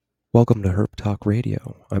Welcome to Herp Talk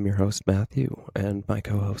Radio. I'm your host, Matthew, and my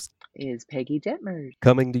co-host is Peggy Detmers.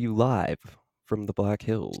 Coming to you live from the Black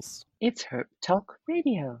Hills. It's Herp Talk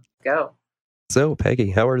Radio. Go. So,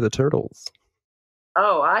 Peggy, how are the turtles?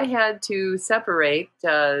 Oh, I had to separate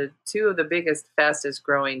two of the biggest, fastest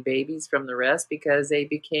growing babies from the rest because they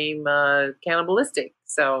became cannibalistic.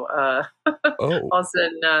 So all of a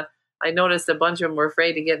sudden, I noticed a bunch of them were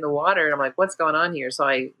afraid to get in the water, and I'm like, "What's going on here?" So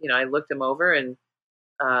I looked them over, and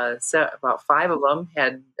so about 5 of them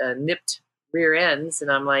had nipped rear ends, and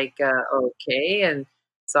I'm like, "Okay." And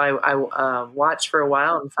so I watched for a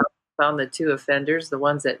while and found the two offenders, the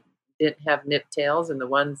ones that didn't have nip tails, and the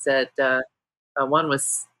ones that one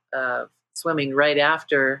was swimming right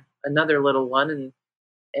after another little one,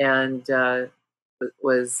 and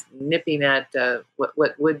was nipping at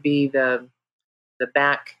what would be the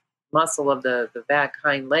back muscle of the back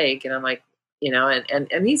hind leg, and I'm like,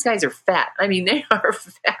 and these guys are fat. I mean, they are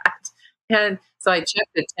fat, and so I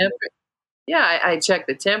checked the temperature. Yeah, I checked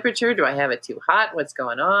the temperature. Do I have it too hot? What's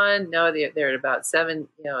going on? No, they're at about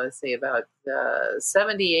let's say about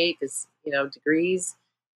 78 degrees,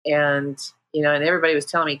 and and everybody was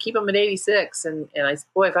telling me keep them at 86, and I said,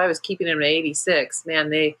 boy, if I was keeping them at 86,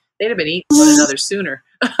 man, they'd have been eating one another sooner,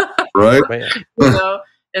 right?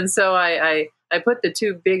 And so I put the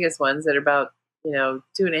two biggest ones that are about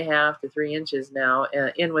 2.5 to 3 inches now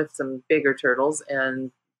in with some bigger turtles,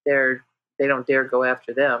 and they don't dare go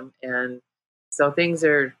after them, and so things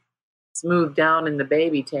are smoothed down in the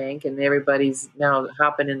baby tank, and everybody's now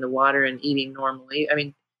hopping in the water and eating normally. I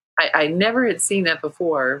mean, I never had seen that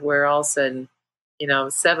before, where all of a sudden,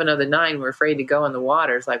 7 of the 9 were afraid to go in the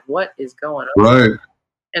water. It's like, what is going on? Right.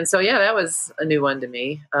 And so, yeah, that was a new one to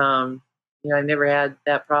me. I've never had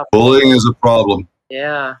that problem. Bullying is a problem.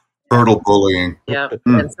 Yeah. Turtle bullying. Yeah.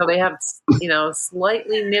 And so they have,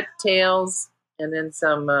 slightly nipped tails, and then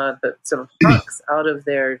some hunks out of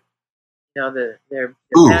their their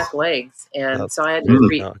back legs, and so I had to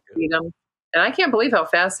feed them, and I can't believe how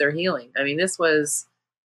fast they're healing. I mean, this was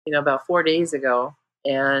about 4 days ago,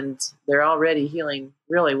 and they're already healing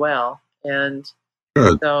really well. And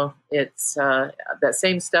good. So it's that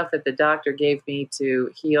same stuff that the doctor gave me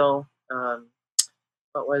to heal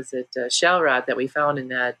what was it, shell rot that we found in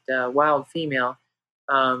that wild female.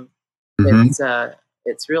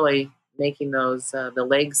 It's really making those the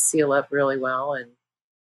legs seal up really well, and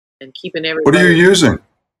keeping everybody. What are you using?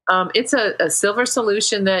 It's a silver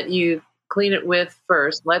solution that you clean it with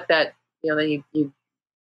first. Let that, then you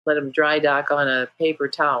let them dry dock on a paper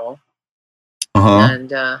towel.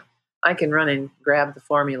 And I can run and grab the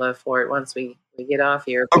formula for it once we get off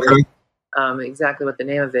here. Okay. Exactly what the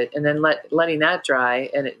name of it. And then letting that dry,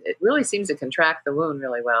 and it really seems to contract the wound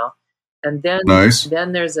really well. And then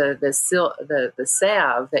then there's the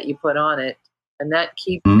salve that you put on it, and that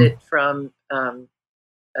keeps it from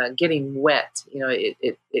getting wet.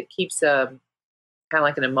 It keeps kind of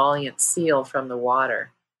like an emollient seal from the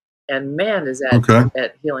water, and man, is that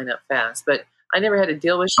at healing up fast. But I never had to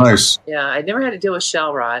deal with I never had to deal with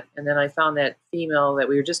shell rot, and then I found that female that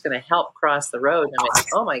we were just going to help cross the road, and I went,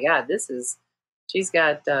 oh my God, she's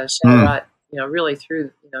got shell rot, really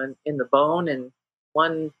through in the bone, and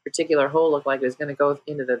one particular hole looked like it was going to go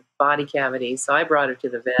into the body cavity. So I brought her to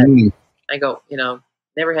the vet. I go,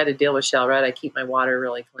 never had to deal with shell rot. I keep my water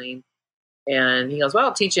really clean. And he goes, well,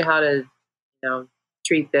 I'll teach you how to,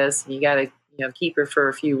 treat this. And you got to, keep her for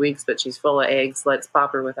a few weeks, but she's full of eggs. Let's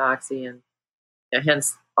pop her with Oxy, and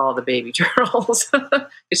hence all the baby turtles. Because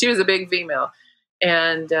she was a big female.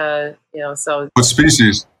 And, so. What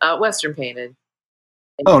species? Western painted.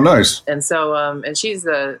 Oh, nice. And so, and she's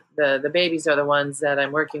the babies are the ones that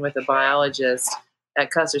I'm working with a biologist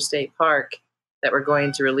at Custer State Park that we're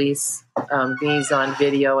going to release these on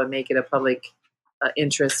video and make it a public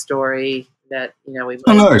interest story that, we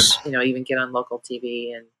might, even get on local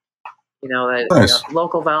TV, and,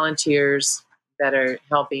 local volunteers that are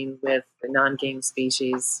helping with the non-game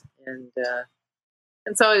species. And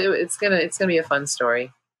so it's gonna be a fun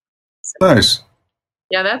story. So, nice.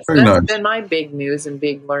 Yeah, that's been my big news and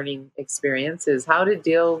big learning experience, is how to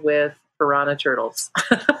deal with piranha turtles.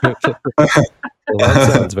 Well,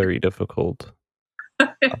 that sounds very difficult.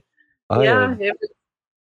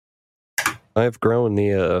 I've grown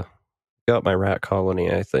got my rat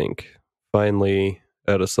colony, I think, finally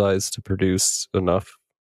at a size to produce enough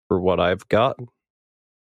for what I've got,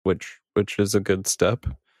 which is a good step.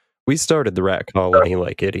 We started the rat colony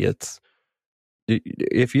like idiots.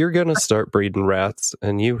 If you're going to start breeding rats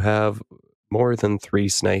and you have more than 3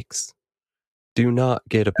 snakes, do not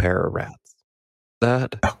get a pair of rats.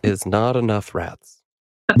 That is not enough rats.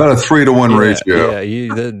 About a 3-to-1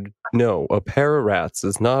 ratio. No, a pair of rats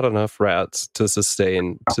is not enough rats to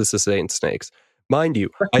sustain snakes. Mind you,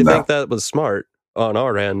 I think that was smart on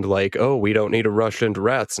our end. Like, oh, we don't need to rush into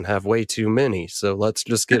rats and have way too many, so let's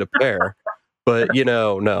just get a pair. But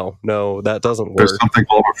no, that doesn't work. There's something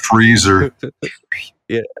called a freezer.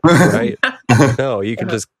 Yeah, right. No, you can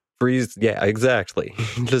just freeze. Yeah, exactly.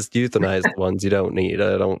 Just euthanize the ones you don't need.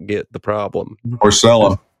 I don't get the problem. Or sell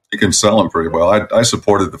them. You can sell them pretty well. I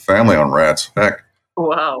supported the family on rats. Heck,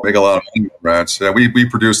 wow, make a lot of money on rats. Yeah, we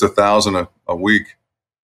produced 1,000 a week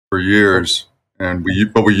for years, and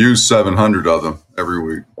we use 700 of them every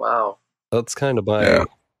week. Wow, that's kind of my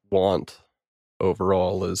want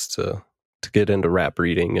overall, is to get into rat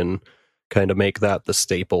breeding and kind of make that the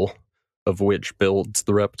staple of which builds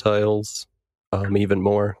the reptiles even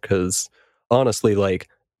more. Because honestly, like,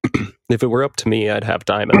 if it were up to me, I'd have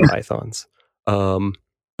diamond pythons.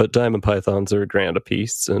 But diamond pythons are $1,000 a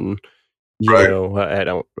piece, and you know, I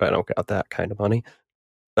don't got that kind of money.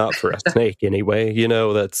 Not for a snake, anyway. You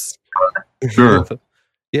know, that's sure.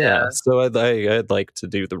 Yeah. So I'd like to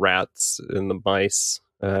do the rats and the mice.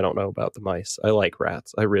 I don't know about the mice. I like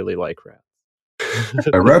rats. I really like rats.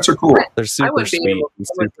 Rats are cool. They're super sweet and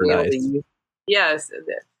super nice. Yes,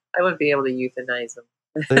 I wouldn't be able to euthanize them.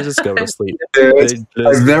 They just go to sleep.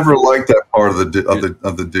 I've never liked that part of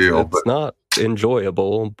the deal. It's not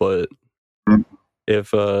enjoyable, but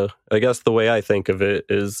if I guess the way I think of it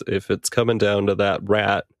is, if it's coming down to that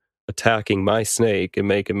rat attacking my snake and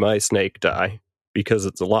making my snake die because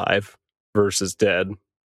it's alive versus dead,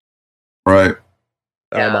 right?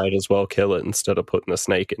 I might as well kill it instead of putting the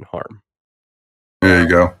snake in harm. There you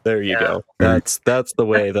go. There you go. That's the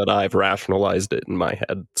way that I've rationalized it in my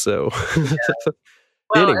head. So,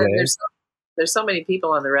 well, anyway, there's so many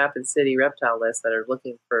people on the Rapid City reptile list that are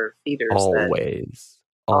looking for feeders. Always.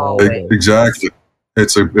 Exactly.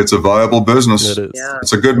 It's a viable business. It is. Yeah.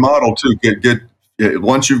 It's a good model too. Get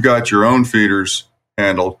once you've got your own feeders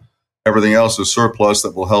handled, everything else is surplus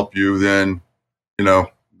that will help you then,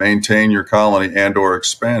 maintain your colony and or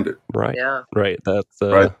expand it. Right. Yeah. Right.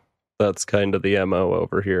 That's kind of the MO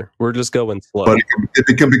over here. We're just going slow. But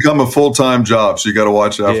it can become a full-time job, so you got to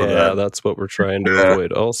watch out for that. Yeah, that's what we're trying to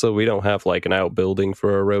avoid. Also, we don't have like an outbuilding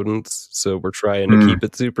for our rodents, so we're trying to keep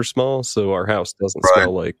it super small so our house doesn't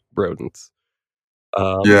smell like rodents.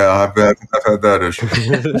 I've had that issue.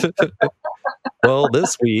 Well,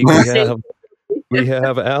 this week we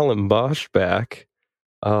have Alan Bosch back.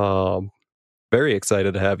 Very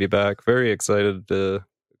excited to have you back. Very excited to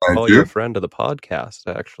call you a friend of the podcast,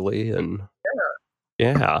 actually. And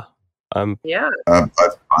I'm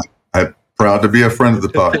proud to be a friend of the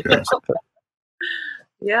podcast.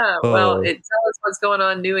 Well, tell us what's going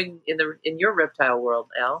on new in your reptile world,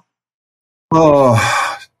 Al.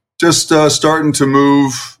 Just starting to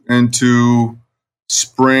move into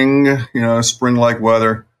spring. Spring-like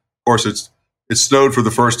weather. Of course, it snowed for the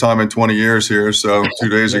first time in 20 years here. So 2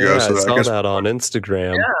 days ago. So I saw that on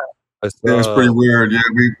Instagram. Yeah. It was pretty weird. Yeah,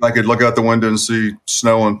 I could look out the window and see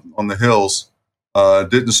snow on the hills.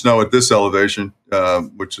 Didn't snow at this elevation,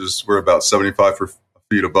 which is we're about 75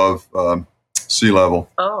 feet above sea level.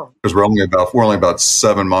 Oh, because we're only about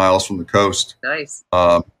 7 miles from the coast. Nice.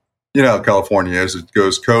 You know how California is. It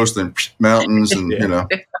goes coast and mountains, and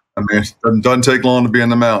it doesn't take long to be in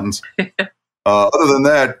the mountains. Other than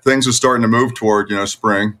that, things are starting to move toward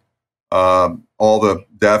spring. All the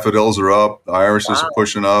daffodils are up. The irises are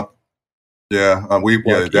pushing up. Yeah,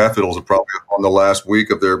 the daffodils are probably on the last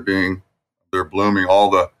week of they're blooming. All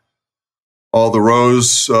the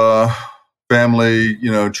rose family,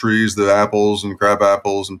 trees, the apples and crab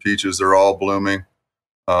apples and peaches, they're all blooming.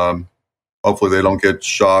 Hopefully they don't get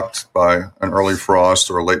shocked by an early frost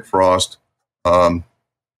or a late frost. But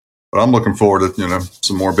I'm looking forward to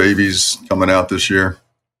some more babies coming out this year.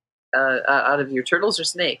 Out of your turtles or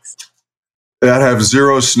snakes? I have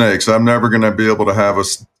 0 snakes. I'm never going to be able to have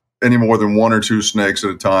any more than 1 or 2 snakes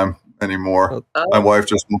at a time anymore. My wife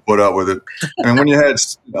just won't put up with it. And when we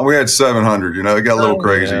had 700, it got a little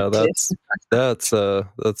crazy. Yeah, that's a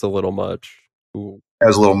little much. Ooh.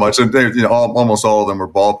 That's a little much. And almost all of them were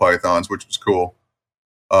ball pythons, which was cool.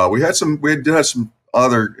 We had some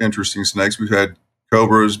other interesting snakes. We've had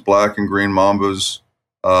cobras, black and green mambas,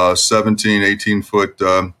 17,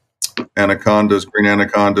 18-foot anacondas, green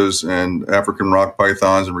anacondas, and African rock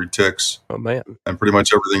pythons and retics. Oh man! And pretty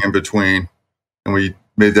much everything in between. And we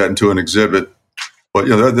made that into an exhibit. But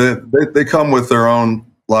they come with their own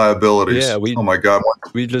liabilities. Yeah, oh my God!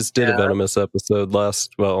 We just did a venomous episode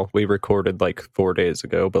we recorded like 4 days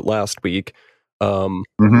ago, but last week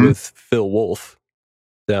with Phil Wolf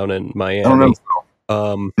down in Miami. I don't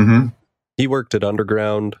know. he worked at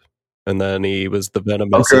Underground, and then he was the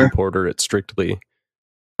venomous importer at Strictly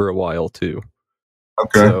for a while too.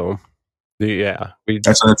 Okay. So, yeah.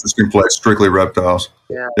 That's an interesting place, Strictly Reptiles.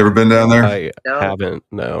 Yeah. You ever been down there? I haven't,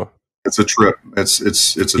 no. It's a trip. It's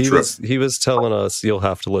a trip. He was telling us, you'll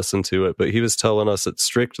have to listen to it, but he was telling us that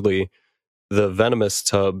Strictly, the venomous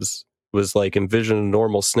tubs was like envision a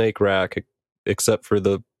normal snake rack, except for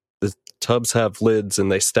the tubs have lids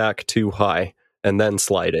and they stack too high and then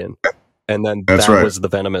slide in. And then that was the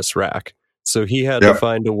venomous rack. So he had to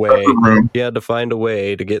find a way. He had to find a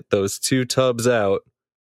way to get those two tubs out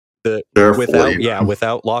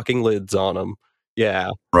without locking lids on them. Yeah.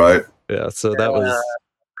 Right. Yeah. So that was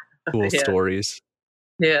cool stories.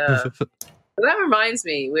 Yeah. That reminds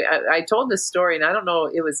me. I told this story, and I don't know.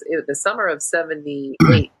 It was the summer of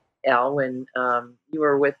 '78, Al, when you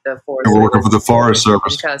were with the Forest. You were working for the Forest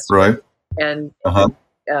Service, right? And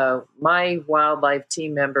my wildlife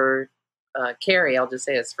team member, Kerry, I'll just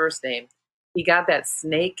say his first name. He got that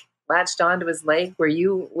snake latched onto his leg. Were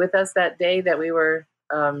you with us that day that we were?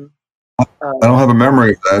 I don't have a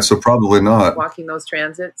memory of that, so probably not. Walking those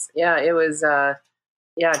transits. Yeah, it was.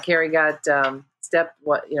 Kerry got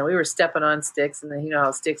we were stepping on sticks, and then you know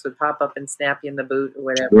how sticks would pop up and snap you in the boot or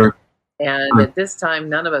whatever. Sure. And at this time,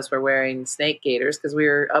 none of us were wearing snake gaiters because we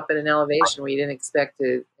were up at an elevation where you didn't expect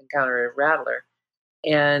to encounter a rattler.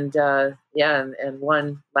 And and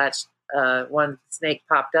one snake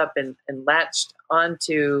popped up and latched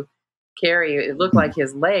onto Kerry. It looked like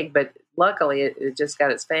his leg, but luckily it just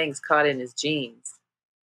got its fangs caught in his jeans.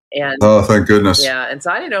 And oh, thank goodness! Yeah, and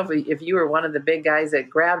so I didn't know if you were one of the big guys that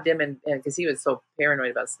grabbed him, and because he was so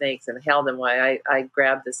paranoid about snakes, and held him while I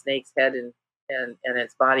grabbed the snake's head and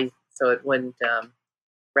its body so it wouldn't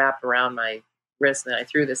wrap around my wrist, and I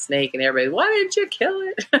threw the snake, and everybody, why didn't you kill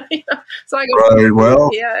it? So I go, right, well,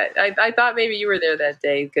 yeah, I thought maybe you were there that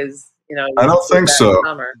day because I don't think so.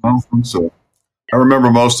 I don't think so. I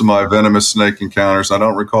remember most of my venomous snake encounters. I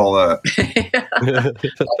don't recall that.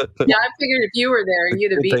 Yeah, I figured if you were there,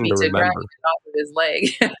 you'd have beat me to grabbing it off of his leg.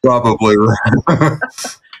 Probably.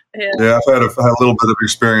 Yeah, I've had a little bit of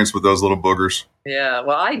experience with those little boogers. Yeah,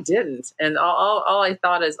 well, I didn't, and all I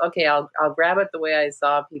thought is, okay, I'll grab it the way I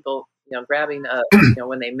saw people, grabbing,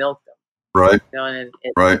 when they milked them. Right. And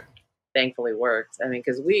it thankfully worked. I mean,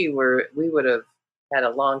 because we would have had a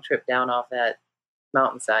long trip down off that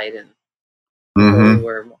mountainside and. We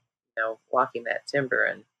were, walking that timber,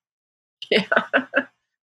 and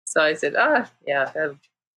so I said,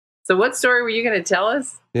 So, what story were you going to tell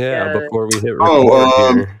us? Yeah, before we hit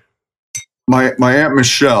record here. My Aunt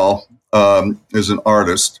Michelle is an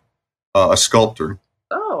artist, a sculptor.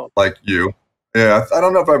 Oh, like you. Yeah, I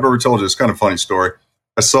don't know if I've ever told you. It's kind of a funny story.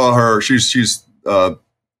 I saw her. She's the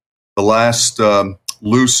last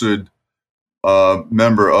lucid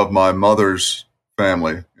member of my mother's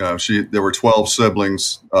family. There were 12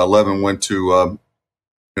 siblings. 11 went to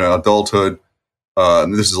adulthood.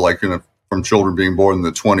 And this is like from children being born in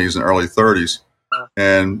the 20s and early 30s.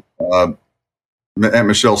 And Aunt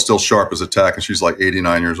Michelle's still sharp as a tack, and she's like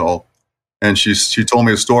 89 years old. And she told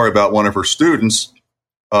me a story about one of her students.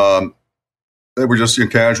 They were just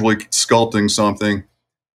casually sculpting something,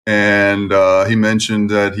 and he mentioned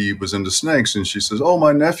that he was into snakes, and she says, "Oh,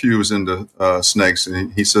 my nephew is into snakes."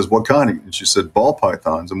 And he says, "What kind?" And she said, "Ball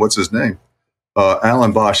pythons." And what's his name?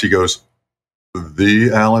 Alan Bosch. He goes, "The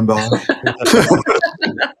Alan Bosch." I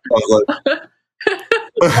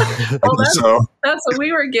was like, that's what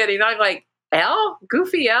we were getting. I'm like, Al,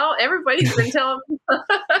 Goofy Al. Everybody's been telling me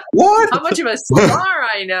what? How much of a star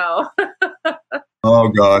I know. Oh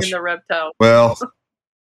gosh, in the reptile. Well.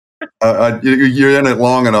 You're in it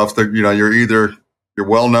long enough that you're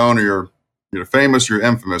well known or you're famous, you're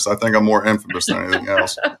infamous. I think I'm more infamous than anything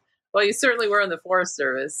else. Well, you certainly were in the Forest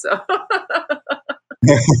Service, so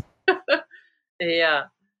yeah.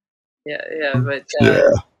 But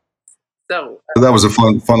so that was a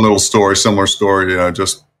fun little story, similar story.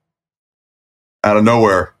 Just out of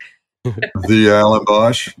nowhere. The Alan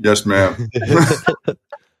Bosch, yes, ma'am.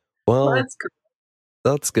 Well,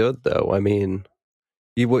 that's good though. I mean.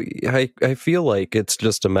 I feel like it's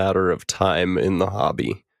just a matter of time in the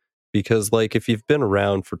hobby, because like if you've been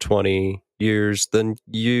around for 20 years, then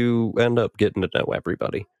you end up getting to know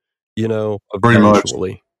everybody,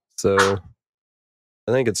 eventually. So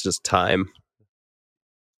I think it's just time.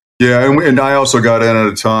 Yeah, and I also got in at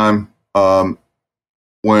a time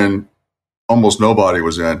when almost nobody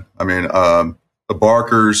was in. I mean, the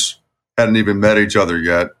Barkers hadn't even met each other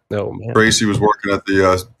yet. Oh, man. Tracy was working at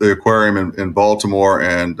the aquarium in Baltimore,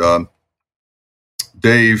 and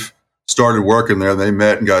Dave started working there. They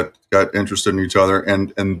met and got interested in each other,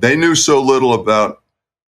 and they knew so little about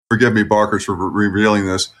forgive me, Barkers, for revealing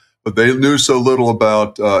this, but they knew so little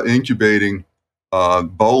about incubating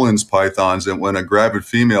Boland's pythons that when a gravid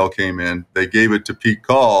female came in, they gave it to Pete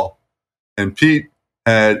Call, and Pete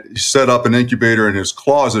had set up an incubator in his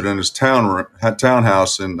closet in his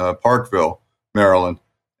townhouse in Parkville, Maryland,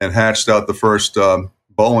 and hatched out the first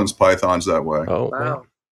Boland's pythons that way. Oh, wow.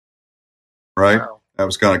 Right? Wow. That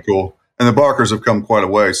was kind of cool. And the Barkers have come quite a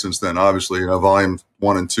way since then. Obviously, volume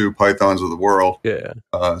 1 and 2, Pythons of the World,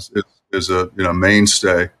 is a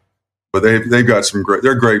mainstay. But they've got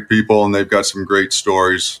they're great people, and they've got some great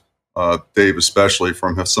stories. Dave, especially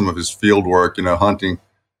from some of his field work, hunting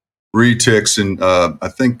retics, and I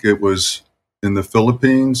think it was in the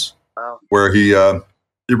Philippines, where he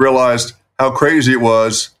realized how crazy it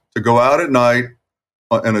was to go out at night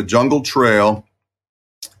in a jungle trail,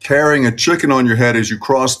 carrying a chicken on your head as you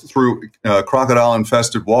crossed through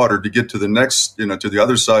crocodile-infested water to get to the next, to the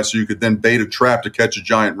other side, so you could then bait a trap to catch a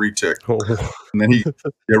giant retic. And then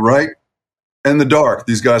in the dark,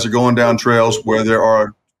 these guys are going down trails where there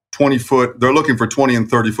are 20-foot. They're looking for 20 and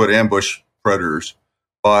 30-foot ambush predators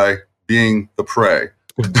by being the prey.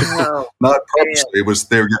 Not purposely. It was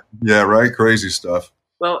crazy stuff.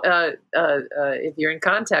 Well, if you're in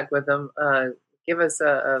contact with them, give us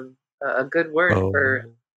a good word for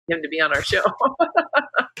him to be on our show.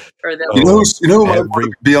 You know who might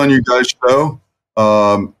want to be on you guys' show?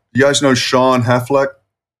 You guys know Sean Heffleck?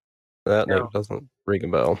 That name doesn't ring a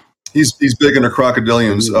bell. He's big into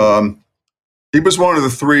crocodilians. He was one of the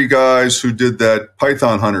 3 guys who did that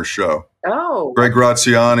Python Hunter show. Oh. Greg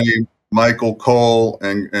Graziani, Michael Cole,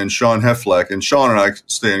 and Sean Heffleck. And Sean and I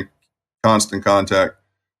stay in constant contact.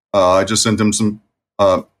 I just sent him some,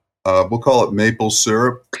 we'll call it maple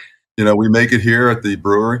syrup. We make it here at the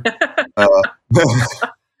brewery.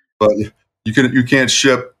 But you can't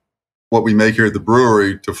ship what we make here at the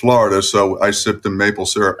brewery to Florida, so I sipped him maple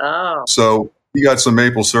syrup. Oh. So he got some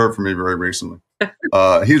maple syrup from me very recently.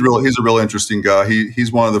 He's a real interesting guy.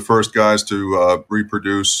 He's one of the first guys to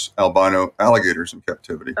reproduce albino alligators in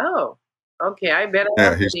captivity. Oh, okay. I bet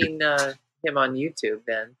I've seen him on YouTube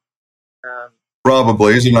then.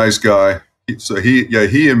 Probably. He's a nice guy.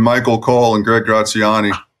 He and Michael Cole and Greg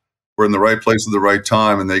Graziani were in the right place at the right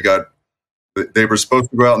time, and they were supposed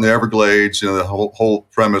to go out in the Everglades. The whole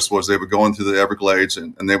premise was they would go into the Everglades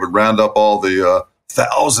and they would round up all the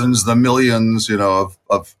thousands, the millions, of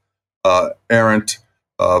errant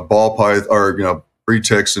ball python or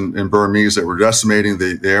retics and Burmese that were decimating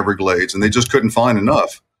the Everglades, and they just couldn't find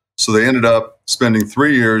enough. So they ended up spending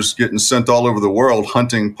 3 years getting sent all over the world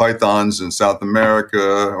hunting pythons in South America.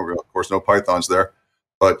 Of course, no pythons there,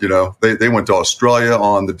 but they went to Australia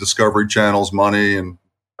on the Discovery Channel's money, and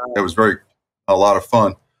it was a lot of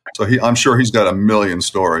fun. So I'm sure he's got a million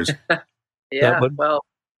stories. Well,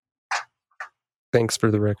 thanks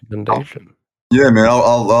for the recommendation. Yeah, man,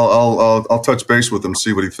 I'll touch base with him,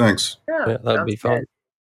 see what he thinks. Yeah, that'd be fun.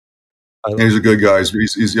 He's a good guy.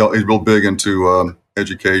 He's real big into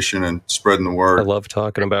education and spreading the word. I love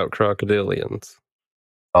talking about crocodilians.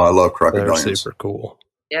 Oh, I love crocodilians. They're super cool.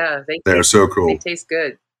 Yeah, they're so cool. They taste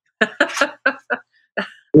good.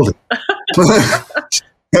 They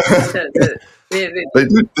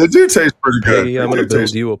do taste pretty good. Hey, I'm going to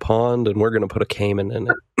build you a pond, and we're going to put a caiman in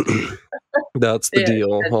it. That's the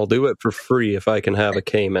deal. I'll do it for free if I can have a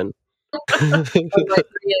caiman. Like 3 acres.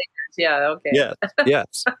 Yeah, okay.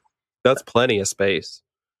 Yes. That's plenty of space.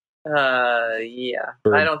 Yeah.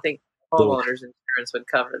 I don't think homeowners insurance would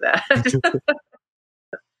cover that.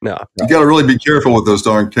 No. You got to really be careful with those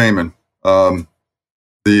darn caiman.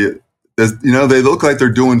 They look like they're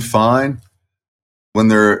doing fine when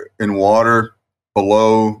they're in water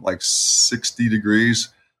below like 60 degrees,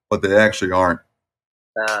 but they actually aren't.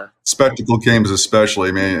 Spectacle caimans especially,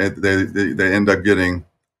 I mean, they end up getting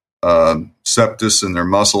sepsis in their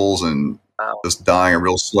muscles and just dying a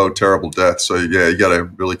real slow, terrible death. So you got to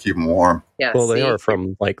really keep them warm. Yeah, well, they are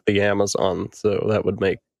from like the Amazon, so that would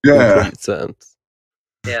make complete sense.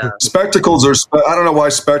 Yeah, spectacles are. I don't know why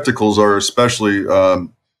spectacles are especially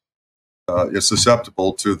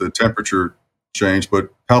susceptible to the temperature change, but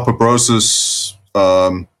palpebrosus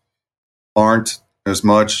aren't as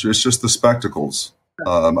much. It's just the spectacles.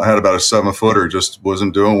 I had about a 7-footer, just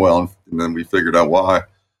wasn't doing well, and then we figured out why.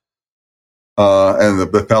 And the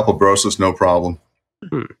palpebrosus, no problem.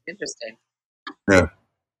 Interesting. Yeah.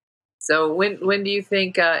 So when do you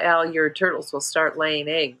think, Al, your turtles will start laying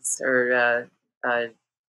eggs? Or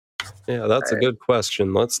yeah, that's a good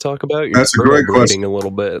question. Let's talk about your turtle breeding a little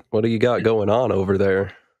bit. What do you got going on over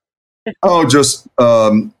there? Oh, just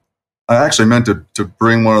I actually meant to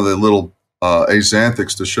bring one of the little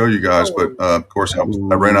axanthics to show you guys, but of course I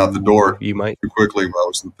ran out the door too quickly. I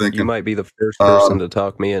wasn't thinking. You might be the first person to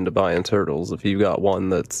talk me into buying turtles if you got one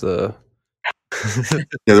that's. Yeah,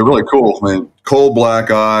 they're really cool. I mean, coal black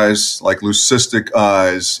eyes, like leucistic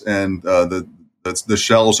eyes, and the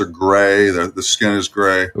shells are gray. The skin is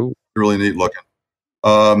gray. Ooh. Really neat looking.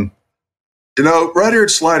 Red-eared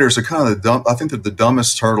sliders are kind of the dumb. I think they're the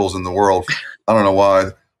dumbest turtles in the world. I don't know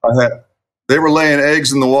why. They were laying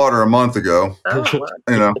eggs in the water a month ago. Oh,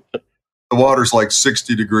 wow. The water's like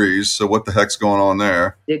 60 degrees. So what the heck's going on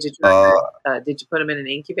there? Did you try? Did you put them in an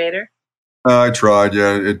incubator? I tried.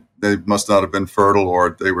 Yeah, they must not have been fertile,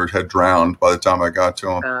 or they had drowned by the time I got to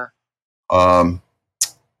them.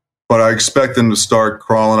 But I expect them to start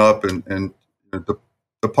crawling up and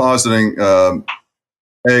depositing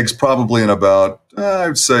eggs probably in about,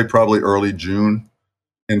 I'd say probably early June.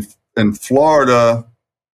 In Florida,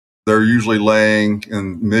 they're usually laying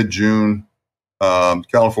in mid-June.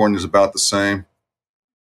 California is about the same.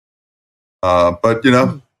 But,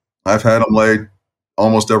 I've had them laid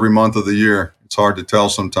almost every month of the year. It's hard to tell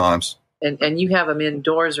sometimes. And you have them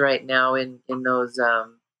indoors right now in those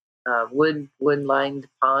wood-lined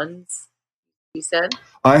ponds, you said?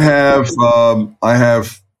 I have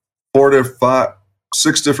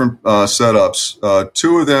 6 different setups.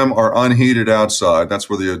 2 of them are unheated outside. That's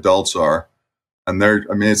where the adults are. And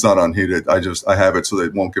it's not unheated. I have it so they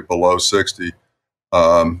won't get below 60.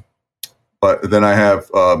 But then I have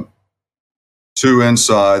 2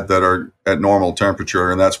 inside that are at normal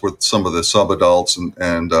temperature, and that's with some of the subadults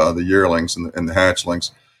and the yearlings and the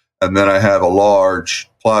hatchlings. And then I have a large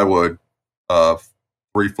plywood,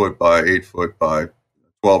 3 foot by 8 foot by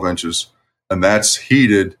 12 inches, and that's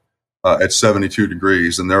heated at 72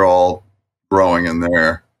 degrees, and they're all growing in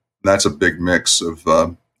there. And that's a big mix of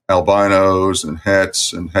albinos and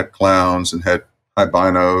het clowns and het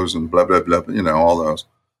albinos and blah, blah, blah, all those.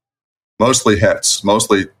 Mostly hets,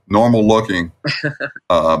 mostly normal looking,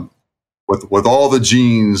 with all the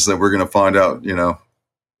genes that we're going to find out,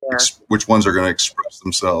 which ones are going to express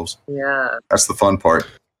themselves. Yeah. That's the fun part.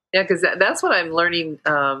 Yeah, because that's what I'm learning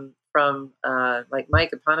from like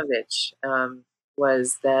Mike Aponovich,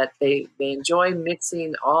 was that they enjoy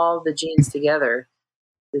mixing all the genes together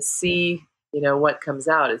to see, what comes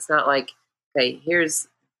out. It's not like, okay, here's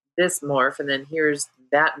this morph and then here's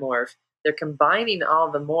that morph. They're combining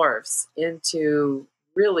all the morphs into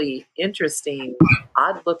really interesting,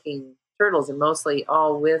 odd-looking turtles, and mostly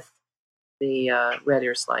all with the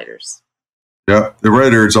red-ear sliders. Yeah, the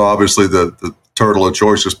red-eared's obviously the turtle of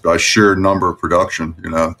choice just by sheer number of production.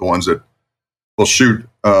 The ones that will shoot.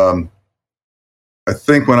 I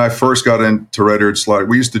think when I first got into red-eared slider,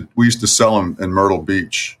 we used to sell them in Myrtle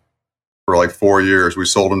Beach for like 4 years. We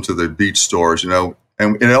sold them to the beach stores, and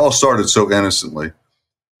it all started so innocently.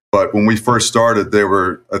 But when we first started, there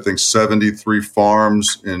were, I think, 73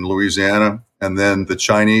 farms in Louisiana, and then the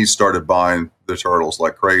Chinese started buying the turtles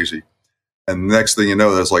like crazy. And next thing you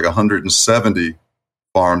know, there's like 170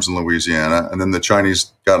 farms in Louisiana, and then the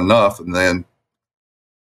Chinese got enough, and then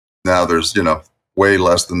now there's, way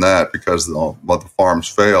less than that because the farms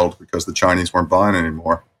failed because the Chinese weren't buying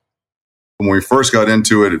anymore. When we first got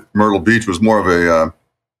into it, Myrtle Beach was more of a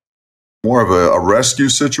rescue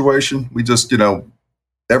situation. We just,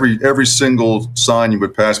 every single sign you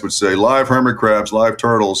would pass would say live hermit crabs, live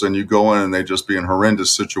turtles, and you go in and they just be in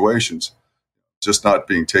horrendous situations, just not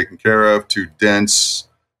being taken care of, too dense,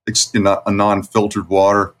 a non-filtered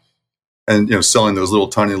water, and selling those little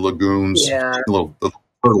tiny lagoons, little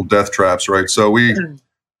turtle death traps, right? So we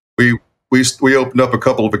opened up a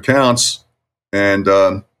couple of accounts, and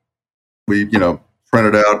we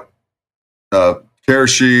printed out care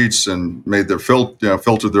sheets and made their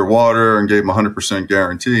filtered their water and gave them 100%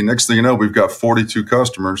 guarantee. Next thing you know, we've got 42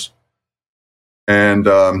 customers, and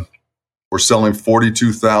we're selling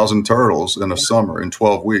 42,000 turtles in a summer in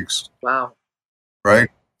 12 weeks. Wow!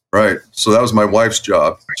 Right. So that was my wife's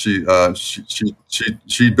job. She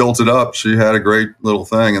built it up. She had a great little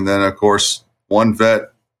thing, and then of course one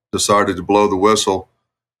vet decided to blow the whistle,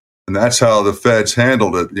 and that's how the feds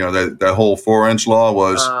handled it. That whole 4-inch law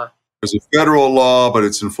was. It's a federal law, but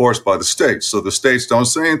it's enforced by the states. So the states don't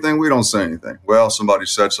say anything, we don't say anything. Well, somebody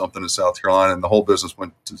said something in South Carolina, and the whole business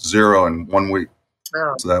went to zero in 1 week.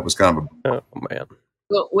 Oh. So that was kind of oh man.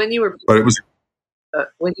 Well, when you were, but it was.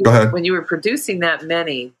 When you were producing that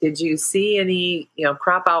many, did you see any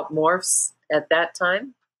crop out morphs at that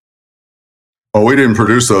time? Oh, we didn't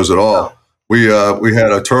produce those at all. Oh. We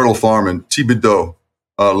had a turtle farm in Thibodaux,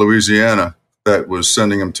 Louisiana, that was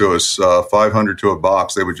sending them to us, 500 to a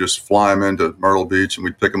box. They would just fly them into Myrtle Beach, and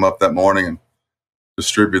we'd pick them up that morning and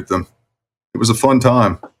distribute them. It was a fun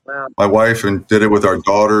time. Wow. My wife and did it with our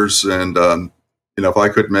daughters, and if I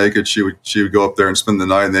couldn't make it, she would go up there and spend the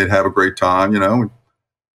night, and they'd have a great time. We'd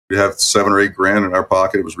have $7 or $8 grand in our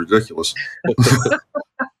pocket. It was ridiculous.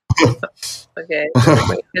 Okay.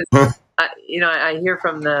 I hear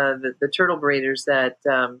from the turtle breeders that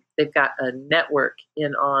they've got a network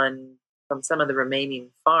from some of the remaining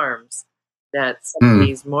farms, that some of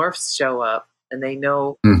these morphs show up, and they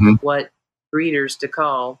know what breeders to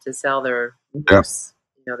call to sell their morphs.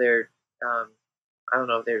 Their I don't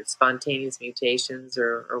know if they're spontaneous mutations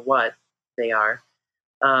or what they are.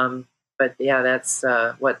 But yeah, that's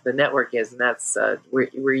what the network is, and that's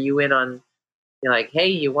were you in on? You're like, hey,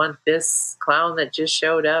 you want this clown that just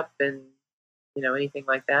showed up, and anything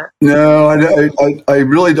like that? No, I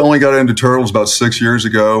really only got into turtles about 6 years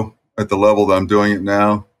ago at the level that I'm doing it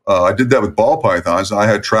now. I did that with ball pythons. I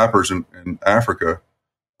had trappers in Africa.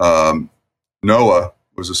 Noah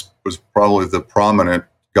was probably the prominent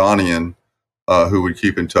Ghanaian who would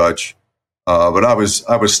keep in touch, but I was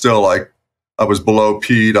still like, I was below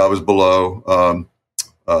Pete. I was below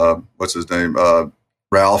what's his name,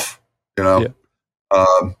 Ralph. Yeah.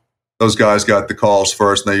 Those guys got the calls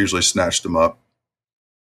first, and they usually snatched them up.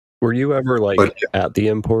 Were you ever at the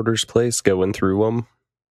importer's place going through them?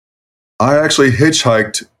 I actually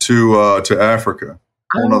hitchhiked to Africa.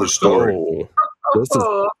 Whole another story.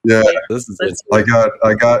 This is I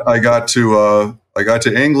got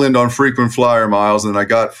to England on frequent flyer miles, and I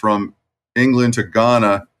got from England to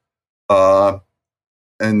Ghana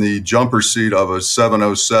in the jumper seat of a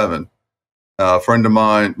 707. A friend of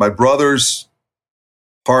mine, my brother's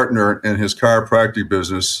partner in his chiropractic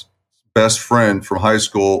business, best friend from high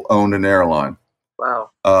school, owned an airline.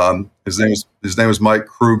 Wow. His name was Mike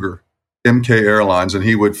Kruger, MK Airlines, and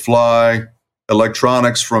he would fly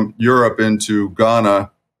electronics from Europe into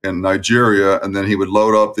Ghana and Nigeria, and then he would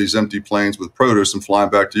load up these empty planes with produce and fly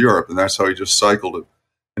back to Europe, and that's how he just cycled it.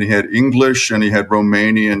 And he had English and he had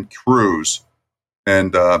Romanian crews,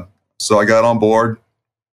 and so I got on board.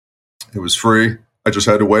 It was free. I just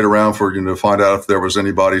had to wait around for to find out if there was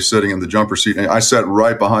anybody sitting in the jumper seat. And I sat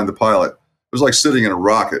right behind the pilot. It was like sitting in a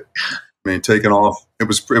rocket. I mean, taking off. It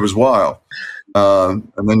was wild.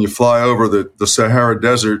 And then you fly over the Sahara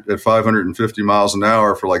Desert at 550 miles an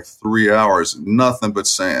hour for like 3 hours. Nothing but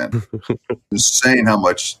sand. Insane how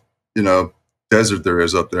much desert there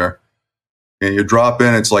is up there. And you drop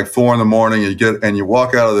in. It's like 4 a.m. You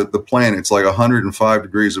walk out of the plane. It's like 105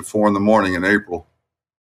 degrees at 4 a.m. in April.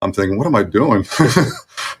 I'm thinking, what am I doing?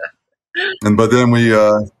 But then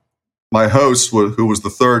my host, who was the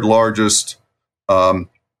third largest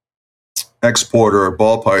exporter of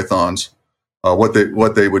ball pythons, what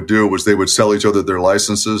they would do was they would sell each other their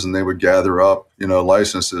licenses, and they would gather up,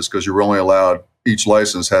 licenses, because you were only allowed, each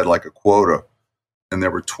license had like a quota, and there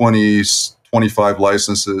were 25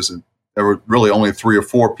 licenses, and there were really only 3 or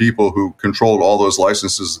 4 people who controlled all those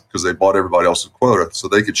licenses because they bought everybody else's quota, so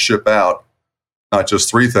they could ship out not just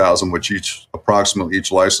 3,000, which approximately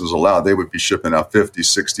each license allowed. They would be shipping out 50,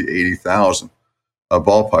 60, 80,000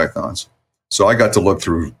 ball pythons. So I got to look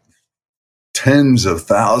through tens of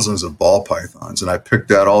thousands of ball pythons, and I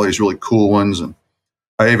picked out all these really cool ones. And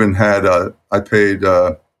I even had, I paid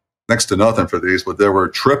next to nothing for these, but there were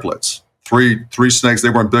triplets, three snakes. They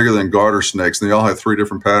weren't bigger than garter snakes, and they all had 3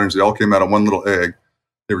 different patterns. They all came out of one little egg.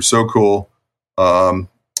 They were so cool.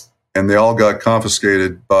 And they all got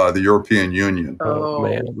confiscated by the European Union. Oh,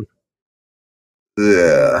 man.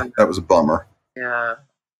 Yeah, that was a bummer. Yeah.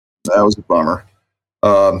 That was a bummer.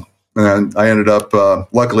 And I ended up,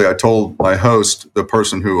 luckily, I told my host, the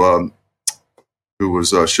person who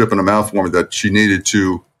was shipping them out for me, that she needed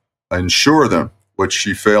to insure them, which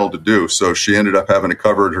she failed to do. So she ended up having to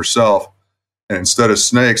cover it herself. And instead of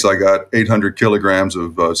snakes, I got 800 kilograms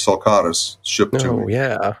of sulcatas shipped to me. Oh,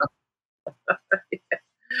 yeah.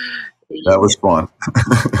 That was fun.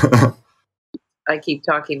 I keep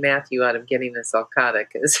talking Matthew out of getting the sulcata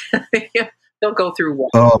because they'll go through one.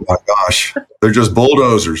 Oh my gosh, they're just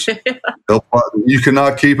bulldozers. You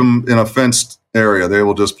cannot keep them in a fenced area; they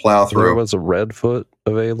will just plow through. There was a redfoot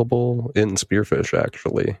available in Spearfish,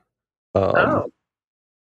 actually.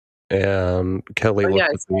 And Kelly looked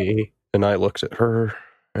at me, and I looked at her,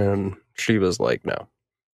 and she was like, "No."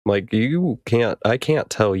 Like, I can't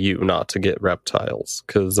tell you not to get reptiles,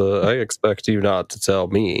 because I expect you not to tell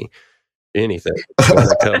me anything when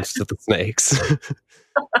it comes to the snakes.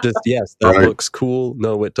 Just, yes, that looks cool.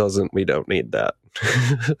 No, it doesn't. We don't need that.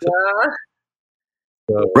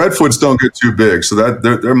 So, redfoots don't get too big, so that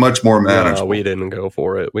they're much more manageable. No, we didn't go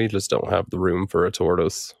for it. We just don't have the room for a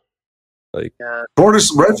tortoise.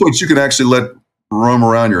 Tortoise, redfoots, you can actually let roam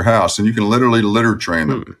around your house, and you can literally litter train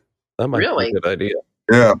them. That might be a good idea.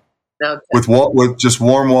 Yeah, Okay. with just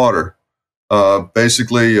warm water.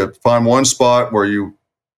 Basically, find one spot where you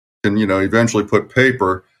can, eventually put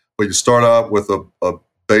paper. But you start out with a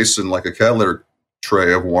basin, like a cat litter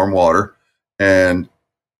tray of warm water, and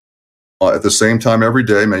at the same time every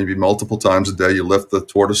day, maybe multiple times a day, you lift the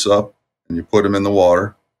tortoise up and you put them in the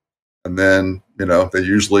water, and then they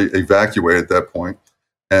usually evacuate at that point,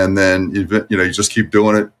 and then you just keep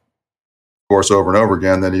doing it, of course, over and over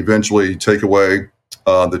again. Then eventually you take away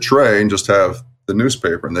the tray and just have the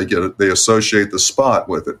newspaper, and they associate the spot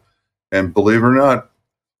with it. And believe it or not,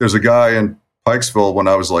 there's a guy in Pikesville when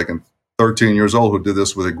I was 13 years old who did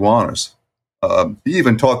this with iguanas. He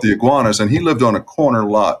even taught the iguanas, and he lived on a corner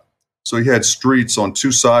lot. So he had streets on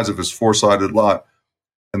two sides of his four-sided lot,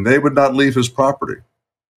 and they would not leave his property.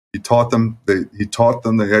 He taught them the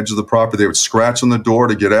edge of the property. They would scratch on the door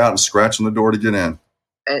to get out and scratch on the door to get in.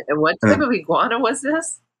 And what type of iguana was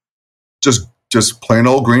this? Just plain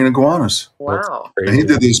old green iguanas. Wow. And he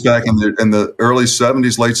did this back in the early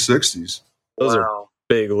 70s, late 60s. Those are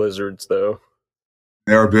big lizards, though.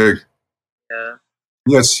 They are big. Yeah.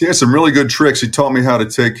 Yes, he had some really good tricks. He taught me how to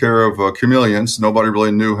take care of chameleons. Nobody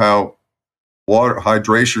really knew how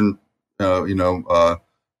hydration,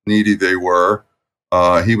 needy they were.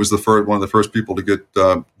 He was one of the first people to get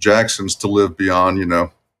Jacksons to live beyond,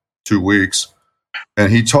 2 weeks.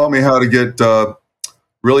 And he taught me how to get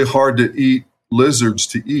really hard to eat lizards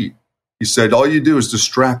to eat. He said, all you do is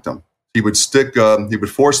distract them. He would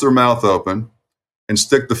force their mouth open and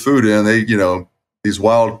stick the food in. They, these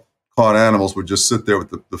wild caught animals would just sit there with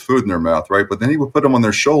the food in their mouth, right? But then he would put them on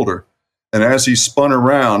their shoulder. And as he spun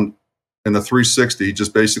around in the 360, he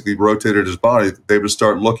just basically rotated his body. They would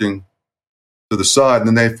start looking to the side, and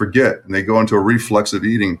then they forget, and they go into a reflexive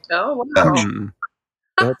eating action.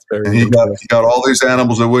 That's very and he got all these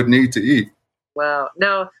animals that wouldn't eat to eat. Wow.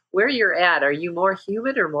 Now, where you're at, are you more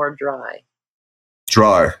humid or more dry?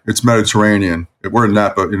 Dry. It's Mediterranean. We're in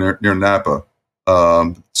Napa, near Napa.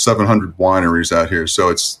 700 wineries out here, so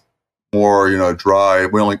it's more, dry.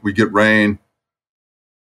 We get rain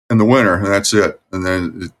in the winter, and that's it. And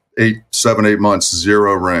then 8 months,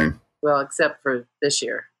 zero rain. Well, except for this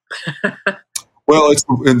year. Well, it's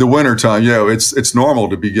in the winter time. Yeah, it's normal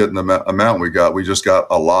to be getting the amount we got. We just got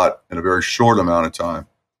a lot in a very short amount of time.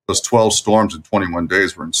 Those 12 storms in 21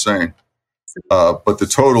 days were insane. But the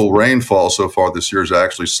total rainfall so far this year is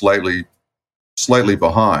actually slightly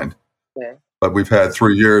behind. Okay. But we've had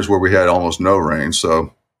 3 years where we had almost no rain,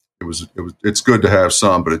 so it's good to have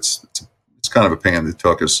some, but it's kind of a pain that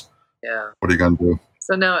took us. Yeah. What are you going to do?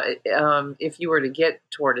 So now, if you were to get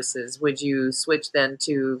tortoises, would you switch then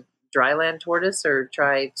to dryland tortoise, or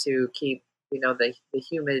try to keep, the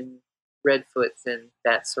humid redfoots in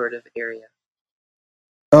that sort of area?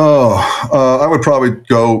 I would probably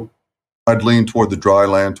I'd lean toward the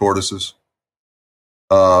dryland tortoises,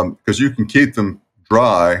 because you can keep them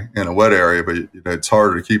dry in a wet area, but it's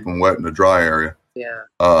harder to keep them wet in a dry area. Yeah.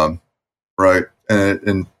 Right.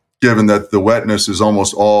 And given that the wetness is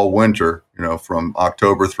almost all winter, from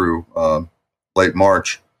October through late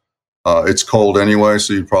March, it's cold anyway,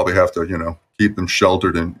 so you probably have to, keep them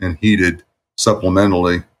sheltered and heated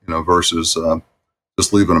supplementally, versus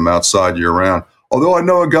just leaving them outside year round. Although I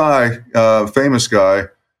know a guy, famous guy,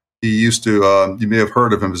 he used to, you may have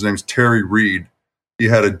heard of him, his name's Terry Reed. He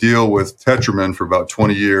had a deal with Tetraman for about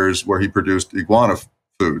 20 years where he produced iguana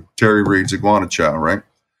food, Terry Reed's iguana chow, right?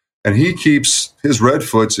 And he keeps his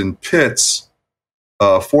redfoots in pits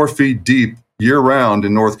 4 feet deep year round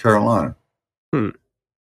in North Carolina.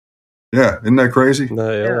 Yeah, isn't that crazy?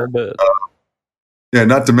 Yeah, I bet. Yeah,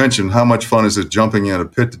 not to mention how much fun is it jumping in a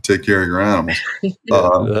pit to take care of your animals.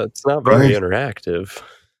 That's not very interactive.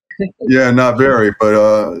 Yeah, not very.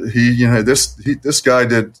 But this guy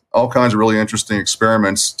did all kinds of really interesting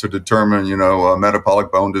experiments to determine,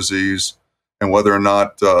 metabolic bone disease and whether or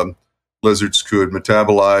not lizards could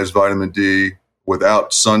metabolize vitamin D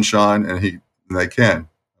without sunshine, and they can,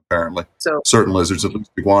 apparently. So certain lizards, at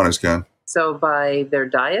least iguanas, can. So by their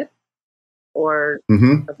diet, or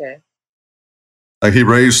okay. Like he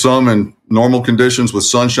raised some in normal conditions with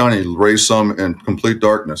sunshine. He raised some in complete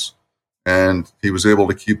darkness, and he was able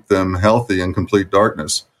to keep them healthy in complete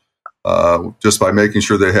darkness, just by making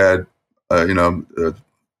sure they had,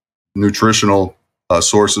 nutritional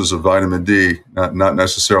sources of vitamin D, not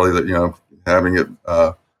necessarily that having it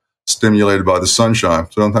stimulated by the sunshine.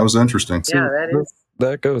 So that was interesting. Yeah, that is.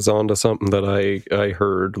 That goes on to something that I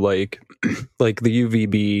heard, like the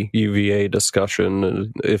UVB UVA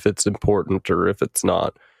discussion, if it's important or if it's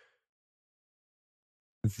not.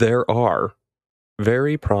 There are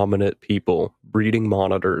very prominent people breeding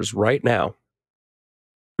monitors right now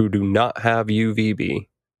who do not have UVB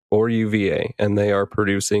or UVA, and they are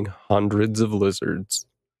producing hundreds of lizards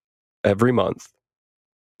every month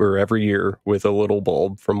or every year with a little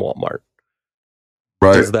bulb from Walmart.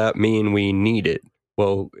 Right. Does that mean we need it?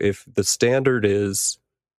 Well, if the standard is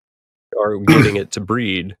are getting it to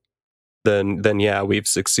breed, then yeah, we've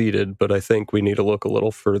succeeded. But I think we need to look a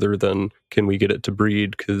little further than can we get it to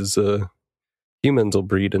breed, because humans will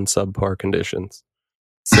breed in subpar conditions.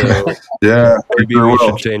 So yeah, maybe we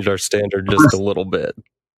should change our standard just a little bit.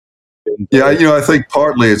 Yeah, I think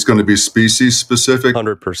partly it's going to be species specific.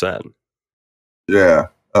 100%. Yeah,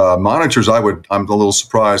 monitors. I'm a little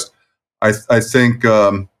surprised. I think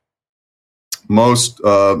most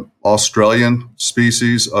Australian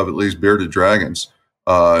species of at least bearded dragons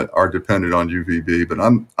are dependent on UVB, but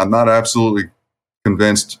I'm not absolutely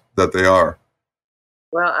convinced that they are.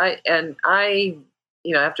 Well, I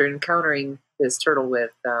after encountering this turtle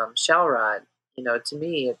with shell rot, to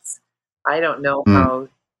me I don't know how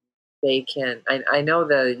they can. I know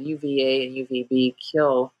the UVA and UVB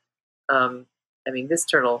kill. This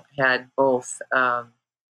turtle had both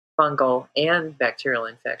fungal and bacterial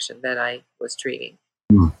infection that I was treating.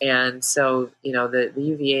 And so, the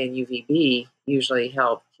UVA and UVB usually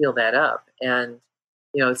help heal that up. And,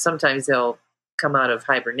 sometimes they'll come out of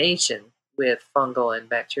hibernation with fungal and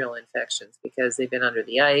bacterial infections because they've been under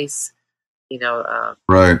the ice.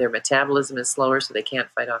 Right. Their metabolism is slower, so they can't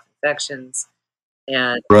fight off infections.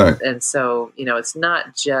 And and so, it's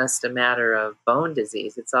not just a matter of bone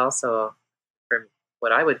disease. It's also, from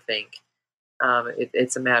what I would think,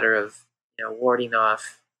 it's a matter of warding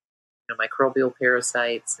off microbial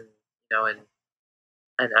parasites and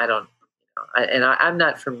I don't I'm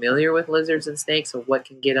not familiar with lizards and snakes, so what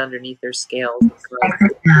can get underneath their scales?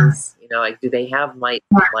 Do they have mice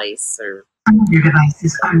or? Your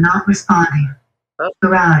devices are not responding.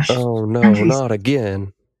 Garage. Oh no, not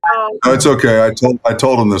again. No, it's okay. I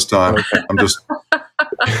told him this time. Okay. I'm just.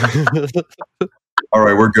 All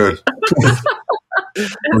right, we're good.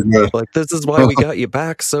 We're good. Like, this is why we got you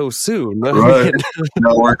back so soon. Right.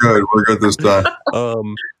 No, we're good. We're good this time.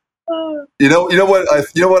 You know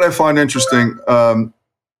what I find interesting. All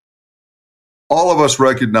of us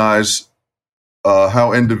recognize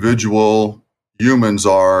how individual humans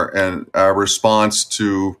are and our response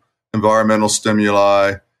to environmental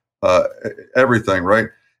stimuli, everything, right?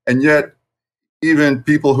 And yet, even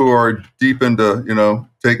people who are deep into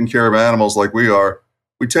taking care of animals like we are,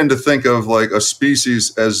 we tend to think of like a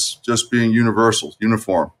species as just being universal,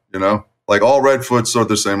 uniform. Like all redfoots are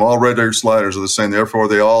the same, all red-eared sliders are the same, therefore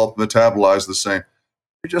they all metabolize the same.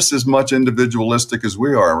 They're just as much individualistic as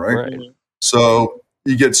we are, right? So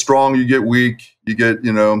you get strong, you get weak, you get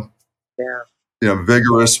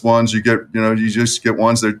vigorous ones, you just get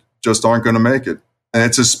ones that just aren't going to make it, and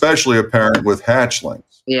it's especially apparent with hatchlings.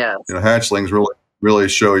 Yeah, hatchlings really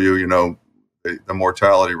show you the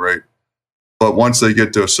mortality rate, but once they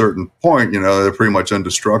get to a certain point, they're pretty much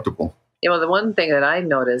indestructible. Well, the one thing that I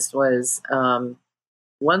noticed was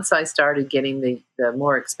once I started getting the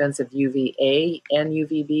more expensive UVA and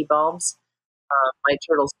UVB bulbs, my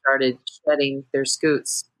turtles started shedding their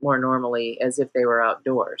scutes more normally, as if they were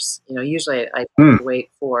outdoors. Usually I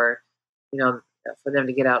wait for them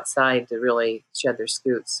to get outside to really shed their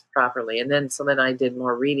scutes properly, and then I did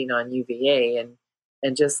more reading on UVA,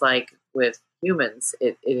 and just like with humans,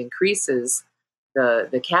 it increases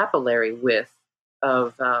the capillary width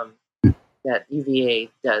of that UVA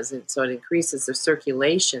does, and so it increases the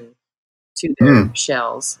circulation to their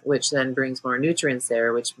shells, which then brings more nutrients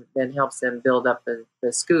there, which then helps them build up the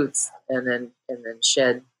scutes and then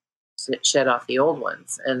shed off the old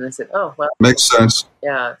ones. And I said, oh well, makes sense.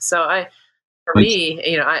 Yeah. So for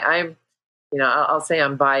me, I'll say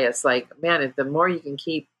I'm biased. Like, man, if the more you can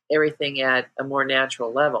keep everything at a more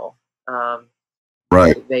natural level,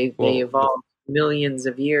 right? They evolved millions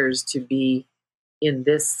of years to be in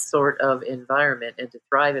this sort of environment and to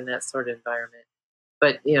thrive in that sort of environment.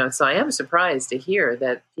 But, so I am surprised to hear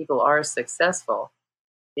that people are successful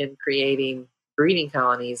in creating breeding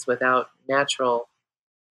colonies without natural,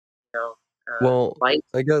 light.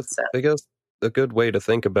 I guess a good way to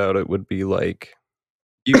think about it would be like,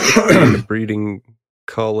 you could create a breeding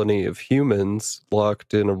colony of humans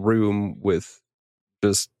locked in a room with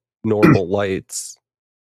just normal lights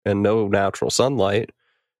and no natural sunlight,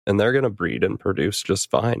 and they're going to breed and produce just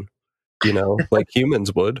fine, like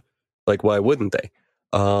humans would. Like, why wouldn't they?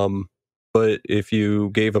 But if you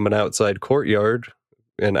gave them an outside courtyard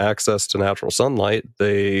and access to natural sunlight,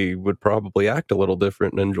 they would probably act a little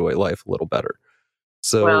different and enjoy life a little better.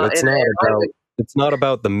 So it's not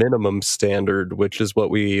about the minimum standard, which is what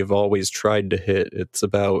we've always tried to hit. It's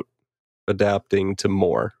about adapting to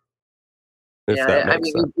more. I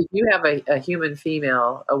mean, if you have a human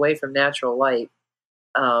female away from natural light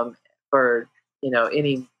for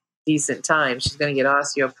any decent time, she's going to get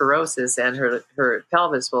osteoporosis, and her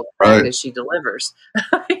pelvis will crack as she delivers.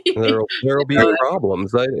 There'll be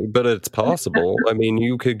problems, but it's possible. I mean,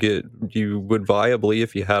 you would viably,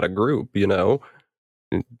 if you had a group,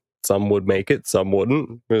 some would make it, some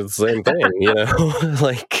wouldn't. It's the same thing,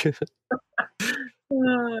 like.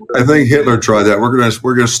 I think Hitler tried that.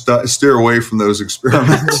 We're gonna steer away from those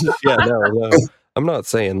experiments. Yeah, no. I'm not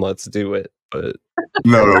saying let's do it, but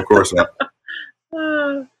no, of course not.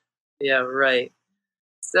 Yeah, right.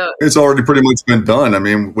 So it's already pretty much been done. I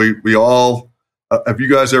mean, we all have you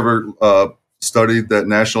guys ever studied that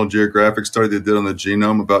National Geographic study they did on the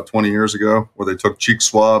genome about 20 years ago, where they took cheek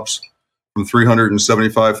swabs from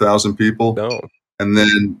 375,000 people, and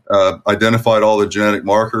then identified all the genetic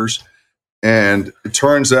markers. And it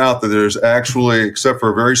turns out that there's actually, except for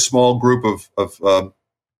a very small group of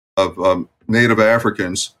Native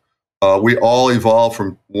Africans, we all evolved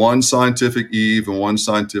from one scientific Eve and one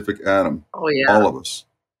scientific Adam. Oh yeah, all of us.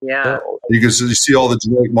 Yeah, you see all the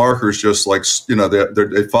genetic markers, just like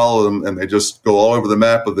they follow them, and they just go all over the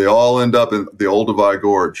map, but they all end up in the Olduvai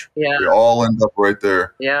Gorge. Yeah, they all end up right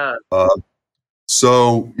there. Yeah.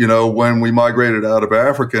 So, when we migrated out of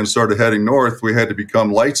Africa and started heading north, we had to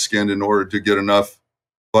become light-skinned in order to get enough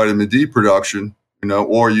vitamin D production,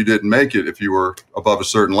 or you didn't make it if you were above a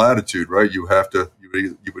certain latitude, right? You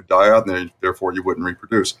would die out, and therefore you wouldn't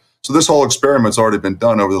reproduce. So this whole experiment's already been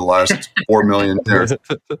done over the last 4 million years.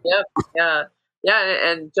 Yep. Yeah.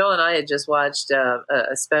 And Joel and I had just watched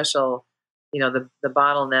a special, the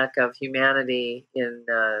bottleneck of humanity in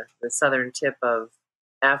the southern tip of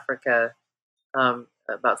Africa.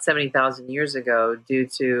 About 70,000 years ago, due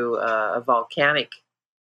to a volcanic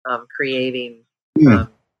creating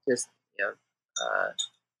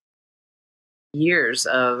years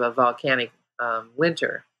of a volcanic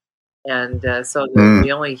winter, and so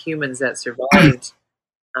the only humans that survived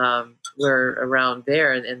were around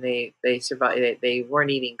there, and they survived. They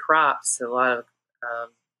weren't eating crops. A lot of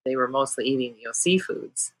they were mostly eating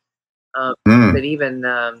seafoods, but even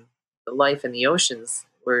the life in the oceans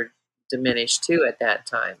were diminished too at that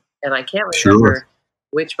time. And I can't remember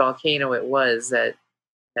which volcano it was that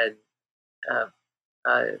had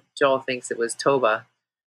Joel thinks it was Toba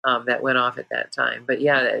that went off at that time. But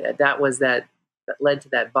yeah, that led to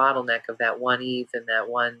that bottleneck of that one Eve and that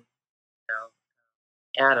one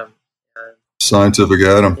Adam. Scientific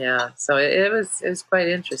Adam. Yeah, so it was quite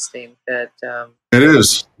interesting that it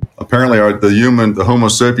is. Apparently the Homo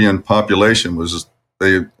sapien population was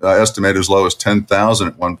they estimated as low as 10,000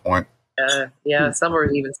 at one point. Yeah, some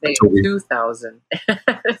were even saying 2,000.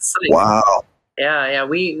 Wow. Yeah.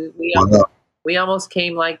 We almost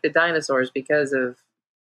came like the dinosaurs because of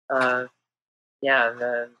that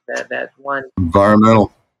one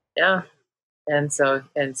environmental. Yeah, and so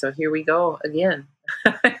here we go again.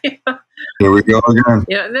 Here we go again.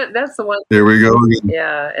 Yeah, that's the one. Here we go again.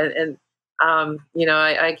 Yeah, and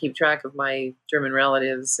I keep track of my German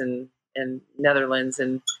relatives and Netherlands,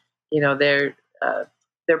 and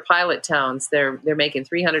they're pilot towns. They're making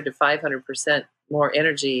 300 to 500% more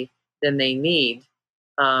energy than they need,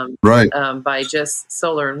 by just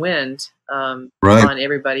solar and wind on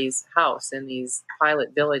everybody's house in these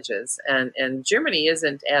pilot villages. And Germany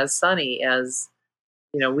isn't as sunny as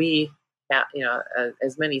we have,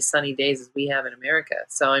 as many sunny days as we have in America.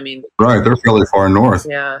 So I mean, they're fairly far north.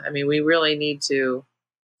 Yeah, I mean, we really need to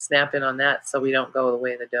snap in on that so we don't go the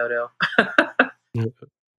way of the dodo.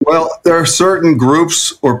 Well, there are certain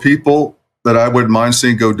groups or people that I wouldn't mind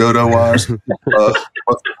seeing go dodo-wise,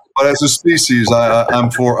 but as a species, I'm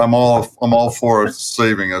all for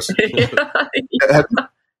saving us. Have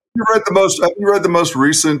you read the most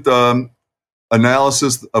recent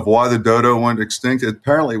analysis of why the dodo went extinct?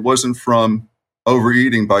 Apparently, it wasn't from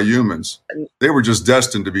overeating by humans; they were just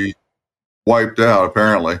destined to be wiped out.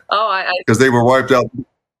 Apparently, because they were wiped out.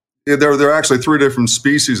 There are actually 3 different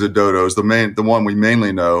species of dodos. The one we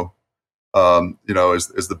mainly know,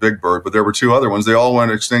 is the big bird. But there were 2 other ones. They all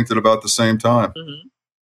went extinct at about the same time. Mm-hmm.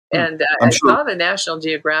 And I saw the National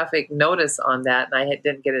Geographic notice on that, and I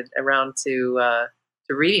didn't get around to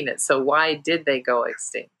reading it. So why did they go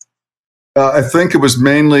extinct? I think it was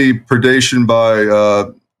mainly predation by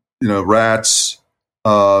rats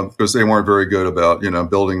because they weren't very good about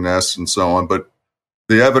building nests and so on. But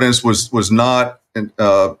the evidence was not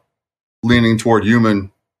leaning toward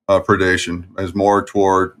human predation, as more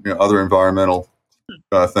toward other environmental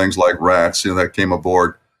things like rats, that came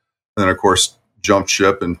aboard, and then of course jumped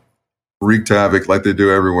ship and wreaked havoc like they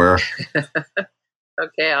do everywhere.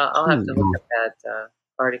 Okay, I'll have to look at that.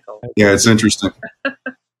 particle. Yeah, it's interesting.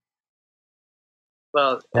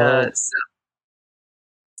 Well,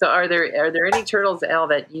 so are there any turtles, Al,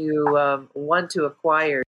 that you want to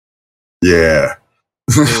acquire? Yeah.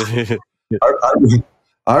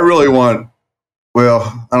 I really want.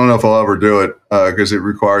 Well, I don't know if I'll ever do it because it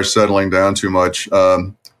requires settling down too much.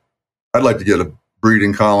 I'd like to get a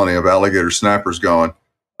breeding colony of alligator snappers going,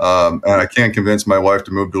 and I can't convince my wife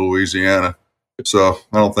to move to Louisiana, so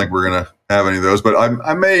I don't think we're going to have any of those. But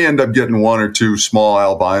I may end up getting one or two small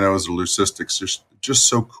albinos or leucistics. Just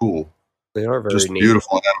so cool. They are very just neat.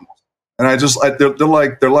 Beautiful animals, and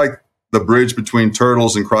they're like the bridge between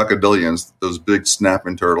turtles and crocodilians. Those big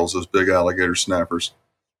snapping turtles, those big alligator snappers.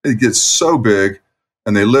 It gets so big,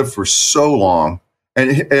 and they live for so long.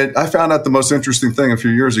 And I found out the most interesting thing a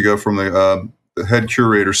few years ago from the head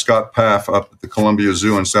curator, Scott Paff, up at the Columbia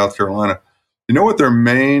Zoo in South Carolina. You know what their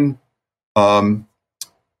main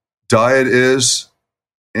diet is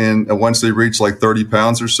once they reach like 30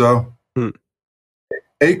 pounds or so?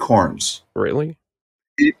 Acorns. Really?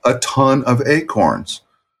 Eat a ton of acorns.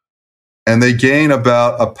 And they gain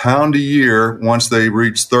about a pound a year once they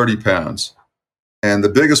reach 30 pounds. And the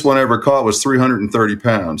biggest one I ever caught was 330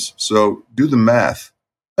 pounds. So do the math.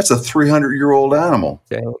 That's a 300-year-old animal.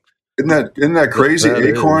 Yeah. Isn't that crazy? That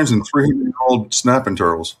Acorns is. and 300-year-old snapping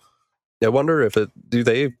turtles. I wonder if do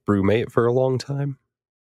they brumate for a long time?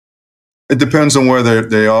 It depends on where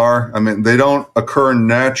they are. I mean, they don't occur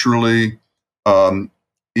naturally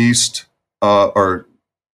east or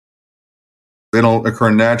they don't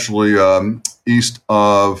occur naturally east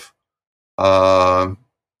of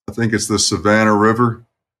I think it's the Savannah River,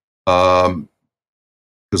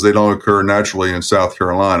 because they don't occur naturally in South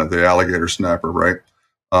Carolina, the alligator snapper, right?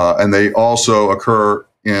 And they also occur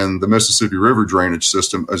in the Mississippi River drainage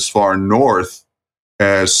system as far north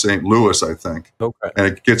as St. Louis, I think. Okay. And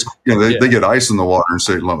it gets, they get ice in the water in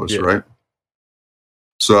St. Louis, right?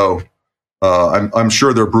 So I'm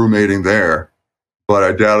sure they're brumating there, but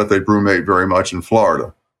I doubt if they brumate very much in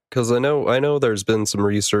Florida. Because I know there's been some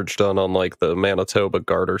research done on like the Manitoba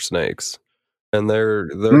garter snakes, and they're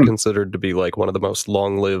considered to be like one of the most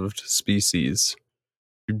long-lived species,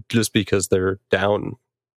 just because they're down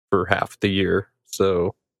for half the year.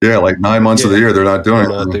 So yeah, like 9 months of the year they're not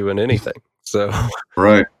doing anything. So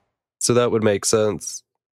right. So that would make sense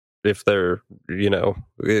if they're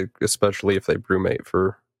especially if they brumate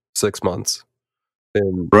for 6 months.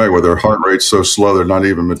 Right, where their heart rate's so slow they're not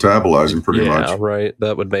even metabolizing pretty much. Yeah, right.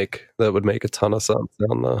 That would make a ton of sense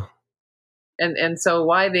on the. And so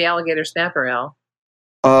why the alligator snapper, Al?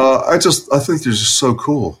 I think they're just so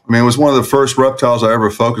cool. I mean, it was one of the first reptiles I ever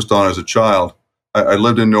focused on as a child. I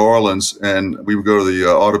lived in New Orleans, and we would go to the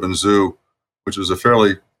Audubon Zoo, which was a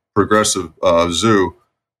fairly progressive zoo,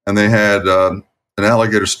 and they had an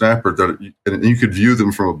alligator snapper and you could view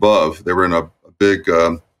them from above. They were in a big.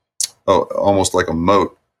 Almost like a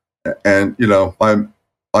moat. And,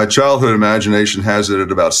 my childhood imagination has it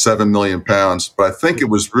at about 7 million pounds, but I think it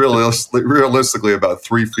was realistically about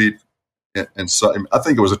 3 feet in size. I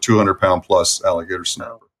think it was a 200-pound plus alligator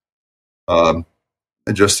snapper. And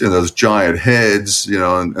just, those giant heads,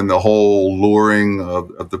 and the whole luring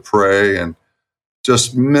of the prey and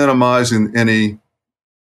just minimizing any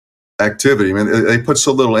activity. I mean, they put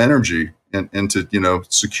so little energy into,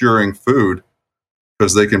 securing food,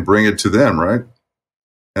 because they can bring it to them, right?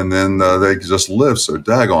 And then they just live so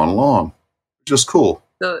daggone long. Just cool.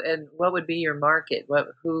 So, and what would be your market?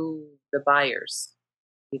 Who the buyers,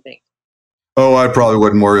 do you think? Oh, I probably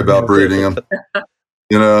wouldn't worry about breeding them.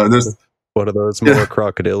 There's one of those more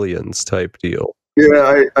crocodilians type deal.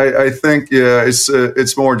 Yeah, I think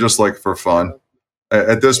it's more just like for fun.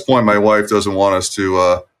 At this point, my wife doesn't want us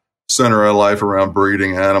to center our life around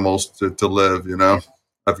breeding animals to live.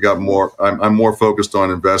 I've got more. I'm more focused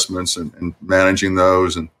on investments and managing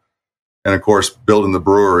those, and of course building the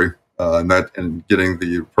brewery and getting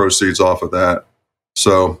the proceeds off of that.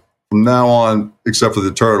 So from now on, except for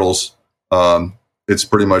the turtles, it's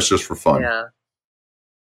pretty much just for fun. Yeah.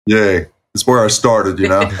 Yay! It's where I started.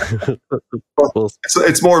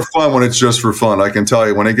 It's more fun when it's just for fun. I can tell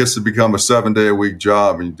you, when it gets to become a 7-day-a-week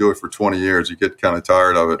job and you do it for 20 years, you get kind of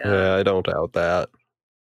tired of it. Yeah, I don't doubt that.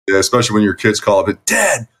 Yeah, especially when your kids call up,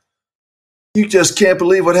 Dad, you just can't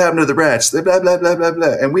believe what happened to the rats. Blah, blah, blah, blah,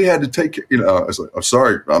 blah. And we had to take, I was like, I'm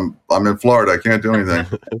sorry, I'm in Florida. I can't do anything.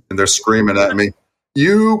 And they're screaming at me,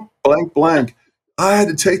 you blank, blank. I had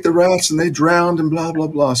to take the rats and they drowned and blah, blah,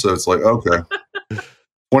 blah. So it's like, okay,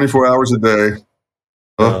 24 hours a day.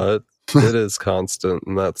 It is constant.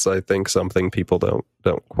 And that's, I think, something people don't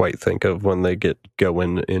quite think of when they get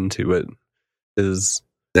going into it is.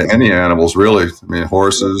 Yeah, any animals, really. I mean,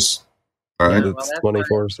 horses, All right. Yeah, it's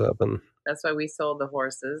 24/7. That's why we sold the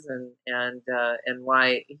horses, and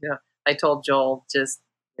why I told Joel just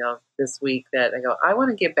this week that I want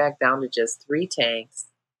to get back down to just 3 tanks,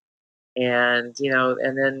 and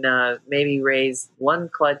and then maybe raise 1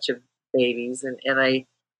 clutch of babies, and I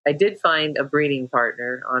did find a breeding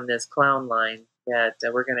partner on this clown line that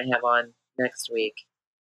we're going to have on next week.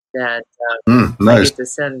 That nice. I get to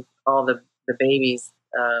send all the babies,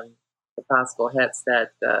 the possible hets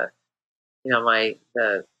that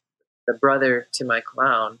the brother to my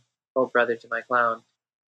clown, full brother to my clown,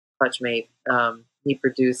 clutchmate, he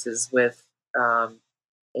produces with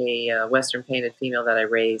a Western painted female that I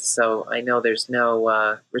raised. So I know there's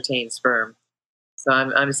no retained sperm. So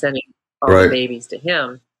I'm sending all the babies to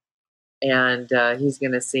him, and he's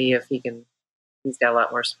going to see if he's got a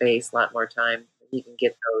lot more space, a lot more time. He can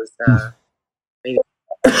get those, maybe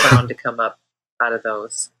a clown to come up out of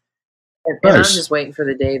those. And I'm just waiting for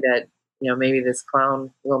the day that, maybe this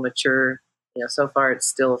clown will mature. So far it's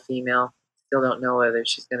still a female. Still don't know whether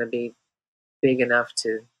she's going to be big enough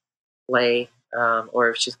to lay, or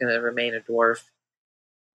if she's going to remain a dwarf.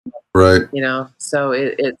 Right. So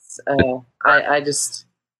it's I just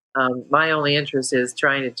my only interest is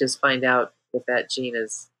trying to just find out if that gene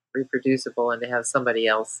is reproducible and to have somebody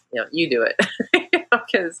else, you do it.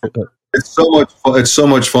 Because it's so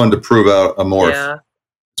much fun to prove out a morph. Yeah.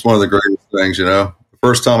 It's one of the greatest things, The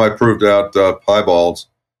first time I proved out piebalds,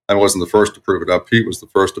 I wasn't the first to prove it out. Pete was the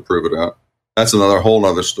first to prove it out. That's whole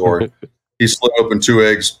other story. He split open 2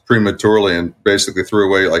 eggs prematurely and basically threw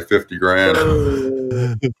away like 50 grand.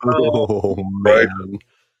 Oh man! Right?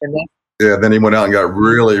 Yeah. Then he went out and got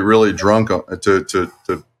really, really drunk to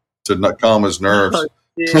not calm his nerves. Oh,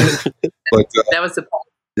 but that was the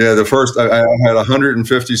yeah. The first I had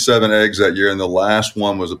 157 eggs that year, and the last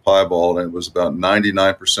one was a piebald, and it was about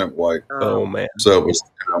 99% white. Oh man! So it was.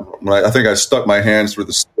 I think I stuck my hands through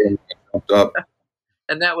the skin and jumped up.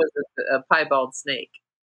 And that was a piebald snake.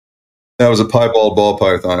 That was a piebald ball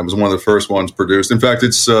python. It was one of the first ones produced. In fact,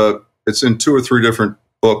 it's in 2 or 3 different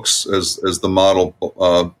books as the model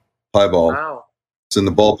piebald. Wow. It's in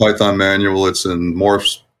the ball python manual. It's in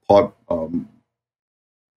Morphs ball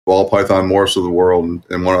python morphs of the world,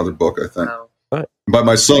 and one other book, I think. Wow. But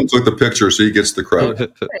my son took the picture, so he gets the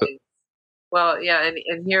credit. Well, yeah,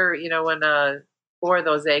 and here, when 4 of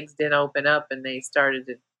those eggs didn't open up and they started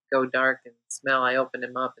to go dark and smell, I opened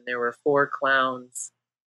them up and there were 4 clowns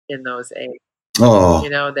in those eggs. Oh,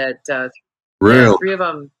 that really? 3 of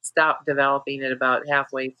them stopped developing at about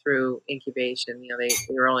halfway through incubation. They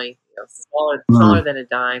were only smaller than a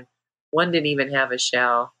dime. One didn't even have a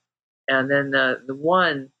shell, and then the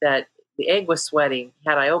one that the egg was sweating.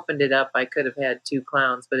 Had I opened it up, I could have had 2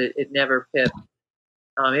 clowns, but it never pipped.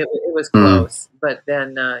 It was close, but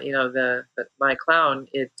then my clown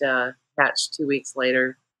hatched 2 weeks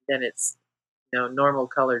later than its normal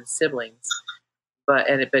colored siblings, but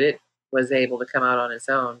it was able to come out on its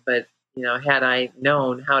own. But had I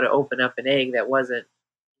known how to open up an egg that wasn't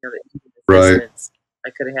right, I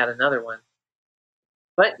could have had another one.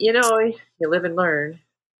 But you live and learn,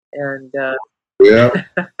 and yeah.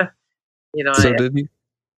 So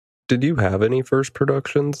did you have any first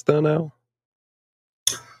productions then, Al?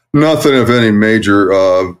 Nothing of any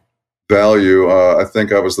major value. I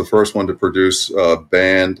think I was the first one to produce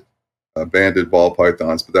banded ball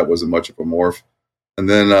pythons, but that wasn't much of a morph. And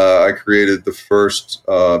then I created the first,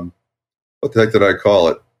 what the heck did I call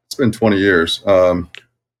it? It's been 20 years. I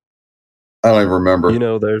don't even remember.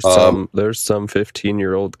 There's some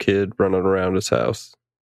 15-year-old kid running around his house,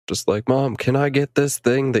 just like, Mom, can I get this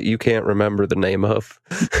thing that you can't remember the name of?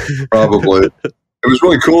 Probably. It was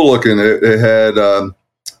really cool looking. It had,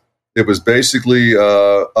 it was basically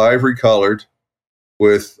ivory colored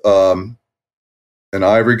with an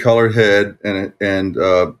ivory colored head, and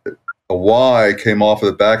a Y came off of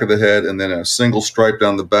the back of the head, and then a single stripe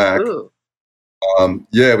down the back.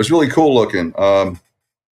 Yeah, it was really cool looking.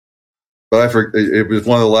 But it was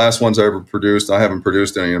one of the last ones I ever produced. I haven't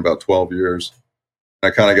produced any in about 12 years. I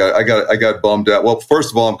got bummed out. Well,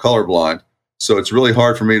 first of all, I'm colorblind, so it's really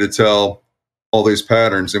hard for me to tell all these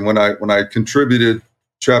patterns. And when I contributed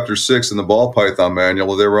Chapter 6 in the ball python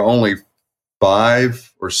manual, there were only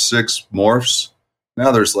 5 or 6 morphs.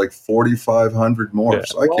 Now there's like 4,500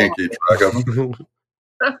 morphs. Yeah. I can't keep track of them.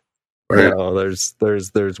 Right. No,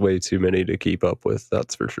 there's way too many to keep up with.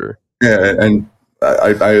 That's for sure. Yeah, and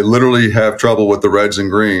I literally have trouble with the reds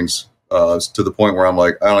and greens to the point where I'm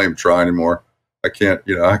like, I don't even try anymore. I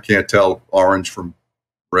can't tell orange from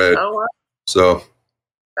red. Oh, wow. So,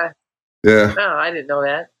 yeah. No, I didn't know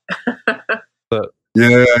that. But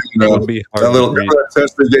yeah, that little that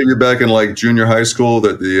test they gave you back in like junior high school,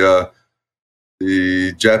 that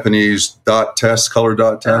the Japanese color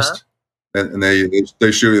dot test, and they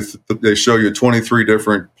show you 23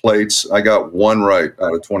 different plates. I got one right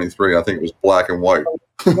out of 23. I think it was black and white.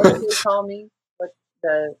 What did you call me? What,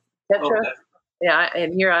 the tetra? Yeah,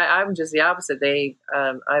 and here I'm just the opposite.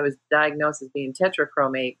 I was diagnosed as being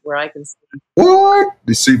tetrachromate, where I can see. What?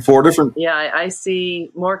 You see 4 different? Yeah, I see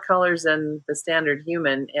more colors than the standard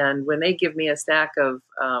human. And when they give me a stack of,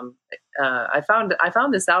 I found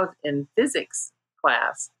this out in physics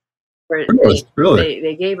class, where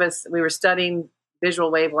they gave us. We were studying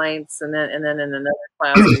visual wavelengths, and then in another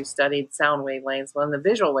class we studied sound wavelengths. Well, in the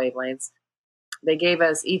visual wavelengths, they gave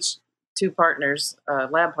us each 2 partners,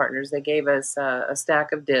 lab partners. They gave us a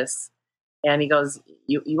stack of discs, and he goes,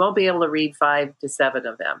 "You won't be able to read 5 to 7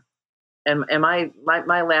 of them." And my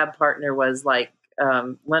lab partner was like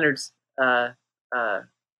Leonard's Hofstadter.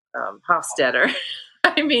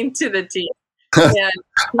 I mean, to the T. And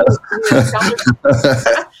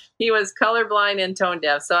he was colorblind and tone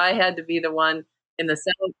deaf, so I had to be the one in the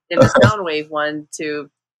sound wave one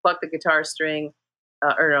to pluck the guitar string.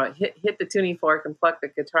 Hit the tuning fork and pluck the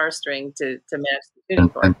guitar string to match the tuning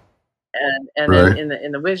fork. And then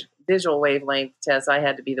in the visual wavelength test, I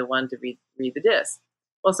had to be the one to read the disc.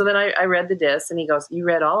 Well, so then I read the disc, and he goes, "You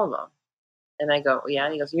read all of them?" And I go, "Yeah."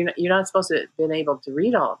 And he goes, "You're not supposed to have been able to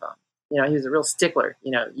read all of them." You know, he was a real stickler.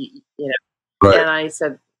 You know. Right. And I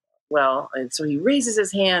said, "Well," and so he raises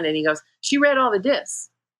his hand, and he goes, "She read all the discs."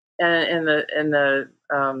 And the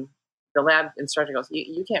lab instructor goes,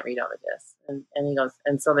 you can't read all the discs. And he goes,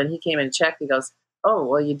 and so then he came and checked. He goes, "Oh,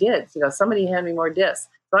 well, you did." He goes, "Somebody hand me more discs."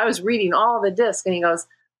 So I was reading all the discs, and he goes,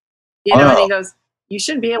 and he goes, "You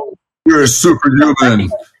shouldn't be able to." You're a superhuman.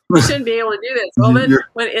 You shouldn't be able to do this. Well, then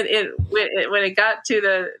when it got to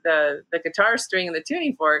the guitar string and the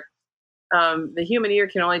tuning fork, the human ear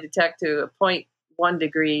can only detect to a 0.1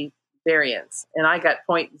 degree variance, and I got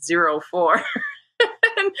 0.04.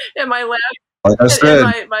 and my lab. Like I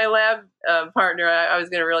said, my lab partner, I was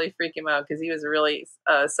going to really freak him out because he was a really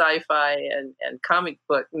sci-fi and comic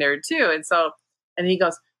book nerd too. And he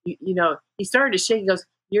goes, you know, he started to shake. He goes,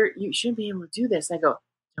 you shouldn't be able to do this. I go,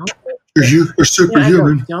 "Don't." You're superhuman. I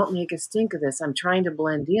go, "Don't make a stink of this. I'm trying to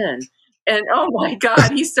blend in." And oh my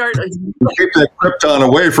God, he started. Keep that Krypton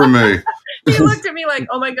away from me. He looked at me like,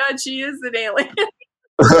 "Oh my God, she is an alien."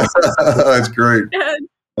 That's great.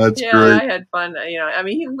 That's great. I had fun. You know, I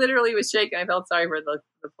mean, he literally was shaking. I felt sorry for the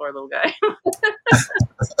poor little guy.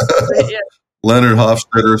 Leonard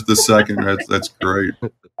Hofstadter II. That's great.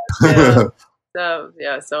 So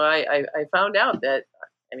I found out that,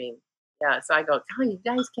 I mean, so I go, "Oh, you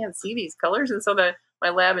guys can't see these colors." And so my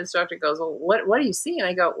lab instructor goes, "Well, what do you see?" And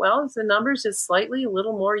I go, "Well, it's the numbers just slightly a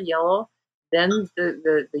little more yellow than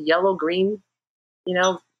the yellow green, you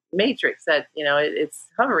know, matrix that, you know, it's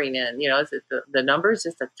hovering in, you know, it's the numbers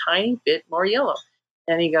just a tiny bit more yellow."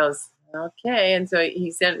 And he goes, "Okay." And so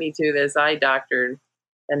he sent me to this eye doctor,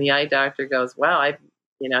 and the eye doctor goes, "Wow,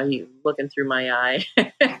 he looking through my eye."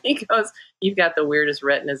 He goes, "You've got the weirdest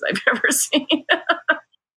retinas I've ever seen."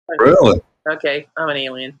 Really? Okay, I'm an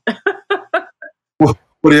alien.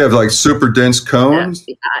 What do you have, like super dense cones?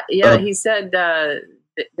 Yeah, he said there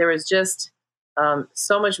was just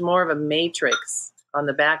so much more of a matrix on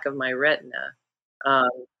the back of my retina.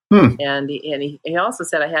 And he also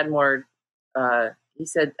said I had more, he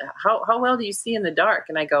said, how well do you see in the dark?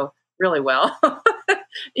 And I go, "Really well."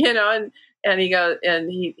 You know, and he goes,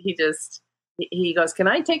 and he goes, "Can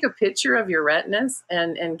I take a picture of your retinas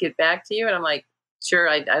and get back to you?" And I'm like, "Sure."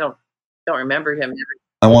 I don't remember him.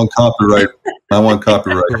 I want copyright.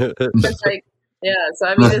 It's like, so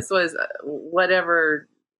I mean, this was whatever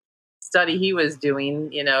study he was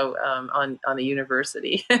doing, you know, on the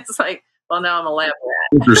university. It's like, well, now I'm a lab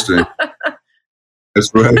rat. Interesting.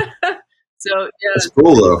 That's right. So that's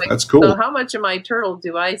cool though. Like, that's cool. So how much of my turtle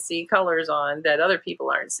do I see colors on that other people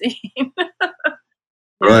aren't seeing?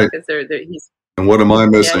 Right. Because and what am I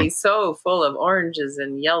missing? Yeah, he's so full of oranges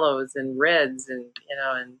and yellows and reds, and you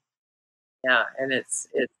know, and it's.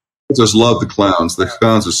 I just love the clowns. The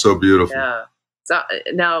clowns are so beautiful. Yeah. So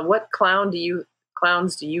now, what clowns do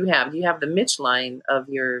you have? You have the Mitch line of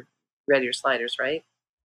your Red Ear sliders, right?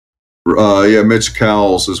 Yeah, Mitch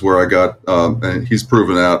Cowles is where I got, and he's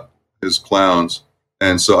proven out his clowns,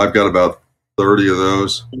 and so I've got about 30 of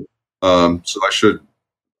those. So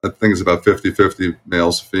I think it's about 50-50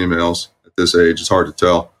 males, females at this age. It's hard to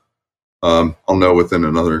tell. I'll know within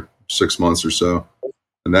another 6 months or so.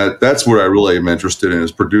 And that's what I really am interested in,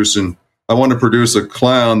 is producing. I want to produce a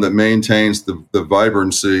clown that maintains the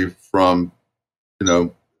vibrancy from, you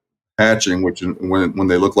know, hatching, which when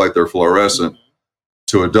they look like they're fluorescent,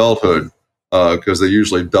 to adulthood. because they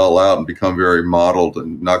usually dull out and become very mottled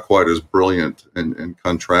and not quite as brilliant and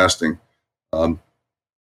contrasting. So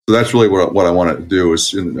that's really what I want to do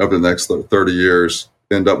is over the next 30 years,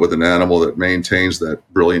 end up with an animal that maintains that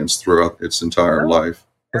brilliance throughout its entire life.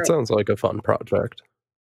 That sounds like a fun project.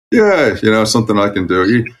 Yeah, something I can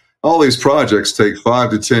do. All these projects take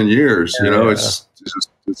 5 to 10 years.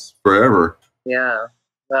 It's forever. Yeah.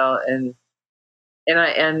 Well, and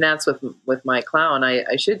that's with my clown.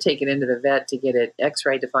 I should take it into the vet to get it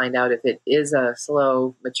X-rayed to find out if it is a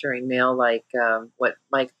slow maturing male, like what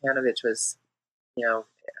Mike Panovich was,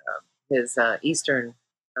 his Eastern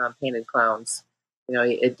painted clowns.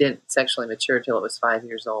 It didn't sexually mature till it was 5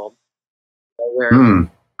 years old. Where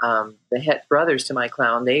the Het brothers to my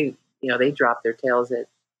clown, they dropped their tails at,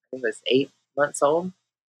 I think it was 8 months old.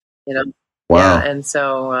 Wow. Yeah, and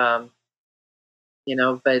so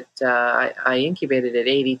but I incubated at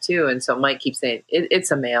 82, and so Mike keeps saying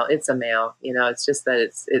it's a male. It's just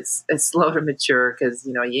that it's slow to mature because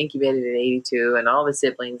you incubated at 82, and all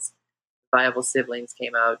the viable siblings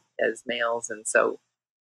came out as males, and so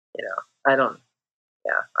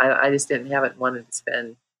I just didn't have it. Wanted to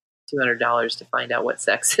spend $200 to find out what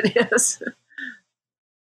sex it is.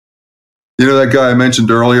 That guy I mentioned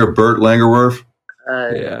earlier, Bert Langerwerf?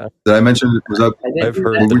 Yeah. Did I mention it? I've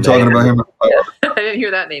heard. Were we talking about him? Yeah. I didn't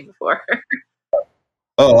hear that name before.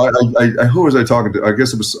 Oh, who was I talking to? I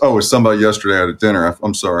guess it was somebody yesterday at dinner.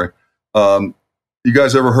 I'm sorry. You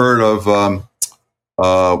guys ever heard of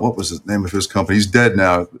what was the name of his company? He's dead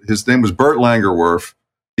now. His name was Bert Langerwerf.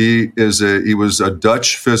 He was a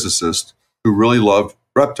Dutch physicist who really loved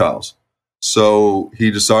reptiles. So he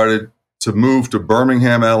decided to move to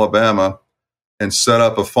Birmingham, Alabama, and set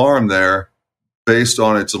up a farm there based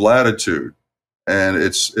on its latitude and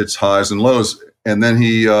its highs and lows. And then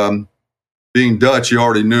he, being Dutch, he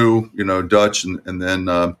already knew, Dutch and then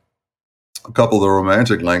a couple of the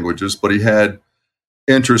Romantic languages, but he had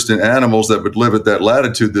interest in animals that would live at that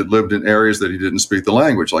latitude that lived in areas that he didn't speak the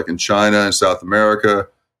language, like in China and South America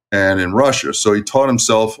and in Russia. So he taught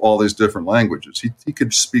himself all these different languages. He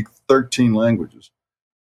could speak 13 languages.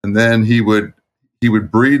 And then he would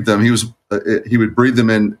breed them. He would breed them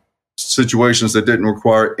in situations that didn't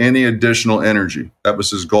require any additional energy. That was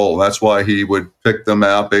his goal. That's why he would pick them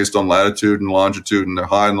out based on latitude and longitude and the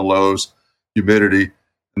high and the lows, humidity.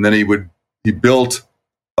 And then he built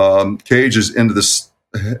cages into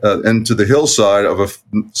the hillside of a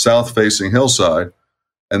south-facing hillside,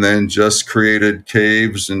 and then just created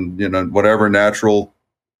caves and whatever natural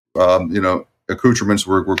accoutrements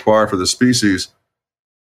were required for the species.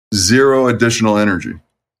 Zero additional energy.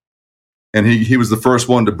 And he was the first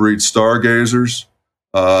one to breed stargazers.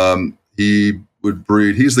 He would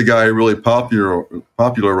breed. He's the guy who really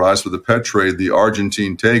popularized for the pet trade the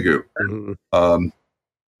Argentine tegu. Mm-hmm.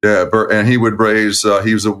 And he would raise.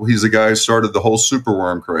 He's the guy who started the whole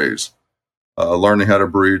superworm craze, learning how to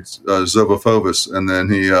breed Zobophobus, and then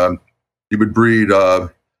he would breed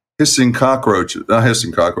not hissing cockroaches.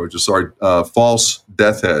 Sorry, false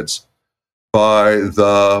death heads by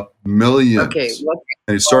the millions. Okay,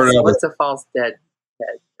 and he started out. What's a false dead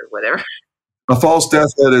head or whatever? A false death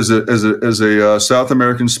head is a South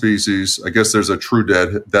American species. I guess there's a true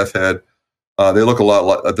death head. They look a lot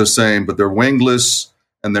like the same, but they're wingless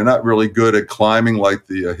and they're not really good at climbing like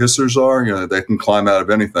the hissers are. They can climb out of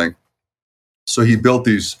anything. So he built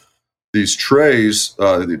these trays,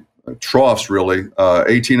 troughs really,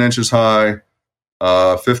 18 inches high,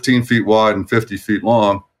 15 feet wide, and 50 feet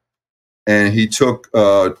long. And he took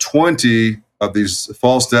 20 of these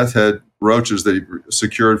false death head roaches that he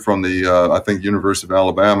secured from the, I think, University of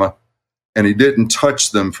Alabama, and he didn't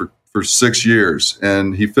touch them for 6 years.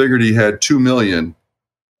 And he figured he had 2 million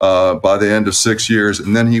by the end of 6 years.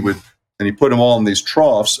 And then he put them all in these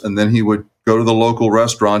troughs, and then he would go to the local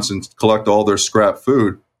restaurants and collect all their scrap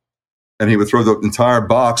food. And he would throw the entire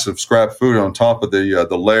box of scrap food on top of the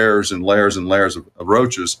layers and layers and layers of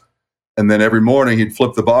roaches. And then every morning he'd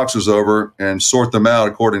flip the boxes over and sort them out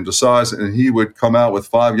according to size. And he would come out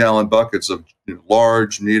with 5-gallon buckets of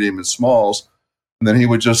large, medium, and smalls. And then he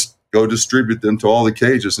would just go distribute them to all the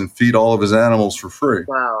cages and feed all of his animals for free.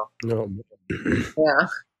 Wow. No. Yeah.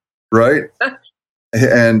 Right?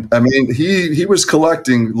 And I mean, he was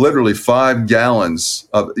collecting literally 5 gallons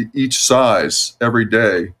of each size every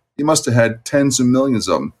day. He must have had tens of millions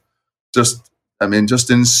of them. Just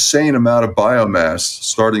insane amount of biomass,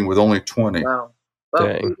 starting with only 20. Wow. Well,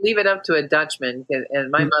 Dang. leave it up to a Dutchman, and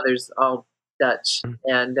my mother's all Dutch,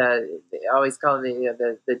 and they always call me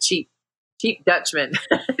the cheap Dutchman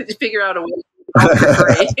to figure out a way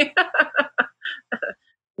to free.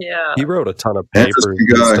 Yeah. He wrote a ton of papers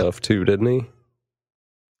and stuff too, didn't he?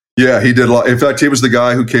 Yeah, he did a lot. In fact, he was the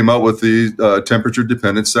guy who came up with the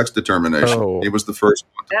temperature-dependent sex determination. Oh. He was the first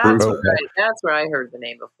one to prove it. Right. That's where I heard the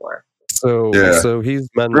name before. So he's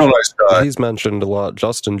mentioned, real nice guy. He's mentioned a lot.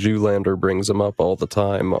 Justin Julander brings him up all the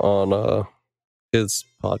time on his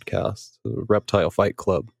podcast, the Reptile Fight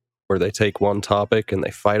Club, where they take one topic and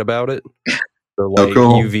they fight about it. So like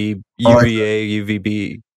cool. UVA,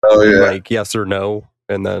 UVB, like yes or no,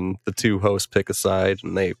 and then the two hosts pick a side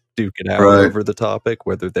and they duke it out over the topic,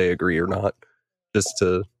 whether they agree or not, just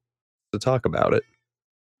to talk about it.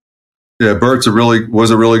 Yeah, Bert's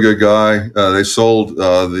was a really good guy. They sold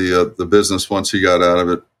the business once he got out of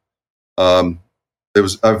it.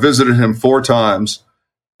 I visited him 4 times,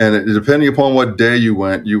 and depending upon what day you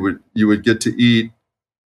went, you would get to eat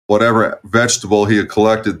whatever vegetable he had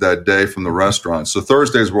collected that day from the restaurant. So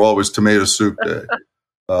Thursdays were always tomato soup day,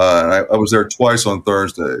 and I was there twice on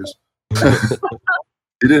Thursdays.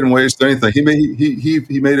 He didn't waste anything.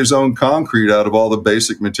 He made his own concrete out of all the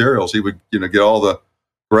basic materials. He would get all the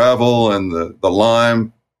gravel and the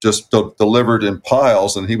lime just delivered in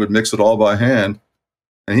piles, and he would mix it all by hand.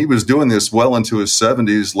 And he was doing this well into his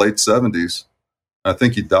 70s, late 70s. I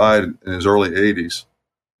think he died in his early 80s,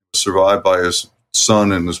 survived by his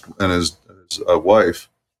son and his wife,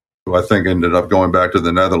 who I think ended up going back to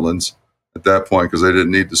the Netherlands at that point because they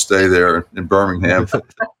didn't need to stay there in Birmingham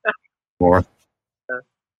more.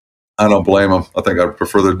 I don't blame them. I think I'd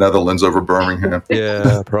prefer the Netherlands over Birmingham.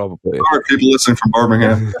 Yeah, probably. All right, people listening from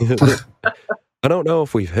Birmingham. I don't know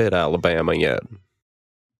if we've hit Alabama yet.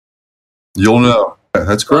 You'll know.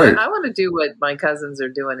 That's great. Well, I want to do what my cousins are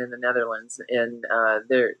doing in the Netherlands, and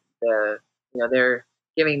they're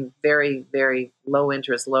giving very, very low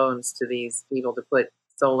interest loans to these people to put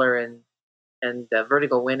solar and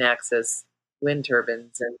vertical wind axis wind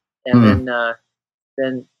turbines, and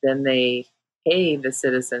then they pay the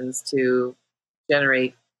citizens to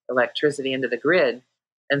generate electricity into the grid.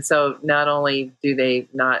 And so not only do they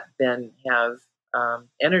not then have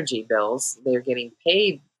energy bills, they're getting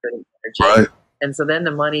paid for the energy. Right. And so then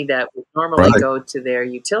the money that would normally go to their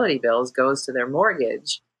utility bills goes to their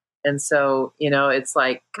mortgage. And so, it's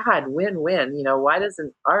like, God, win-win. Why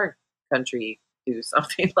doesn't our country do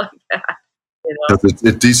something like that?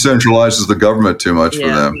 It decentralizes the government too much for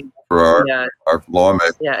them, for our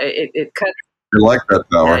lawmakers. Yeah, it cuts. You like that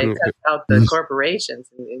power. Yeah, it cuts out the corporations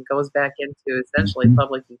and goes back into essentially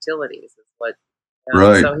public utilities. Is what.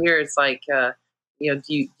 Right. So here it's like, do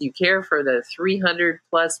you care for the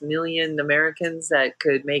 300+ million Americans that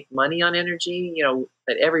could make money on energy?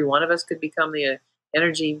 That every one of us could become the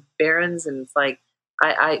energy barons, and it's like,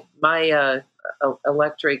 my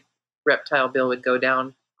electric reptile bill would go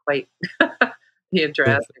down quite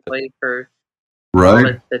drastically for all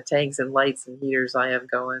the tanks and lights and heaters I have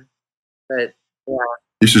going. But yeah,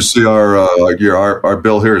 you should see our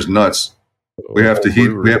bill here is nuts. We have to heat.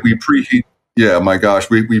 We preheat. Yeah, my gosh,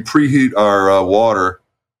 we preheat our water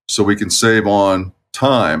so we can save on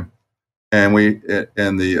time, and we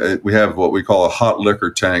have what we call a hot liquor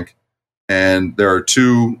tank, and there are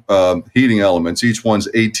 2 heating elements. Each one's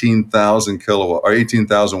 18,000 kilowatt or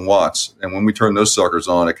 18,000 watts, and when we turn those suckers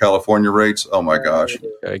on at California rates, oh my gosh,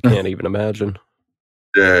 I can't even imagine.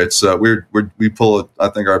 Yeah, it's we pull it. I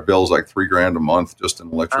think our bill's like $3,000 a month just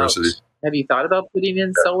in electricity. Have you thought about putting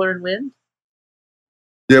in solar and wind?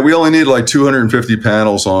 Yeah, we only need like 250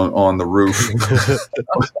 panels on the roof.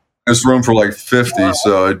 There's room for like 50,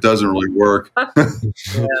 so it doesn't really work.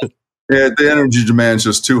 Yeah, the energy demand's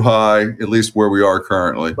just too high, at least where we are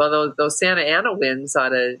currently. Well, those Santa Ana winds ought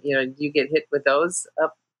to, you get hit with those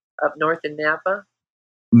up north in Napa?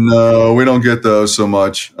 No, we don't get those so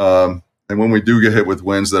much. And when we do get hit with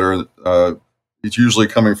winds that are, it's usually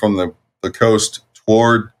coming from the coast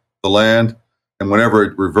toward the land. And whenever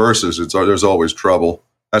it reverses, there's always trouble.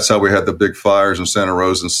 That's how we had the big fires in Santa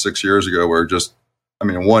Rosa 6 years ago, where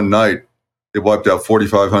one night it wiped out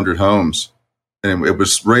 4,500 homes. And it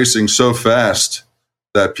was racing so fast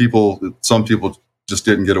that some people just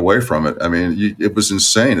didn't get away from it. I mean, it was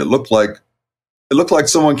insane. It looked like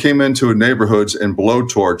someone came into neighborhoods and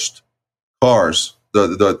blowtorched cars.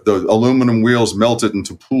 The aluminum wheels melted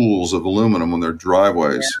into pools of aluminum on their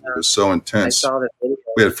driveways. Yeah. It was so intense. I saw that video.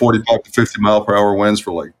 We had 45 to 50 mile per hour winds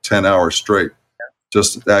for like 10 hours straight,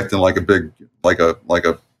 just acting like a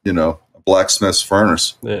blacksmith's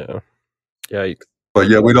furnace. Yeah. Yeah. But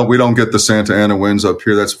yeah, we don't get the Santa Ana winds up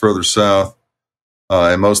here. That's further south,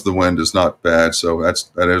 and most of the wind is not bad, so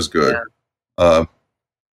that is good. Yeah.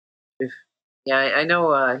 I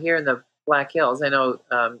know here in the Black Hills, I know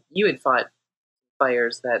you had fought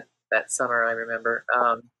fires that summer. I remember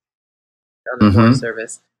on the Forest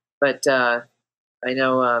Service, but I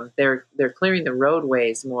know they're clearing the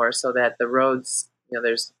roadways more so that the roads,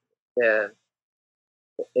 there's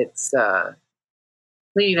it's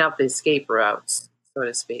cleaning out the escape routes, so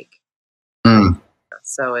to speak.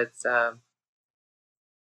 So it's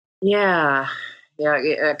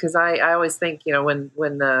because I always think, when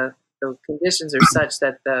the conditions are such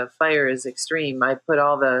that the fire is extreme, I put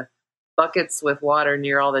all the buckets with water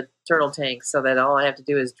near all the turtle tanks so that all I have to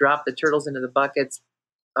do is drop the turtles into the buckets,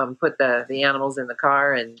 put the animals in the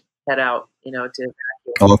car, and head out, to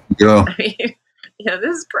evacuate. Off you go. I mean,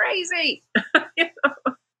 this is crazy.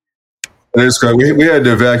 It is great. We had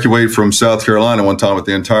to evacuate from South Carolina one time with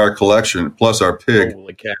the entire collection, plus our pig.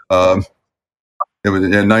 Holy cow. It was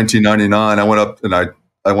in 1999. I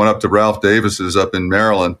went up to Ralph Davis's up in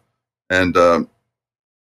Maryland, and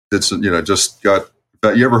just got.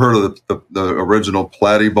 You ever heard of the original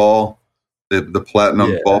Platy ball, the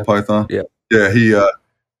platinum ball python? Yeah.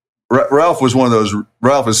 Ralph was one of those.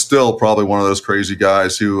 Ralph is still probably one of those crazy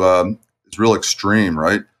guys who is real extreme,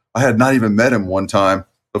 right? I had not even met him one time.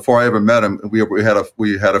 Before I ever met him, we had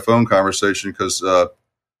a phone conversation because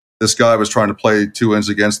this guy was trying to play two ends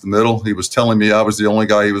against the middle. He was telling me I was the only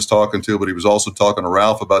guy he was talking to, but he was also talking to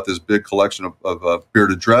Ralph about this big collection of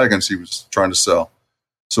bearded dragons he was trying to sell.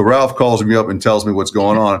 So Ralph calls me up and tells me what's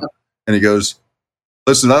going on, and he goes,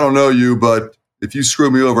 "Listen, I don't know you, but if you screw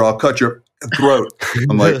me over, I'll cut your throat."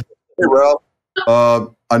 I'm like, "Hey, Ralph,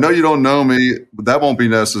 I know you don't know me, but that won't be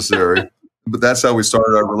necessary." But that's how we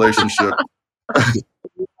started our relationship.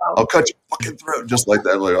 I'll cut your fucking throat just like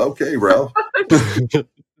that. I'm like, okay, Ralph.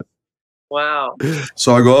 Wow.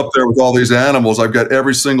 So I go up there with all these animals. I've got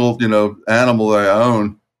every single, animal that I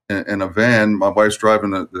own in a van. My wife's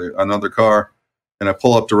driving another car, and I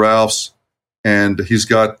pull up to Ralph's, and he's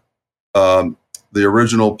got the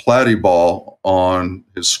original Platy ball on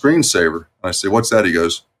his screensaver. And I say, "What's that?" He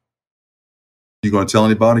goes, "You going to tell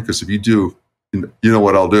anybody? Because if you do, you know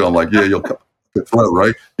what I'll do." I'm like, "Yeah, you'll cut the throat,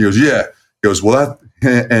 right?" He goes, "Yeah." He goes, "Well,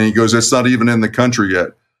 and he goes, "It's not even in the country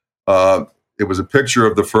yet." It was a picture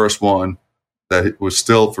of the first one that was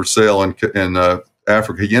still for sale in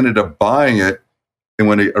Africa. He ended up buying it, and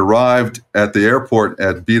when he arrived at the airport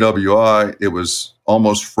at BWI, it was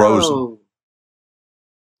almost frozen. Oh.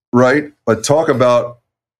 Right? But talk about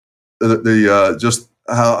the just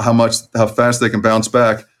how fast they can bounce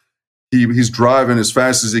back. He's driving as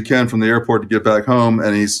fast as he can from the airport to get back home,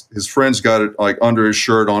 and his friend's got it like under his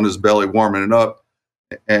shirt on his belly, warming it up,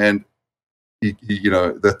 and he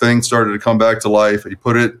the thing started to come back to life. He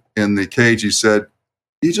put it in the cage. He said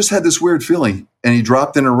he just had this weird feeling, and he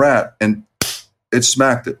dropped in a rat, and it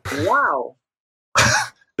smacked it. Wow.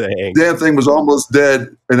 Dang. Damn thing was almost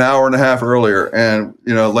dead an hour and a half earlier, and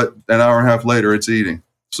an hour and a half later, it's eating.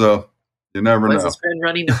 So you never know. Was his friend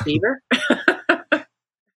running a fever?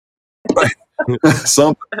 Right.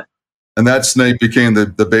 Something. And that snake became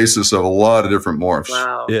the basis of a lot of different morphs.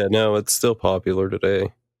 Wow. Yeah, no, it's still popular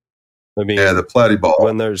today. I mean, the Platy ball.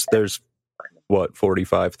 When there's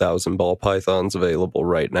 45,000 ball pythons available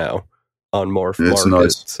right now on Morph Market.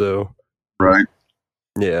 Nice. So, right.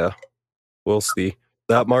 Yeah, we'll see.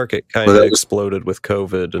 That market kind of exploded with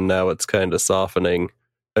COVID, and now it's kind of softening.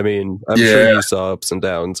 I mean, I'm sure you saw ups and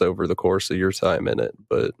downs over the course of your time in it,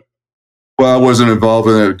 but... Well, I wasn't involved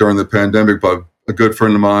in it during the pandemic, but a good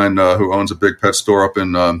friend of mine who owns a big pet store up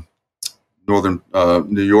in northern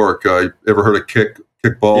New York, ever heard of Kick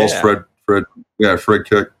Balls? Yeah. Fred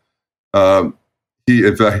Kick. He,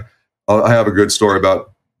 in fact, I have a good story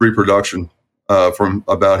about reproduction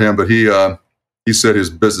about him, but he said his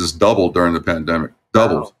business doubled during the pandemic.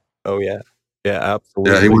 Doubled. Wow. Oh yeah,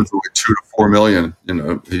 absolutely. Yeah, he went from like 2 to 4 million.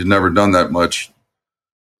 He's never done that much.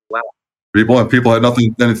 Wow. People had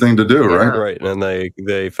anything to do, right? Right, and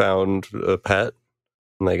they found a pet,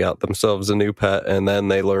 and they got themselves a new pet, and then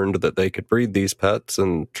they learned that they could breed these pets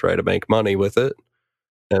and try to make money with it.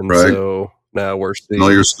 And so now we're seeing... Know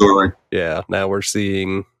your story. Yeah, now we're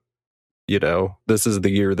seeing, this is the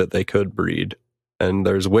year that they could breed. And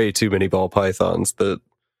there's way too many ball pythons that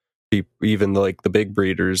even like the big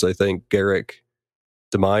breeders, I think Garrick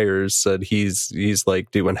DeMeyers said he's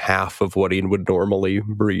like doing half of what he would normally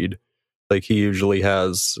breed. Like he usually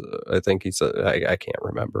has, I think he said, I can't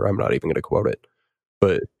remember. I'm not even going to quote it.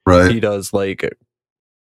 But he does like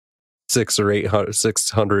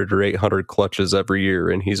 600 or 800 clutches every year,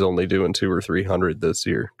 and he's only doing 200 or 300 this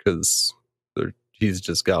year because he's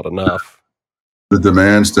just got enough. The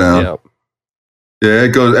demand's down. Yeah. Yeah, it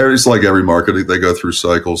goes. It's like every market; they go through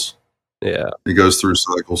cycles. Yeah, it goes through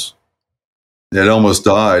cycles. It almost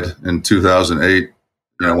died in 2008.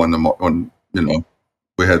 When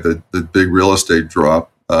we had the big real estate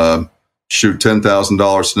drop. Shoot,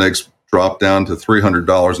 $10,000 snakes dropped down to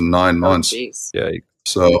 $300 in 9 months. Yeah.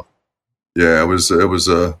 So, yeah, it was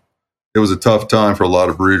a tough time for a lot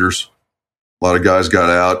of breeders. A lot of guys got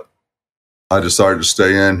out. I decided to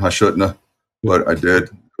stay in. I shouldn't have, but I did.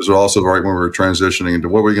 It was also right when we were transitioning into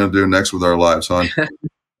what are we going to do next with our lives, hon?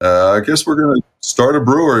 I guess we're going to start a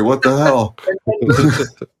brewery. What the hell?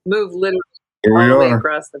 Move literally all the way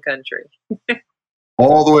across the country.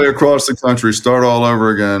 All the way across the country. Start all over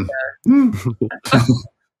again.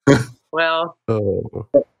 Yeah. Well,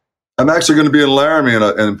 I'm actually going to be in Laramie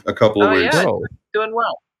in a couple of weeks. Yeah. Doing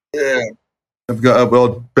well. Yeah. I've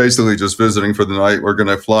got, basically just visiting for the night. We're going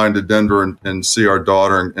to fly into Denver and see our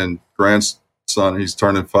daughter and grandson. He's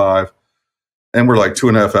turning 5. And we're like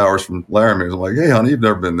 2.5 hours from Laramie. I'm like, hey, honey, you've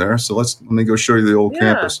never been there. So let me go show you the old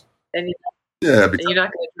campus. And you're not going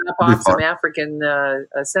to drop off some African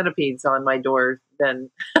centipedes on my door then.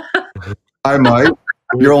 I might.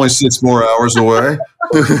 You're only 6 more hours away.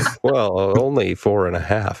 Well, only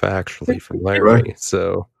 4.5 actually from Laramie. Right.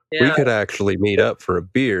 So we could actually meet up for a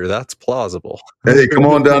beer. That's plausible. Hey, come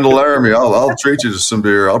on down to Laramie. I'll treat you to some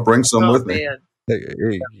beer. I'll bring some with me.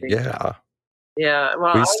 Yeah. Yeah.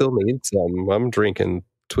 Well, we still need some. I'm drinking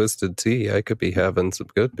twisted tea. I could be having some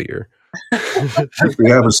good beer. Should be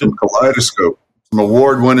having some Kaleidoscope, some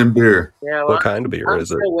award-winning beer. Yeah. Well, what kind of beer is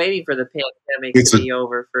it? I'm still waiting for the pandemic to be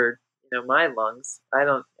over for my lungs. I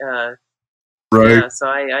don't. Right. Yeah. So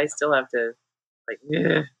I still have to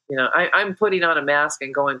I'm putting on a mask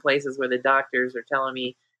and going places where the doctors are telling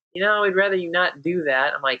me, we'd rather you not do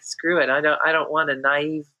that. I'm like, screw it. I don't want a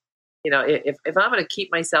naive. If I'm going to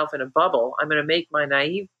keep myself in a bubble, I'm going to make my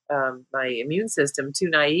my immune system too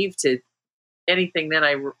naive to anything that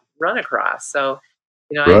I run across. So,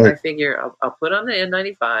 I figure I'll put on the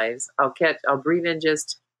N95s. I'll breathe in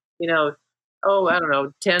just, I don't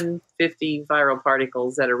know, 10, 50 viral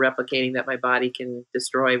particles that are replicating that my body can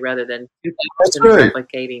destroy rather than 2,000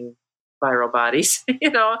 replicating viral bodies.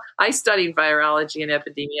 I studied virology and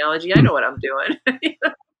epidemiology. I know what I'm doing.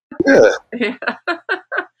 Yeah.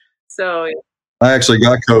 So I actually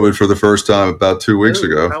got COVID for the first time about 2 weeks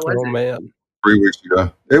ago. How was it? Man, 3 weeks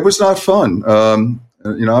ago. It was not fun.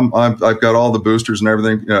 I've got all the boosters and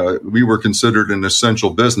everything. We were considered an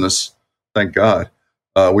essential business. Thank God.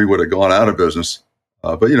 We would have gone out of business.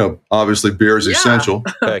 But obviously beer is essential.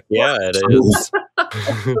 Heck yeah, it is.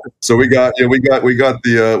 So we got the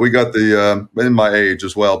in my age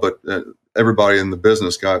as well, but everybody in the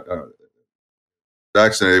business got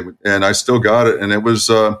vaccinated, and I still got it, and it was.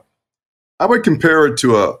 I would compare it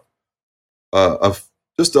to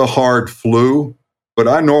just a hard flu, but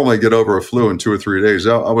I normally get over a flu in 2 or 3 days.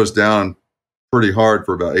 I was down pretty hard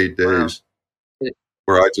for about 8 days. Wow.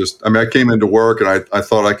 Where I came into work and I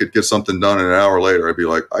thought I could get something done, and an hour later I'd be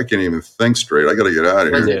like, I can't even think straight. I got to get out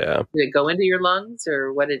of here. Yeah. Did it go into your lungs,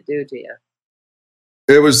 or what did it do to you?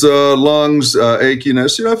 It was lungs,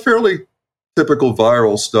 achiness, fairly typical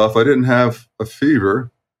viral stuff. I didn't have a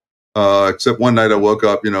fever, except one night I woke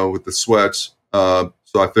up, with the sweats. So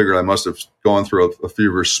I figured I must have gone through a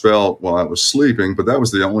feverish spell while I was sleeping, but that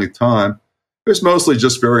was the only time. It was mostly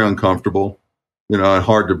just very uncomfortable, and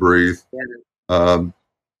hard to breathe. Yeah.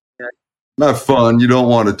 Not fun. You don't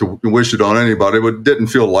want it to wish it on anybody, but it didn't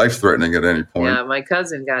feel life-threatening at any point. Yeah, my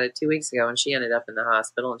cousin got it 2 weeks ago, and she ended up in the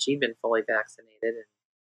hospital, and she'd been fully vaccinated.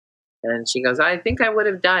 And she goes, I think I would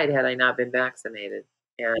have died had I not been vaccinated.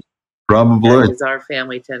 And probably. Because our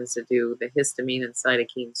family tends to do the histamine and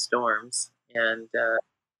cytokine storms. And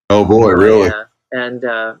oh, boy, really? Yeah. And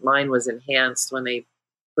mine was enhanced when they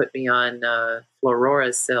put me on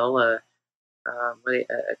fluorouracil,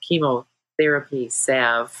 a chemotherapy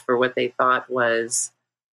salve for what they thought was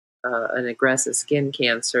an aggressive skin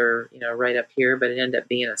cancer, right up here, but it ended up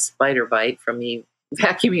being a spider bite from me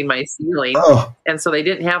vacuuming my ceiling. Oh. And so they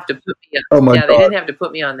didn't have to put me on. Oh my God. They didn't have to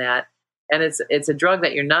put me on that. And it's a drug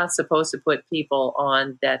that you're not supposed to put people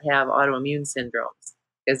on that have autoimmune syndromes,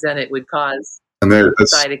 because then it would cause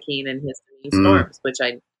cytokine and histamine storms, which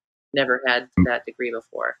I never had to that degree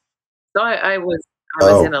before. So I was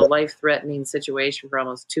in a life-threatening situation for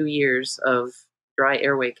almost 2 years of dry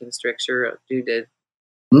airway constriction due to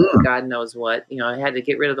God knows what. I had to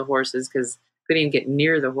get rid of the horses because I couldn't even get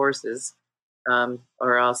near the horses,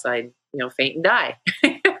 or else I'd faint and die.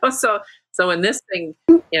 So in this thing,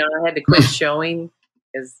 I had to quit showing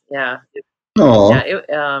because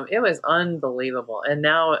it was unbelievable. And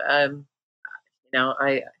now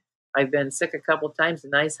I've been sick a couple times, a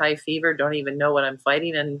nice high fever, don't even know what I'm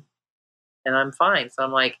fighting, and I'm fine. So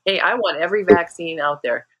I'm like, hey, I want every vaccine out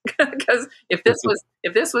there, because if this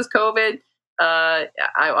was COVID,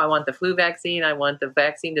 I want the flu vaccine. I want the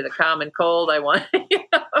vaccine to the common cold. I want,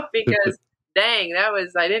 because dang,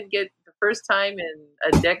 I didn't get the first time in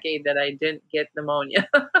a decade that I didn't get pneumonia.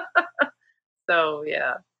 So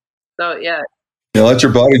yeah. Yeah, let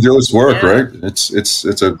your body do its work, right? It's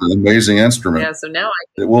an amazing instrument. Yeah, so now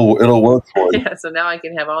it'll work for you. Yeah, so now I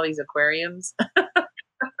can have all these aquariums.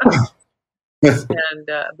 And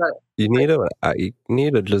but you need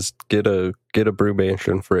to just get a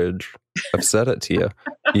brumation fridge. I've said it to you.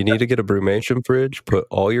 You need to get a brumation fridge, put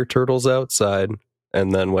all your turtles outside,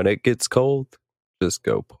 and then when it gets cold, just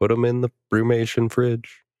go put them in the brumation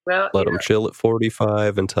fridge. Let them chill at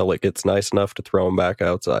 45 until it gets nice enough to throw them back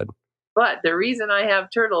outside. But the reason I have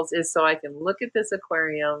turtles is so I can look at this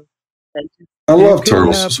aquarium. And I love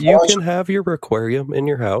turtles. You can have your aquarium in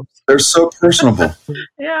your house. They're so personable.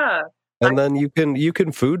 Yeah. And then you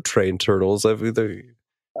can food train turtles. They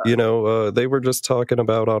were just talking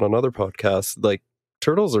about on another podcast, like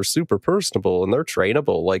turtles are super personable and they're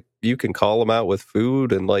trainable. Like you can call them out with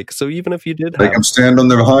food and so even if you did they can stand on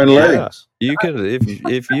their hind legs. You could,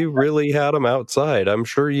 if you really had them outside, I'm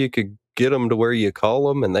sure you could get them to where you call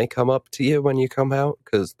them and they come up to you when you come out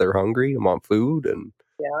because they're hungry and want food. And,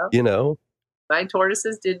 my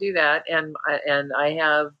tortoises did do that. And I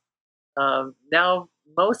have now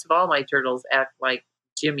most of all my turtles act like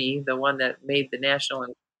Jimmy, the one that made the national.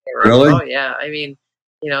 Really? Oh yeah. I mean,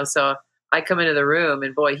 so I come into the room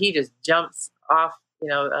and boy, he just jumps off,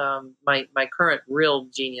 my current real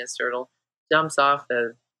genius turtle jumps off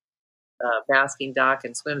the basking dock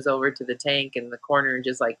and swims over to the tank in the corner and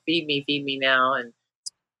just like, feed me now. And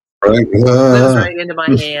swims right into my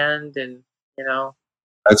hand. And,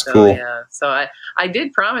 that's cool. Yeah. So I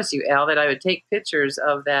did promise you, Al, that I would take pictures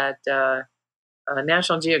of that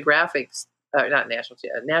National Geographic, not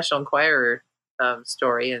National Enquirer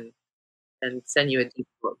story and send you a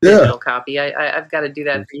digital copy. I've got to do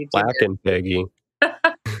that for you too. Black and Peggy.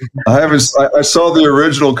 I haven't. I saw the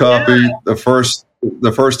original copy the first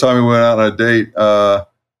time we went out on a date.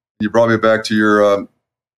 You brought me back to your.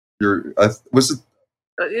 Was it?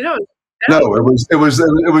 No, it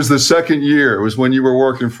was the second year. It was when you were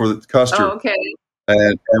working for Custer. Oh, okay.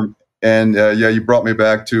 And you brought me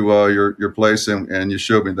back to your place and you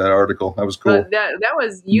showed me that article. That was cool. That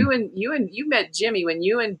was you met Jimmy when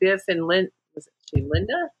you and Biff and Linda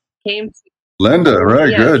came. Linda,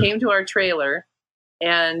 right? Good. Came to our trailer,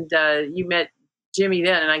 and you met Jimmy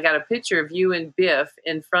then, and I got a picture of you and Biff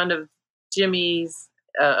in front of Jimmy's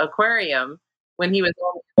aquarium when he was.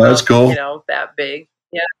 That's cool. That big.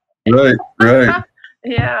 Yeah. Right.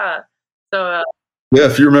 Yeah. So.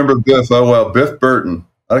 If you remember Biff, Biff Burton.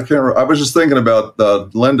 I can't remember. I was just thinking about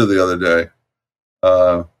Linda the other day,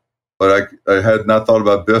 but I had not thought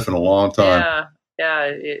about Biff in a long time.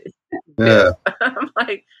 Yeah. I'm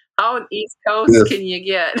like, how East Coast can you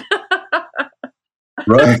get?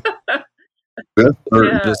 Right. Biff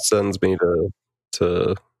Burton just sends me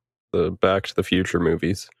to the Back to the Future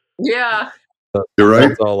movies. Yeah. You're right.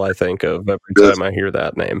 That's all I think of every time I hear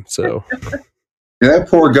that name. So. Yeah, that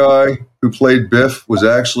poor guy who played Biff was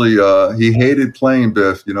actually, he hated playing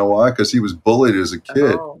Biff. You know why? Because he was bullied as a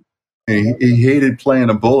kid. Oh. And he hated playing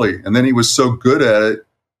a bully. And then he was so good at it,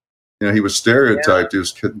 he was stereotyped. He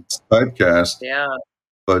was typecast. Yeah.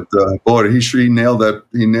 But boy, he nailed that.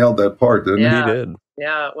 He nailed that part, didn't he? He did.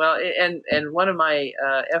 Yeah. Well, and one of my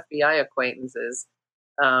FBI acquaintances,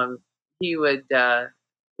 he would,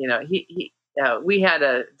 we had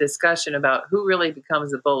a discussion about who really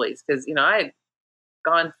becomes the bullies because I had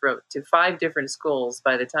gone to 5 different schools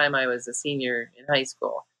by the time I was a senior in high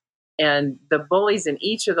school. And the bullies in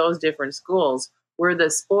each of those different schools were the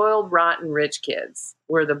spoiled, rotten, rich kids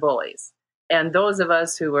were the bullies. And those of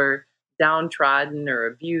us who were downtrodden or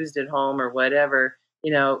abused at home or whatever,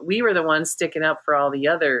 we were the ones sticking up for all the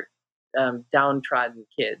other downtrodden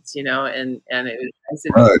kids, and it was,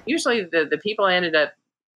 right. Usually the people I ended up,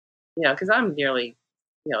 because I'm nearly,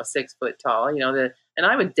 6 foot tall, and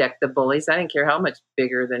I would deck the bullies. I didn't care how much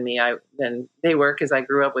bigger than than they were because I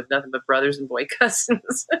grew up with nothing but brothers and boy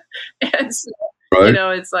cousins. And so, right.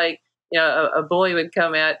 It's like, a bully would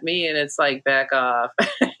come at me and it's like, back off.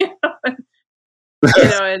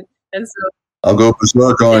 And so I'll go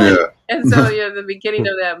berserk on you. And so, the beginning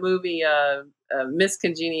of that movie, Miss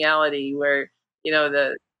Congeniality, where,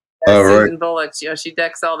 Susan Bullock, she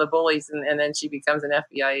decks all the bullies and then she becomes an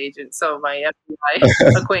FBI agent. So my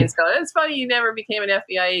FBI acquaintance goes, it's funny you never became an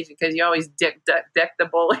FBI agent because you always deck the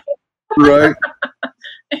bully. Right.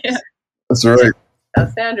 Yeah. That's right.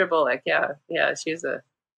 Sandra Bullock. Yeah. Yeah. She's a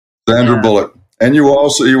Sandra Bullock. And you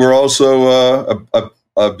were also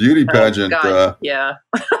a beauty pageant. Yeah.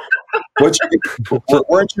 Weren't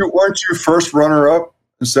you first runner up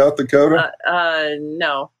in South Dakota?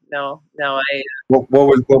 No. What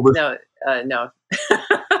was no.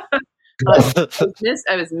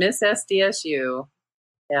 I was Miss SDSU.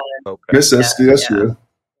 And, Okay. Miss SDSU.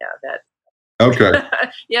 Yeah, that. Okay.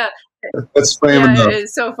 Yeah. That's fame enough.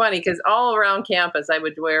 It's so funny because all around campus I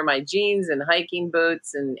would wear my jeans and hiking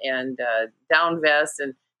boots and down vests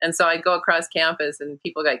and so I'd go across campus and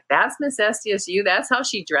people go like, "That's Miss SDSU. That's how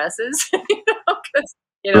she dresses." Because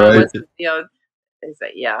Right. it wasn't, it's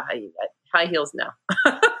like, yeah, high heels now.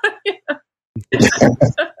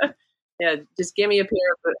 Yeah, just give me a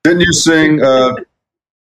pair of. Didn't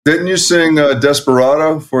you sing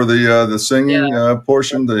Desperado for the singing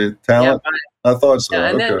portion, the talent? Yeah, I thought so.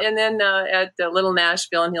 and okay. then at Little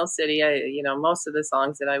Nashville in Hill City, most of the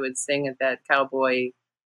songs that I would sing at that cowboy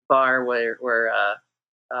bar were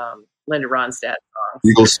Linda Ronstadt songs.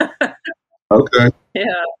 Eagles. Okay.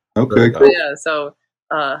 Yeah. Okay. Cool. Yeah. So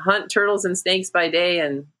hunt turtles and snakes by day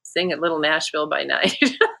and sing at Little Nashville by night.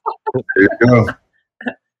 There you go.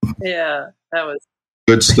 Yeah, that was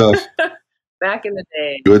good stuff. Back in the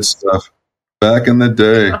day. Good stuff. Back in the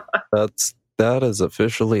day. That is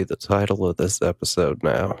officially the title of this episode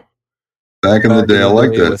now. Back in the day, I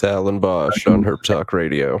like that. With Alan Bosch on Herp Talk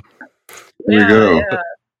Radio. There you go.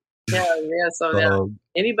 Yeah. So now,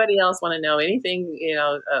 anybody else want to know anything,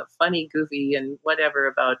 funny, goofy, and whatever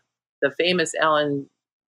about the famous Alan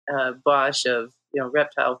Bosch of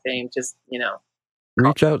reptile fame? Just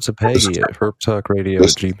reach out to Peggy at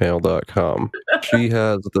herptalkradio@gmail.com. She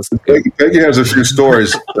has this. Peggy has a few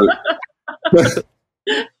stories.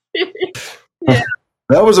 Yeah.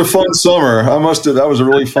 That was a fun summer. That was a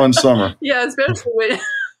really fun summer. Yeah, especially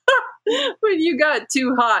when you got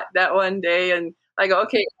too hot that one day, and I go,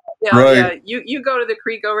 okay, you go to the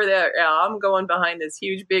creek over there. Yeah, I'm going behind this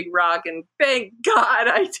huge big rock, and thank God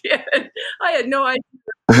I did. I had no idea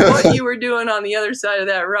what you were doing on the other side of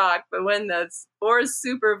that rock, but when the forest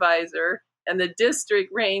supervisor and the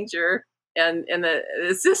district ranger and the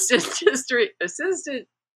assistant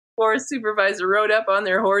forest supervisor rode up on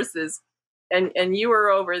their horses. And you were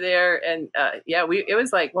over there, and it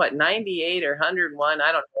was like what 98 or 101.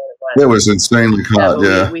 I don't know what it was. It was insanely hot.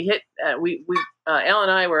 Yeah, we hit. Al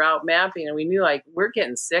and I were out mapping, and we knew like we're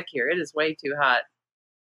getting sick here. It is way too hot,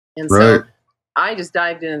 and so I just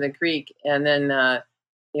dived into the creek, and then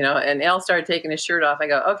and Al started taking his shirt off. I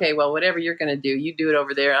go, okay, well, whatever you're going to do, you do it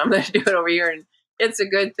over there. I'm going to do it over here, and it's a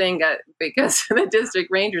good thing because the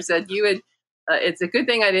district ranger said you had. It's a good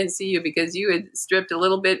thing I didn't see you because you had stripped a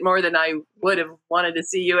little bit more than I would have wanted to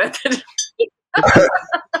see you at the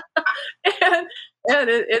and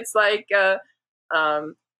it's like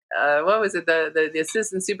what was it? The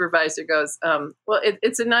assistant supervisor goes, well,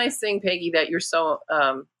 it's a nice thing, Peggy, that you're so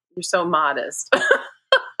modest.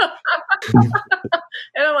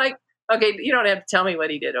 And I'm like, okay, you don't have to tell me what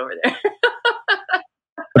he did over there.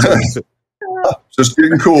 Just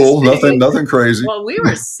getting cool, nothing crazy. Well, we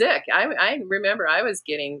were sick. I remember I was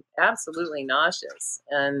getting absolutely nauseous,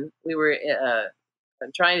 and we were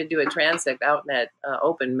trying to do a transect out in that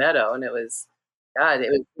open meadow, and it was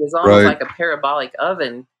almost like a parabolic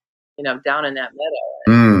oven, down in that meadow.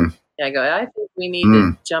 And I go, I think we need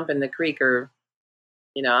to jump in the creek, or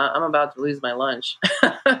I'm about to lose my lunch.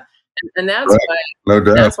 and that's why, no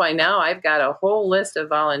doubt. That's why now I've got a whole list of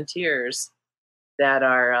volunteers that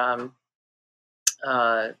are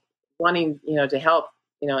wanting, to help,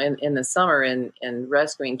 in the summer and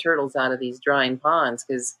rescuing turtles out of these drying ponds.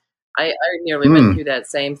 Because I nearly went through that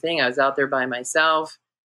same thing. I was out there by myself,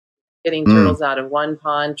 getting turtles out of one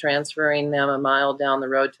pond, transferring them a mile down the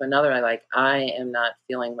road to another. I am not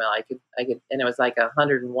feeling well. I could, and it was like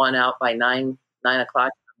 101 out by 9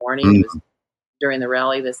 o'clock in the morning. It was during the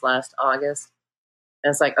rally this last August.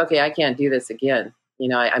 And it's like, okay, I can't do this again.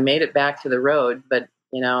 I made it back to the road, but,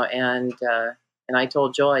 and I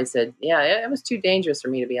told Joel, I said, yeah, it was too dangerous for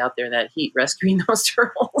me to be out there in that heat rescuing those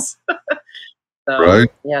turtles. So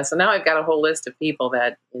now I've got a whole list of people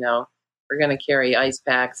that, we're going to carry ice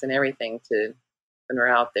packs and everything when we're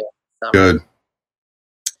out there. So, good.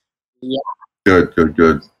 Yeah.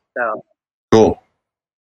 Good. So cool.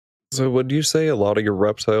 So would you say a lot of your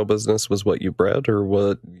reptile business was what you bred or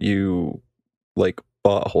what you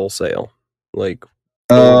bought wholesale?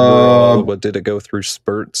 Overall, did it go through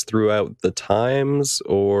spurts throughout the times,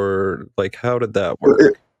 or how did that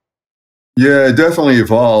work? It definitely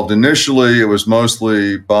evolved. Initially, it was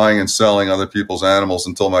mostly buying and selling other people's animals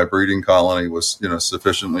until my breeding colony was,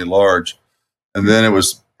 sufficiently large, and then it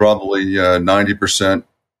was probably 90%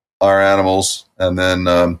 our animals, and then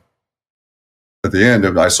at the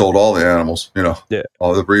end, I sold all the animals,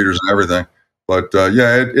 all the breeders and everything. But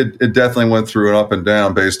it definitely went through an up and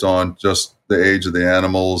down based on just the age of the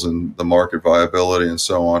animals and the market viability and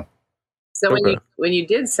so on. So when you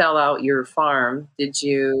did sell out your farm, did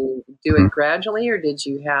you do it gradually, or did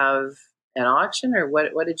you have an auction, or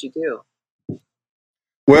what did you do?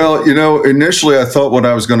 Well, initially I thought what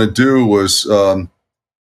I was going to do was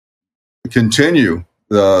continue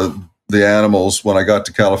the animals when I got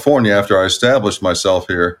to California after I established myself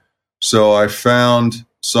here. So I found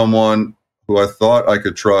someone who I thought I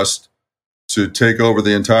could trust to take over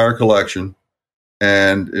the entire collection,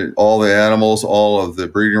 and all the animals, all of the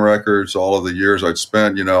breeding records, all of the years I'd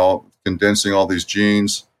spent, condensing all these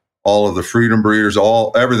genes, all of the freedom breeders,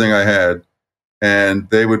 everything I had, and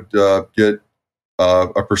they would get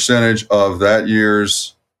a percentage of that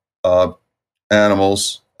year's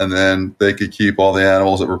animals, and then they could keep all the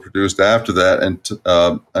animals that were produced after that, and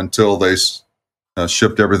until they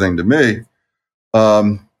shipped everything to me.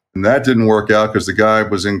 And that didn't work out because the guy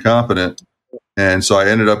was incompetent, and so I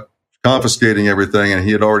ended up confiscating everything, and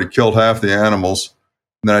he had already killed half the animals.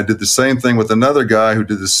 And then I did the same thing with another guy who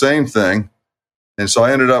did the same thing, and so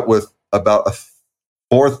I ended up with about a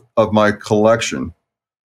fourth of my collection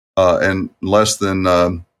in less than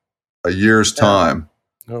a year's time.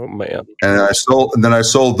 Oh man! And I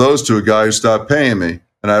sold those to a guy who stopped paying me,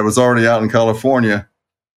 and I was already out in California,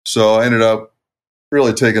 so I ended up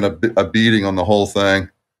really taking a beating on the whole thing.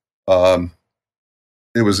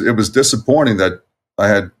 It was disappointing that I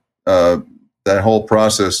had that whole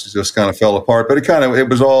process just kind of fell apart, but it kind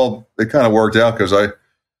of worked out because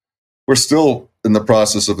we're still in the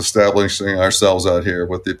process of establishing ourselves out here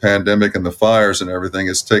with the pandemic and the fires and everything.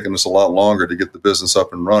 It's taken us a lot longer to get the business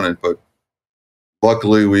up and running, but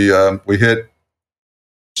luckily we hit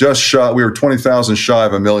just shy. We were 20,000 shy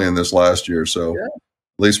of $1 million this last year, so at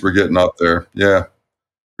least we're getting up there. Yeah,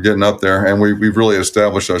 we're getting up there, and we've really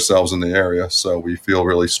established ourselves in the area, so we feel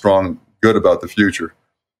really strong, good about the future.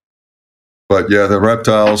 But yeah, the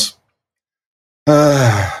reptiles.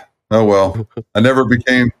 Oh well, I never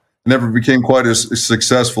became quite as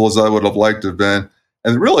successful as I would have liked to have been.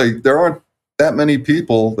 And really, there aren't that many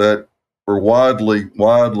people that were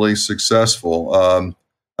wildly successful.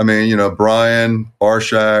 I mean, Brian,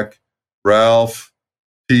 Barshak, Ralph,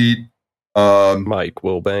 Pete, Mike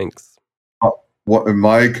Wilbanks,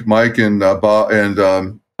 Mike, and Bob, and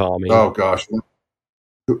Tommy. Oh gosh,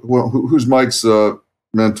 who's Mike's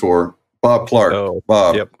mentor? Bob Clark. Oh,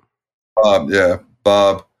 Bob. Yep. Bob. Yeah.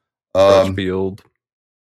 Bob. Crutchfield.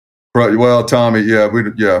 Well, Tommy. Yeah.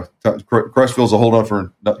 Crutchfield's a whole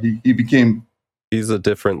different. He became. He's a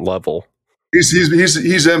different level.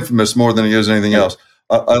 He's infamous more than he is anything else.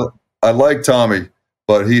 I like Tommy,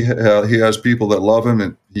 but he has people that love him,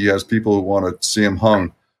 and he has people who want to see him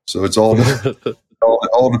hung. So it's all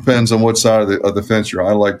all depends on what side of the fence you're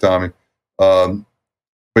on. I like Tommy.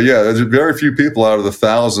 But yeah, there's very few people out of the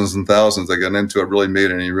thousands and thousands that got into it really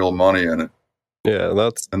made any real money in it. Yeah,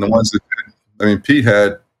 and the ones that did. I mean,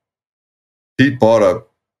 Pete bought a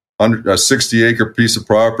 60-acre piece of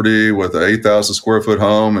property with an 8,000 square foot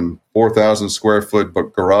home and 4,000 square foot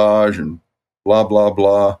garage and blah blah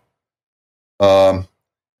blah. And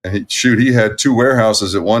he had 2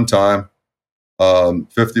 warehouses at one time,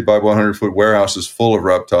 50 by 100 foot warehouses full of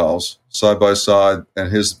reptiles side by side, and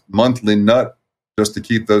his monthly nut just to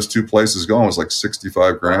keep those 2 places going was like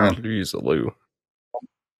 $65,000. Jeez, Lou.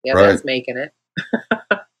 Yeah, right. That's making it.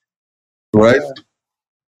 Right.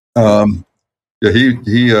 Yeah,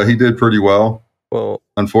 he did pretty well. Well,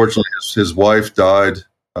 unfortunately, his wife died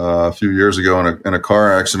a few years ago in a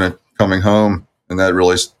car accident coming home, and that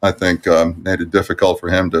really, I think, made it difficult for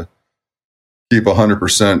him to keep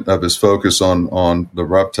 100% of his focus on the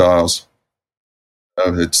reptiles.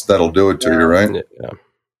 That'll do it to you, right? Yeah.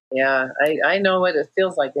 Yeah, I know what it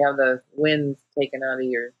feels like to have the wind taken out of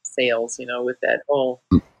your sails, with that whole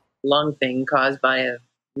lung thing caused by a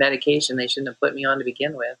medication they shouldn't have put me on to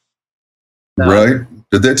begin with. So, right.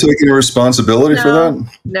 Did they take any responsibility for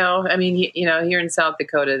that? No. I mean, here in South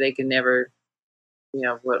Dakota, they can never,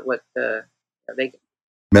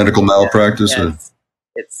 medical malpractice.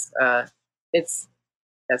 It's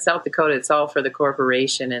South Dakota. It's all for the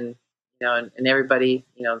corporation, and and everybody.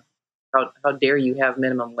 How dare you have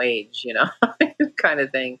minimum wage? Kind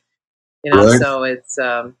of thing. Right. So it's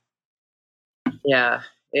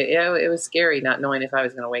It was scary not knowing if I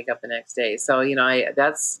was going to wake up the next day. So,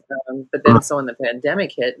 but then so when the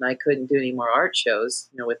pandemic hit and I couldn't do any more art shows,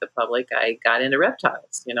 with the public, I got into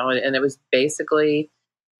reptiles, and it was basically,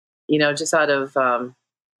 just out of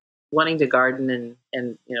wanting to garden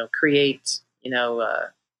and create,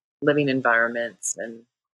 living environments and,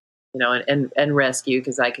 and rescue,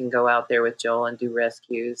 because I can go out there with Joel and do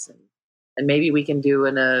rescues, and maybe we can do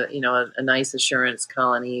a nice assurance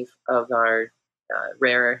colony of our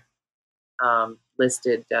rare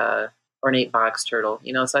listed ornate box turtle.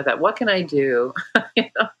 So I thought, what can I do?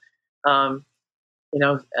 Um,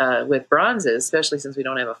 with bronzes, especially since we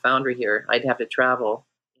don't have a foundry here, I'd have to travel,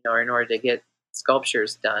 in order to get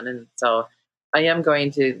sculptures done. And so I am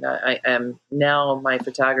going to, I am now, my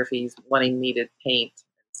photography is wanting me to paint.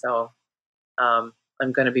 So I'm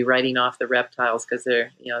going to be writing off the reptiles because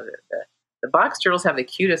they're, the box turtles have the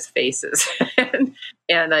cutest faces.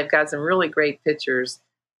 and I've got some really great pictures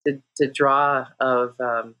to draw of,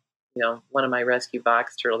 one of my rescue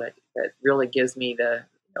box turtle that really gives me the,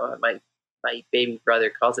 my baby brother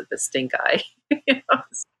calls it the stink eye.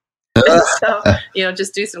 So,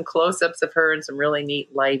 just do some close-ups of her and some really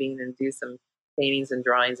neat lighting and do some paintings and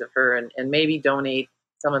drawings of her and maybe donate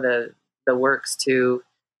some of the works to,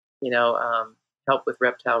 help with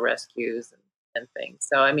reptile rescues and things.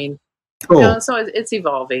 So, I mean, cool. So it's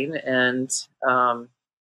evolving and, but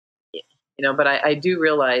I do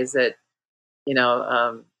realize that,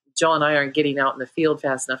 Joel and I aren't getting out in the field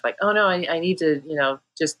fast enough. Like, oh no, I need to,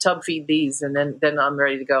 just tub feed these, and then I'm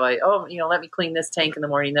ready to go. Let me clean this tank in the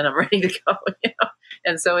morning, then I'm ready to go.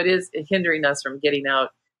 And so it is hindering us from getting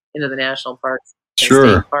out into the national parks, and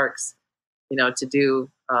state parks, to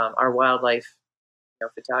do our wildlife,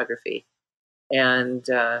 photography. And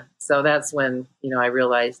so that's when I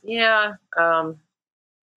realized, the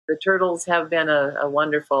turtles have been a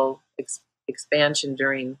wonderful expansion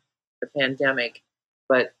during the pandemic.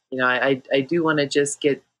 But, I do want to just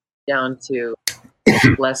get down to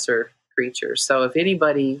lesser creatures. So if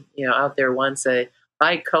anybody, out there wants a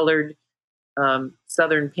high-colored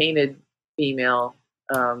southern painted female,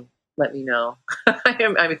 let me know.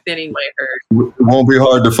 I'm thinning my herd. It won't be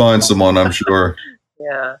hard to find someone, I'm sure.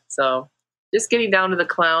 Yeah. So just getting down to the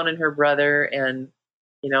clown and her brother and,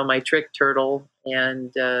 my trick turtle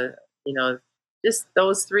and, just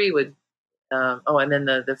those three would. And then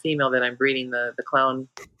the female that I'm breeding the clown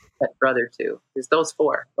pet brother to is those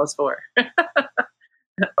four. Okay.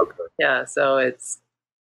 Yeah, so it's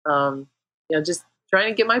just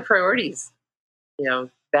trying to get my priorities,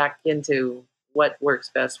 back into what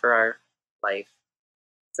works best for our life.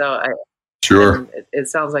 So sure. It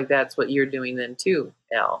sounds like that's what you're doing then too,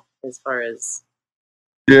 Al, as far as.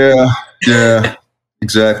 Yeah,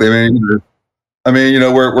 exactly. We're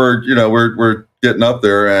getting up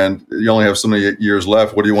there, and you only have so many years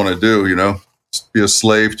left. What do you want to do? Be a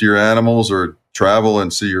slave to your animals, or travel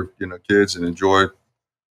and see your kids and enjoy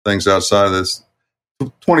things outside of this.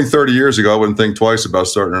 20, 30 years ago, I wouldn't think twice about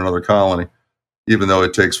starting another colony, even though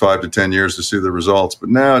it takes 5 to 10 years to see the results. But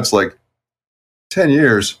now it's like 10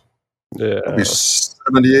 years. Yeah, I'll be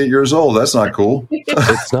 78 years old. That's not cool.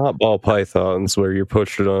 It's not ball pythons where you're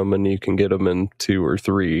pushing them and you can get them in 2 or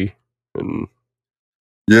 3. And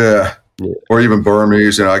yeah. Or even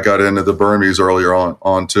Burmese. I got into the Burmese earlier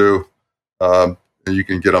on too. And you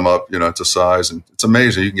can get them up, to size, and it's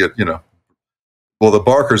amazing. You can get, well, the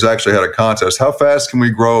Barkers actually had a contest. How fast can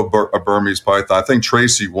we grow a Burmese python? I think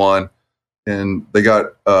Tracy won, and they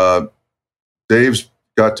got Dave's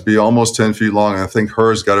got to be almost 10 feet long, and I think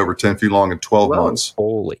hers got over 10 feet long in 12 months.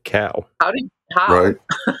 Holy cow! How? Right.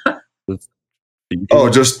 Oh,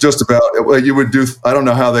 just about. Well, you would do. I don't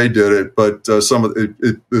know how they did it, but some of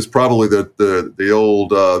it is probably the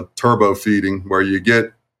old turbo feeding where you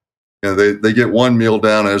get, they get one meal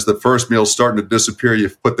down, and as the first meal's starting to disappear, you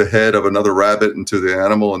put the head of another rabbit into the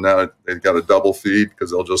animal, and now they've got a double feed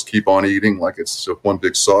because they'll just keep on eating like it's one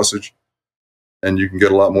big sausage, and you can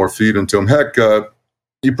get a lot more feed into them. Heck,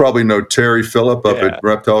 you probably know Terry Phillip up at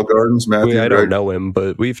Reptile Gardens, Matthew. I don't know him,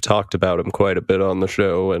 but we've talked about him quite a bit on the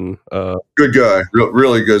show. And good guy,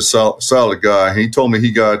 really good, solid guy. He told me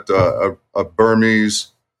he got a Burmese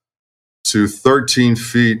to 13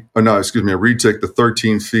 feet. Oh, no, excuse me, a retic to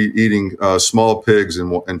 13 feet eating small pigs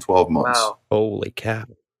in 12 months. Wow! Holy cow!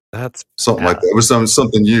 That's something like that. It was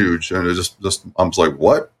something huge, and it just I was like,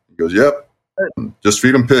 "What?" He goes, "Yep." Just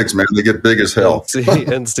feed them pigs, man. They get big as hell.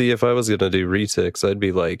 And see, if I was going to do retics, I'd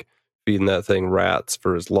be like feeding that thing rats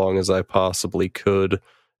for as long as I possibly could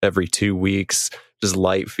every 2 weeks, just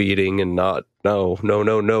light feeding and not, no,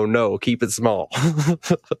 keep it small.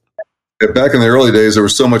 Back in the early days, there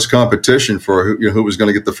was so much competition for who was going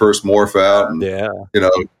to get the first morph out. And,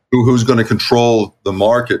 who's going to control the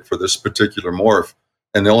market for this particular morph.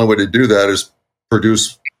 And the only way to do that is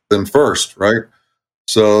produce them first, right?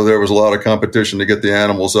 So there was a lot of competition to get the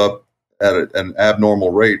animals up at an abnormal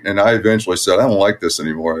rate. And I eventually said, I don't like this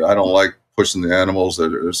anymore. I don't like pushing the animals.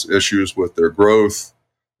 There's issues with their growth.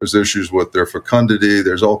 There's issues with their fecundity.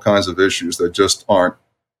 There's all kinds of issues that just aren't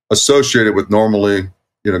associated with normally,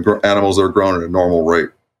 animals that are grown at a normal rate.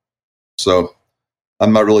 So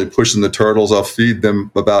I'm not really pushing the turtles. I'll feed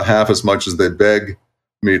them about half as much as they beg.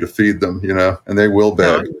 me to feed them, and they will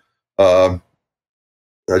beg. I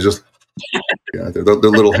just, their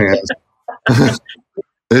little hands.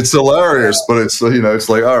 It's hilarious, but it's it's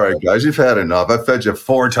like, all right, guys, you've had enough. I fed you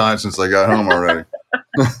 4 times since I got home already.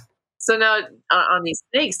 So now, on these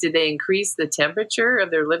snakes, did they increase the temperature of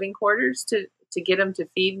their living quarters to get them to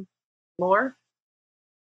feed more?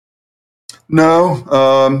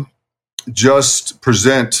 No, just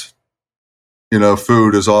present,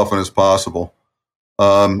 food as often as possible.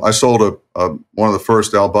 I sold one of the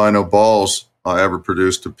first albino balls I ever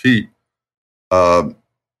produced to Pete.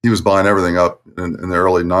 He was buying everything up in the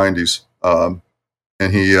early 90s. And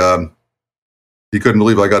he couldn't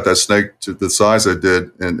believe I got that snake to the size I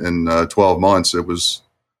did in 12 months.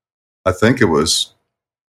 I think it was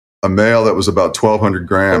a male that was about 1,200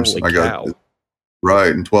 grams. Holy cow.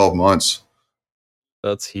 Right, in 12 months.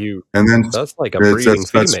 That's huge. And then that's like a breeding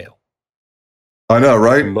female. I know,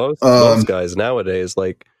 right? Most guys nowadays,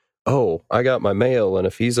 like, oh, I got my male, and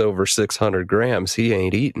if he's over 600 grams, he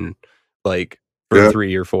ain't eating for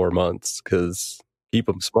 3 or 4 months, because keep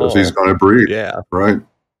him small. Because he's going to breed. Yeah. Right.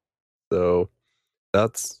 So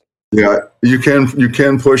that's... Yeah, you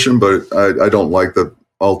can push him, but I don't like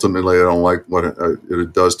ultimately, I don't like what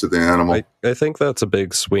it does to the animal. I think that's a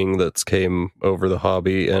big swing that's came over the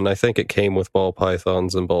hobby, and I think it came with ball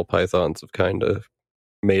pythons, and ball pythons have kind of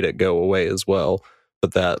made it go away as well.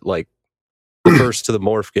 But that, the first to the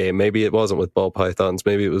morph game, maybe it wasn't with ball pythons,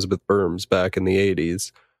 maybe it was with berms back in the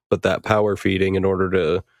 80s, but that power feeding in order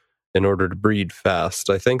to breed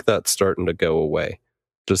fast, I think that's starting to go away,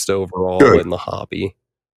 just overall in the hobby.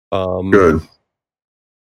 Good.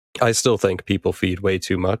 I still think people feed way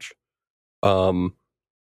too much. Because,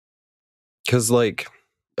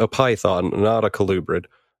 a python, not a colubrid,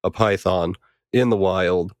 a python in the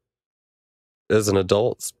wild, as an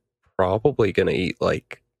adult's probably going to eat,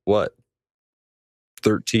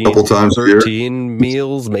 13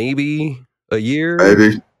 meals, maybe, a year?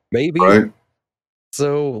 Maybe. Right.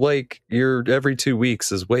 So, you're every 2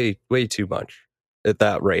 weeks is way, way too much at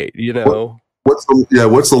that rate, What's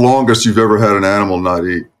the longest you've ever had an animal not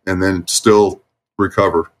eat and then still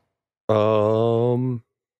recover? Oh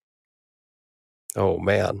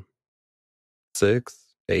man, 6,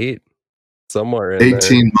 8, somewhere in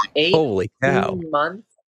 18 there. Holy cow!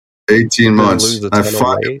 18 months.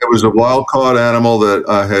 It was a wild caught animal that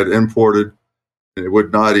I had imported, and it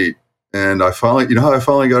would not eat. And I finally, how I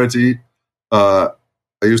finally got it to eat? I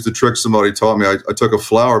used to trick somebody. Taught me. I took a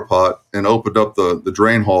flower pot and opened up the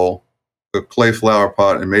drain hole, a clay flower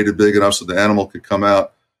pot, and made it big enough so the animal could come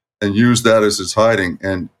out and use that as its hiding.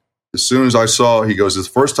 And as soon as I saw, he goes, the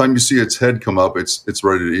first time you see its head come up, it's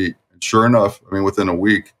ready to eat. And sure enough, within a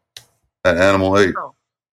week, that animal ate. Oh.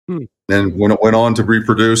 And when it went on to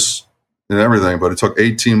reproduce and everything, but it took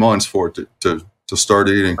 18 months for it to start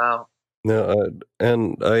eating. Wow. No,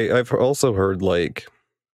 and I've also heard,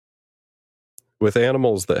 with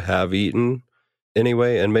animals that have eaten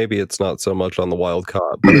anyway, and maybe it's not so much on the wild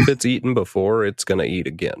caught, but if it's eaten before, it's going to eat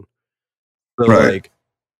again. So, right.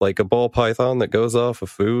 Like a ball python that goes off of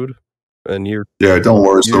food, and don't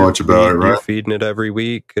worry so much about it, right? You're feeding it every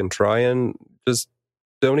week and trying, just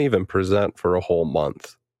don't even present for a whole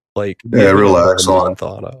month. Relax a month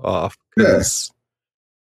off, because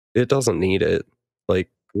it doesn't need it.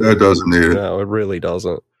 It doesn't need it. No, it really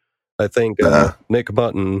doesn't. I think Nick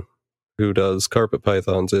Button, who does carpet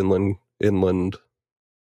pythons, inland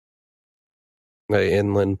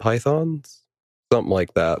pythons, something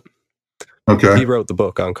like that. Okay. He wrote the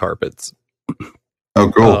book on carpets. Oh,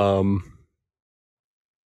 cool.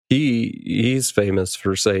 He's famous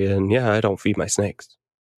for saying, "Yeah, I don't feed my snakes.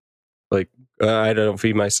 I don't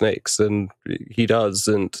feed my snakes," and he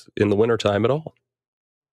doesn't in the wintertime at all.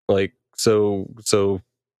 So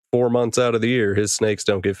 4 months out of the year, his snakes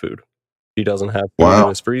don't get food. He doesn't have food in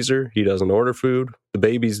his freezer. He doesn't order food. The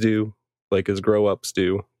babies do, his grow-ups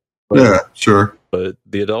do. Sure. But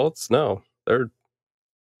the adults, no.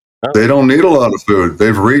 They don't need a lot of food.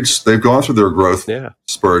 They've gone through their growth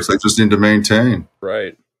spurts. They just need to maintain.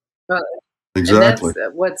 Right. Exactly. And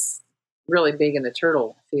that's what's really big in the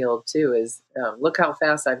turtle field too, is look how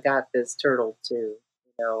fast I've got this turtle to,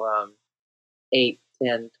 8,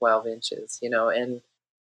 10, 12 inches, and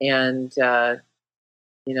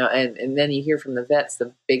then you hear from the vets,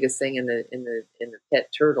 the biggest thing in the pet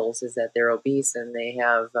turtles is that they're obese and they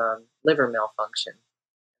have liver malfunction.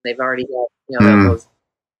 They've already got those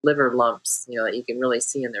liver lumps, that you can really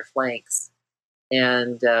see in their flanks,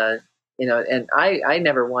 and and I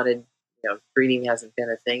never wanted, breeding hasn't been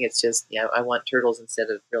a thing. It's just I want turtles instead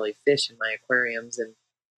of really fish in my aquariums, and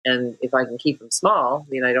if I can keep them small,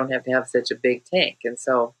 I don't have to have such a big tank, and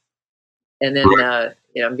so. And then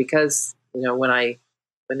because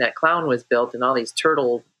when that clown was built and all these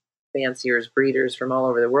turtle fanciers, breeders from all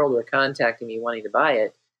over the world were contacting me wanting to buy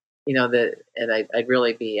it, and I'd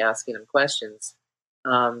really be asking them questions.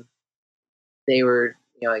 They were,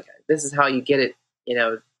 like, this is how you get it,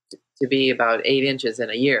 to be about 8 inches in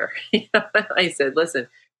a year. I said, listen,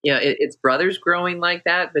 it's brothers growing like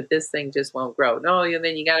that, but this thing just won't grow. No, and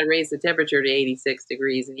then you got to raise the temperature to 86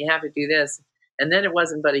 degrees, and you have to do this. And then it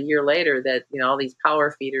wasn't but a year later that all these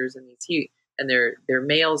power feeders and these huge, and their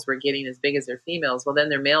males were getting as big as their females. Well, then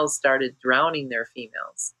their males started drowning their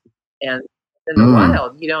females, and in the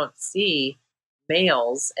wild, you don't see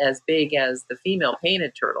males as big as the female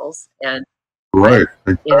painted turtles. And right,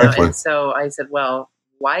 exactly. And so I said, well,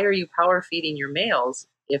 why are you power feeding your males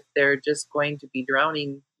if they're just going to be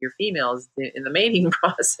drowning your females in the mating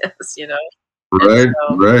process? Right,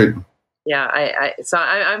 right. Yeah, so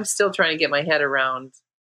I'm still trying to get my head around,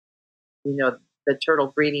 the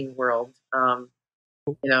turtle breeding world.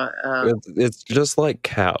 It's just like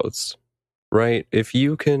cows, right? If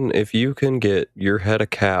you can get your head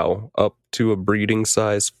of cow up to a breeding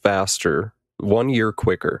size faster, 1 year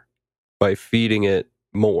quicker, by feeding it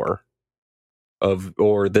more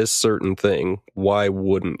or this certain thing, why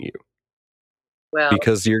wouldn't you? Well,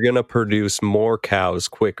 because you're going to produce more cows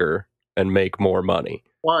quicker and make more money.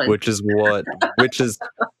 Which is what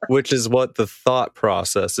the thought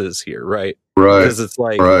process is here, right? Right. Because it's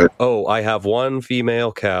like, oh, I have one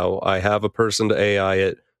female cow, I have a person to AI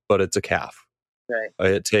it, but it's a calf. Right.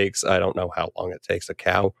 It takes, I don't know how long it takes a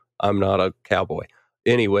cow. I'm not a cowboy.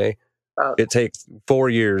 Anyway, it takes 4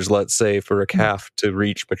 years, let's say, for a calf to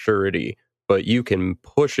reach maturity, but you can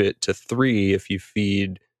push it to 3 if you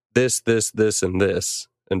feed this, and this,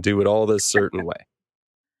 and do it all this certain way.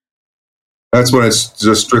 That's when it's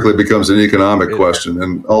just strictly becomes an economic question,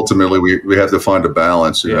 and ultimately we have to find a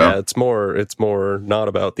balance. You know? It's more not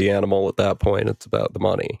about the animal at that point; it's about the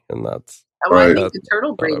money, and that's. Well, I think the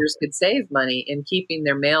turtle breeders could save money in keeping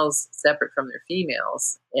their males separate from their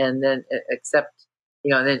females, and then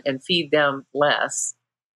and feed them less,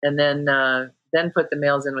 and then put the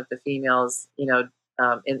males in with the females, in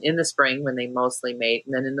the spring when they mostly mate,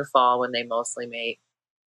 and then in the fall when they mostly mate.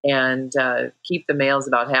 And keep the males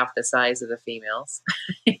about half the size of the females.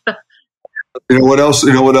 You know what else?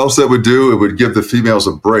 You know what else that would do? It would give the females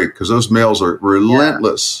a break because those males are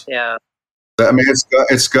relentless. Yeah. I mean,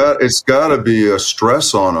 it's got to be a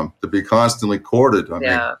stress on them to be constantly courted. I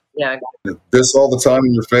mean, this all the time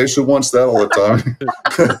in your face. Who wants that all the time?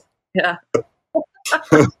 Yeah.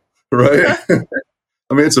 Right.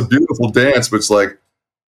 I mean, it's a beautiful dance, but it's like,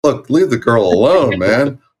 look, leave the girl alone,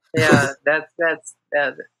 man. Yeah, that's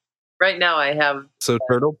right now I have. So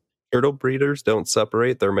turtle breeders don't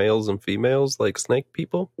separate their males and females like snake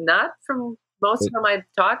people? Not from most of them I've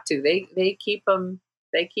talked to. They keep them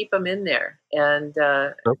in there, and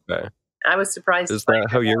okay. I was surprised. Is that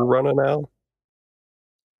how you're running now?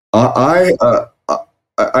 I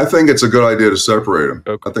think it's a good idea to separate them.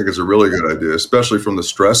 Okay. I think it's a really good idea, especially from the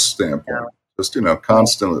stress standpoint. Yeah. Just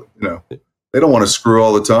constantly, they don't want to screw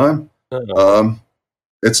all the time.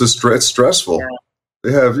 It's stressful. Yeah.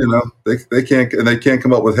 They have, they can't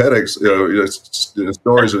come up with headaches.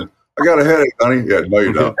 Stories. I got a headache, honey. Yeah, no,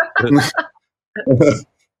 you don't.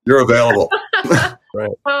 You're available.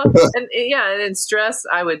 Right. Well, and stress,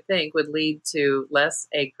 I would think, would lead to less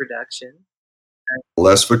egg production,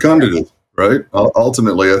 less fecundity. Right.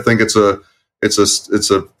 Ultimately, I think it's a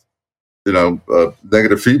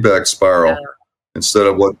negative feedback spiral instead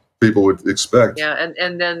of what people would expect. Yeah,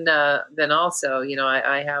 and then also,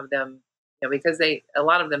 I have them, because a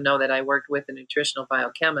lot of them know that I worked with a nutritional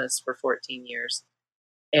biochemist for 14 years,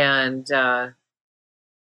 and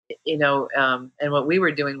and what we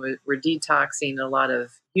were doing was we're detoxing a lot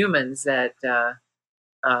of humans that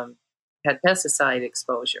had pesticide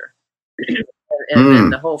exposure, and then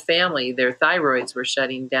the whole family, their thyroids were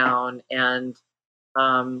shutting down, and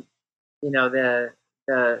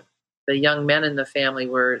the young men in the family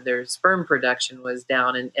their sperm production was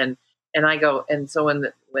down, and I go, and so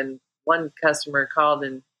when one customer called,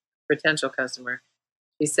 and potential customer,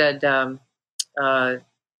 he said,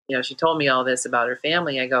 she told me all this about her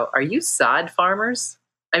family. I go, are you sod farmers?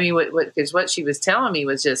 I mean, because what she was telling me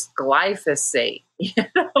was just glyphosate,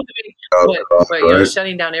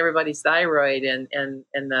 shutting down everybody's thyroid,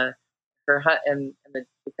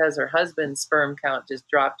 because her husband's sperm count just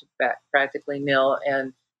dropped back practically nil,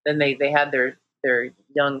 and then they had their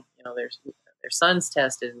young, their sons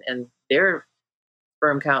tested, and their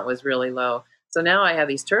sperm count was really low. So now I have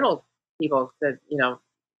these turtle people that,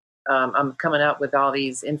 I'm coming up with all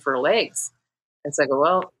these infertile eggs, It's like,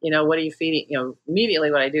 well, what are you feeding?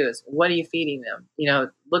 Immediately what I do is, what are you feeding them?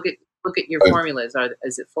 Look at your formulas.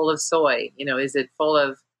 Is it full of soy? Is it full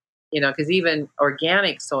of, because even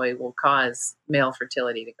organic soy will cause male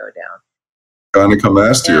fertility to go down.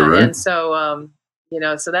 Gynecomastia, right? And so,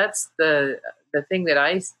 so that's the thing that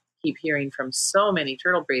I keep hearing from so many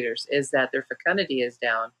turtle breeders is that their fecundity is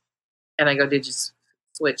down. And I go, did you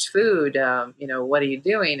switch food? What are you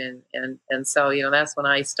doing? And so, that's when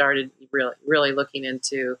I started really looking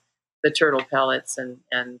into the turtle pellets and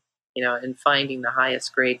finding the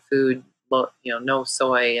highest grade food, no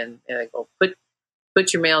soy. And I go,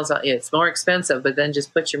 put your males on. It's more expensive, but then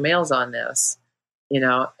just put your males on this,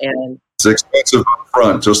 and it's expensive up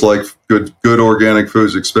front, just like good organic food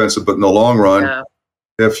is expensive, but in the long run,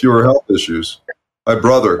 you have fewer health issues. My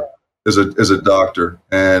brother is a doctor,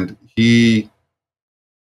 and he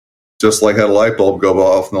just had a light bulb go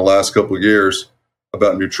off in the last couple of years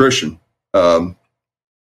about nutrition. So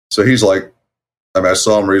he's like, I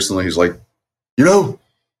saw him recently. He's like,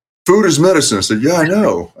 food is medicine. I said, yeah, I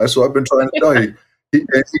know. That's what I've been trying to tell you.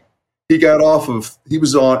 He got he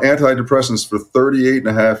was on antidepressants for 38 and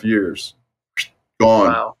a half years. Gone.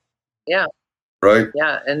 Wow. Yeah. Right.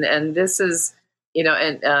 Yeah. And this is,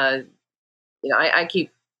 I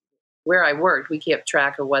keep, where I worked, we kept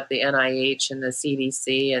track of what the NIH and the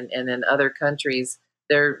CDC and then other countries,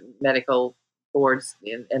 their medical boards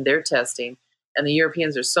and their testing. And the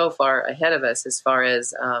Europeans are so far ahead of us as far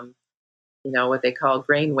as, what they call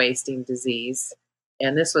grain wasting disease.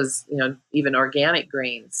 And this was, even organic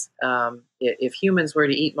grains. If humans were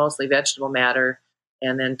to eat mostly vegetable matter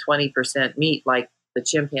and then 20% meat, like the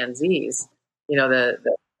chimpanzees, I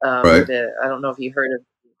don't know if you heard of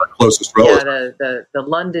closest relative. the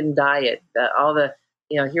London diet.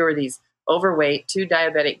 Here were these overweight 2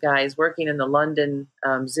 diabetic guys working in the London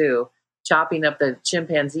zoo, chopping up the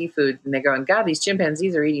chimpanzee food, and they're going, God, these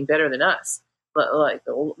chimpanzees are eating better than us. But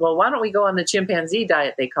well, why don't we go on the chimpanzee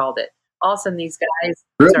diet? They called it. All of a sudden, these guys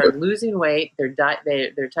started losing weight. Their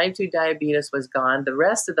type 2 diabetes was gone. The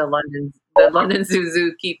rest of the London zoo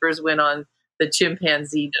zookeepers went on the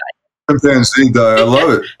chimpanzee diet. Chimpanzee diet, I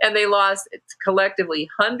love it. And they lost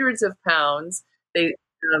collectively hundreds of pounds. They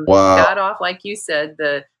got off, like you said,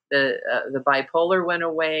 the bipolar went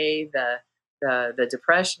away, the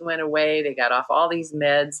depression went away. They got off all these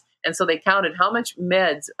meds. And so they counted how much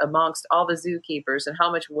meds amongst all the zookeepers and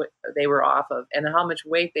how much they were off of and how much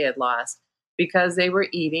weight they had lost because they were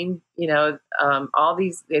eating, all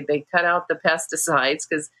these, they cut out the pesticides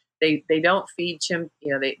because they don't feed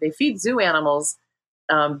they feed zoo animals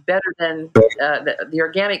better than the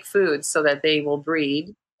organic foods so that they will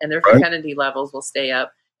breed and their fecundity levels will stay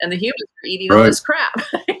up. And the humans are eating all this crap.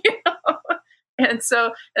 And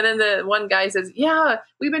then the one guy says, yeah,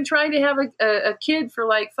 we've been trying to have a kid for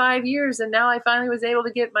like 5 years. And now I finally was able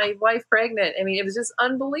to get my wife pregnant. I mean, it was just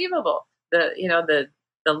unbelievable. The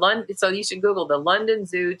London, so you should Google the London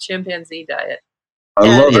Zoo chimpanzee diet. I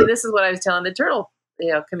love it. And this is what I was telling the turtle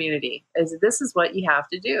community is this is what you have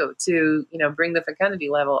to do to, bring the fecundity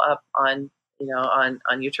level up on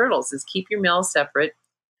your turtles is keep your males separate,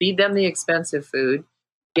 feed them the expensive food,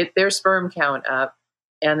 get their sperm count up.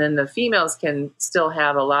 And then the females can still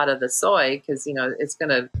have a lot of the soy because, it's going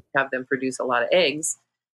to have them produce a lot of eggs,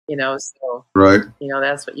 so,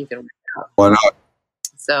 that's what you can work out. Why not?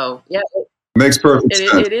 So, yeah. Makes perfect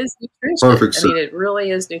sense. It is nutrition. Perfect sense. I mean, it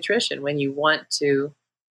really is nutrition when you want to,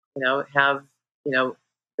 have, the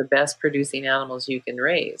best producing animals you can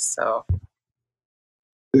raise. So.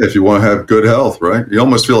 Yeah, if you want to have good health, right? You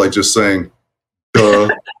almost feel like just saying, duh.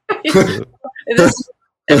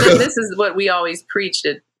 And then this is what we always preached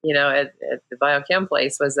at the biochem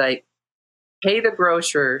place was like, pay the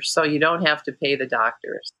grocer so you don't have to pay the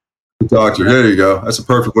doctors. The doctor, there you go. That's a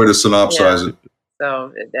perfect way to synopsize it.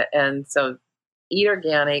 So eat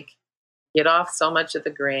organic, get off so much of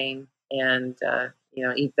the grain, and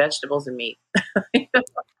eat vegetables and meat.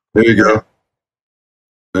 There you go.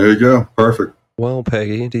 There you go. Perfect. Well,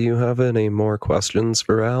 Peggy, do you have any more questions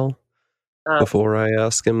for Al? Before I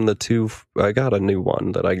ask him I got a new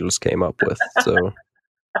one that I just came up with. So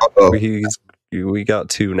we got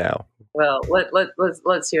 2 now. Well,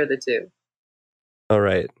 let's hear the 2. All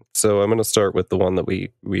right. So I'm going to start with the one that we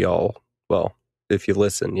all, well, if you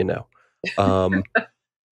listen,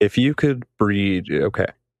 if you could breed,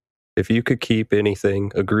 if you could keep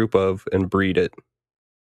anything, a group of, and breed it,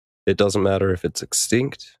 it doesn't matter if it's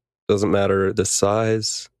extinct, doesn't matter the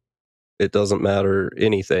size, it doesn't matter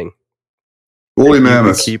anything. Woolly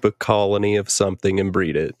mammoths. Keep a colony of something and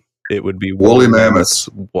breed it. It would be woolly mammoths.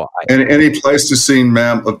 Why? And any Pleistocene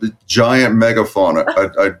giant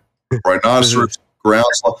megafauna, rhinoceros, ground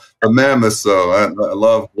the mammoths, though. I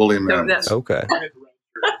love woolly mammoths. Okay.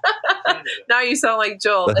 Now you sound like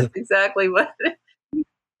Joel. That's exactly what.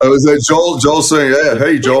 Oh, is that Joel? Joel saying, "Yeah,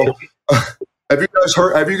 hey, Joel, have you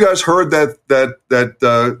guys heard that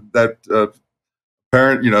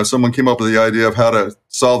parent? Someone came up with the idea of how to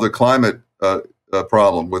solve the climate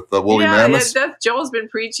problem with the woolly mammoths. Yeah, Joel's been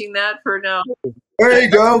preaching that for now. There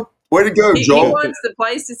you go. Way to go, Joel. He wants the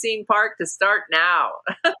Pleistocene Park to start now.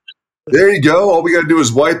 There you go. All we got to do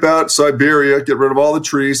is wipe out Siberia, get rid of all the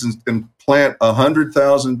trees, and plant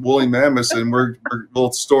 100,000 woolly mammoths, and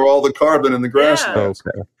we'll store all the carbon in the grasslands.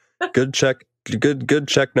 Okay. Good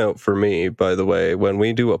check note for me, by the way. When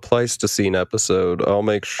we do a Pleistocene episode, I'll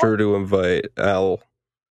make sure to invite Al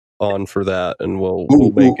on for that, and we'll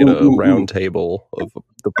make it a round table of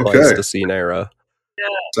the Pleistocene era. Yeah.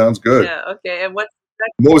 Sounds good. Yeah, okay. And what's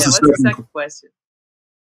the second question?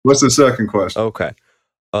 What's the second question? Okay.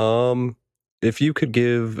 If you could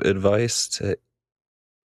give advice to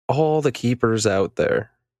all the keepers out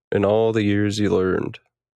there in all the years you learned,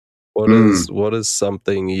 what is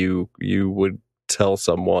something you would tell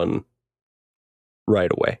someone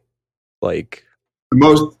right away? Like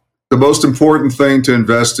the most important thing to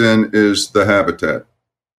invest in is the habitat.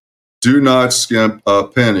 Do not skimp a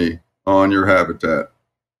penny on your habitat.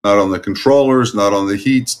 Not on the controllers, not on the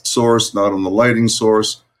heat source, not on the lighting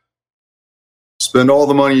source. Spend all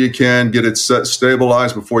the money you can, get it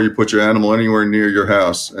stabilized before you put your animal anywhere near your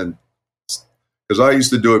house. And because I used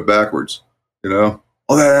to do it backwards, that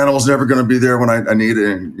animal's never going to be there when I need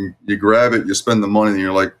it. And you grab it, you spend the money, and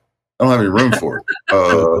you're like, I don't have any room for it.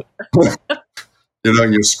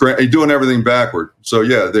 You're doing everything backward. So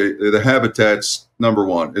yeah, the habitat's number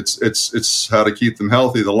one. It's how to keep them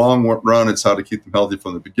healthy. The long run, it's how to keep them healthy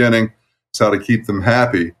from the beginning. It's how to keep them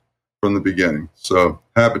happy from the beginning. So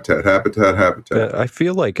habitat. I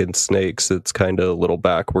feel like in snakes, it's kind of a little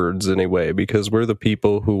backwards anyway, because we're the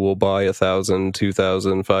people who will buy $1,000,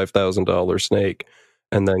 $2,000, $5,000 snake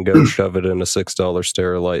and then go shove it in a $6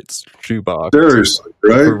 Sterilite shoebox. Seriously,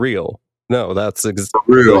 right? For real. No, that's for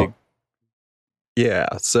real. Yeah.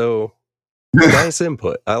 So nice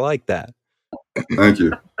input. I like that. Thank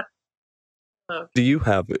you. Do you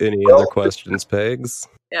have any other questions, Pegs?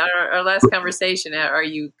 Yeah, our last conversation, are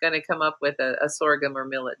you going to come up with a sorghum or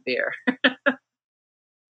millet beer?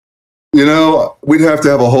 We'd have to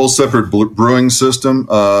have a whole separate brewing system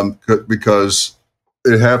because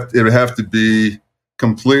it would have to be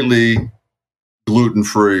completely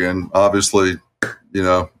gluten-free, and obviously,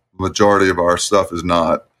 the majority of our stuff is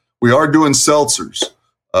not. We are doing seltzers.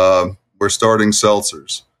 We're starting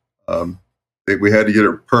seltzers. We had to get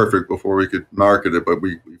it perfect before we could market it, but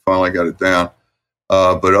we finally got it down.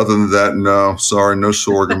 But other than that, no. Sorry, no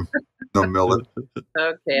sorghum, no millet.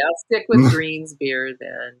 Okay, I'll stick with greens beer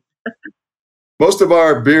then. Most of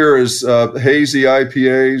our beer is hazy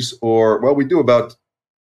IPAs, we do got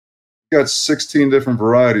 16 different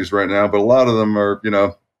varieties right now, but a lot of them are,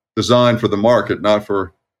 designed for the market, not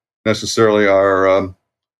for necessarily our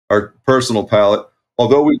personal palate.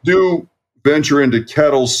 Although we do venture into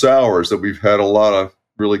kettle sours that we've had a lot of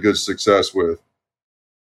really good success with.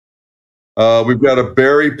 We've got a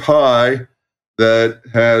berry pie that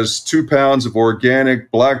has 2 pounds of organic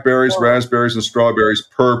blackberries, raspberries, and strawberries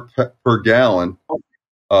per gallon.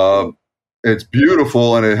 It's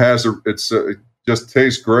beautiful, and it just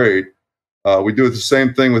tastes great. We do the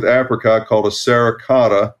same thing with apricot called a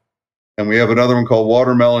Saricata, and we have another one called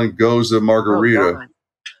watermelon goza margarita.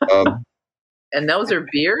 And those are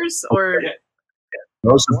beers, or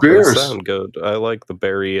those are beers? Those sound good. I like the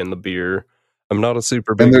berry and the beer. I'm not a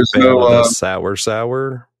super big fan of the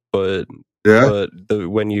sour, but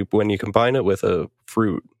when you combine it with a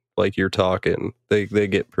fruit like you're talking, they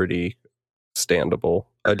get pretty standable.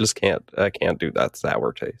 I can't do that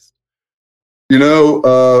sour taste.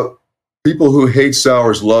 People who hate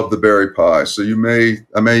sours love the berry pie, so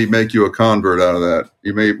I may make you a convert out of that.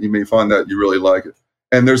 You may find that you really like it.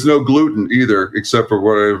 And there's no gluten either, except for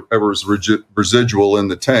whatever is residual in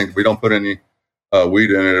the tank. We don't put any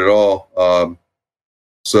wheat in it at all.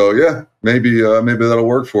 So yeah, maybe that'll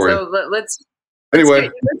work for you. So let's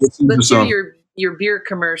hear your beer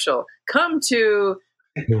commercial. Come to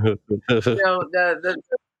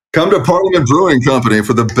come to Parliament Brewing Company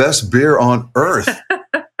for the best beer on earth.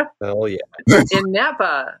 Hell yeah! In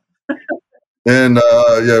Napa. In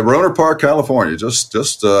Rohnert Park, California, just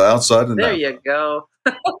outside of Napa. There you go.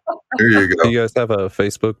 There you go. Do you guys have a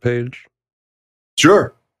Facebook page?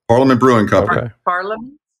 Sure, Parliament Brewing Company. Okay.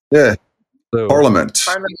 Parliament. Yeah. So, Parliament.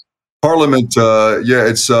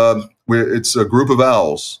 It's a group of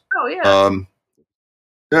owls. Oh yeah.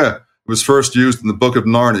 Yeah. was first used in the Book of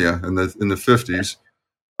Narnia in the 50s,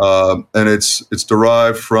 and it's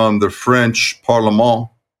derived from the French Parlement,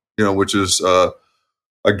 which is a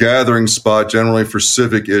gathering spot generally for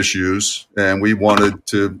civic issues, and we wanted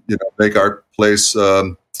to make our place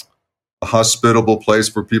a hospitable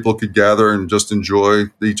place where people could gather and just enjoy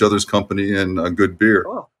each other's company and a good beer.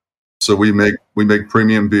 Cool. So we make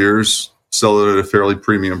premium beers, sell it at a fairly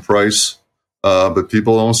premium price, but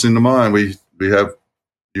people don't seem to mind. We have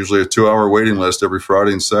usually a 2-hour waiting list every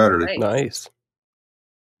Friday and Saturday. Nice.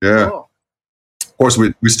 Yeah. Cool. Of course,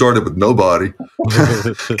 we started with nobody.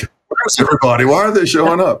 Where's everybody? Why aren't they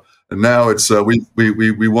showing up? And now it's we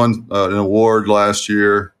won an award last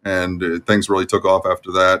year, and things really took off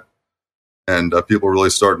after that. And people are really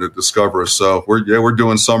starting to discover us. So we're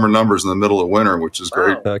doing summer numbers in the middle of winter, which is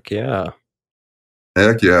great. Heck yeah.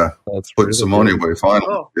 Heck yeah. That's putting some money away finally.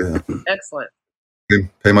 Cool. Yeah. Excellent.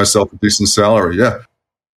 Pay myself a decent salary. Yeah.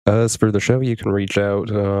 As for the show, you can reach out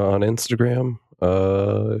on Instagram,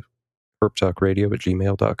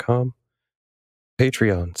 herptalkradio@gmail.com.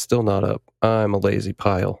 Patreon, still not up. I'm a lazy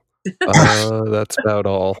pile. That's about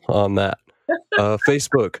all on that.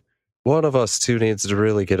 Facebook. One of us two needs to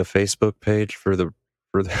really get a Facebook page for this,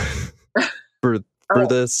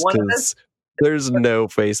 because there's no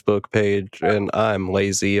Facebook page, and I'm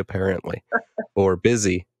lazy apparently, or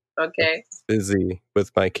busy. Okay. Busy with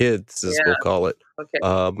my kids, as we'll call it. Okay.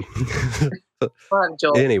 Come on,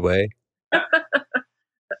 Joel. Anyway.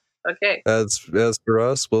 Okay. As for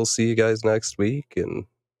us, we'll see you guys next week, and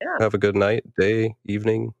have a good night, day,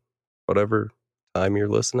 evening, whatever time you're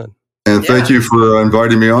listening. And thank you for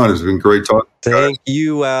inviting me on. It's been great talking. Thank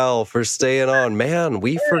you, Al, for staying on. Man,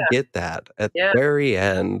 we forget that at the very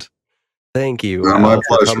end. Thank you, Al,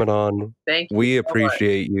 for coming on. Thank you. We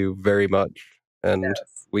appreciate you very much, and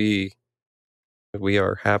we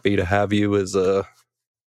are happy to have you as a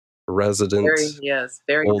resident,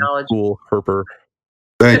 very old knowledgeable school herper.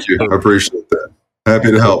 Thank you. I appreciate that. Happy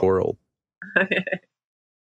to help. World.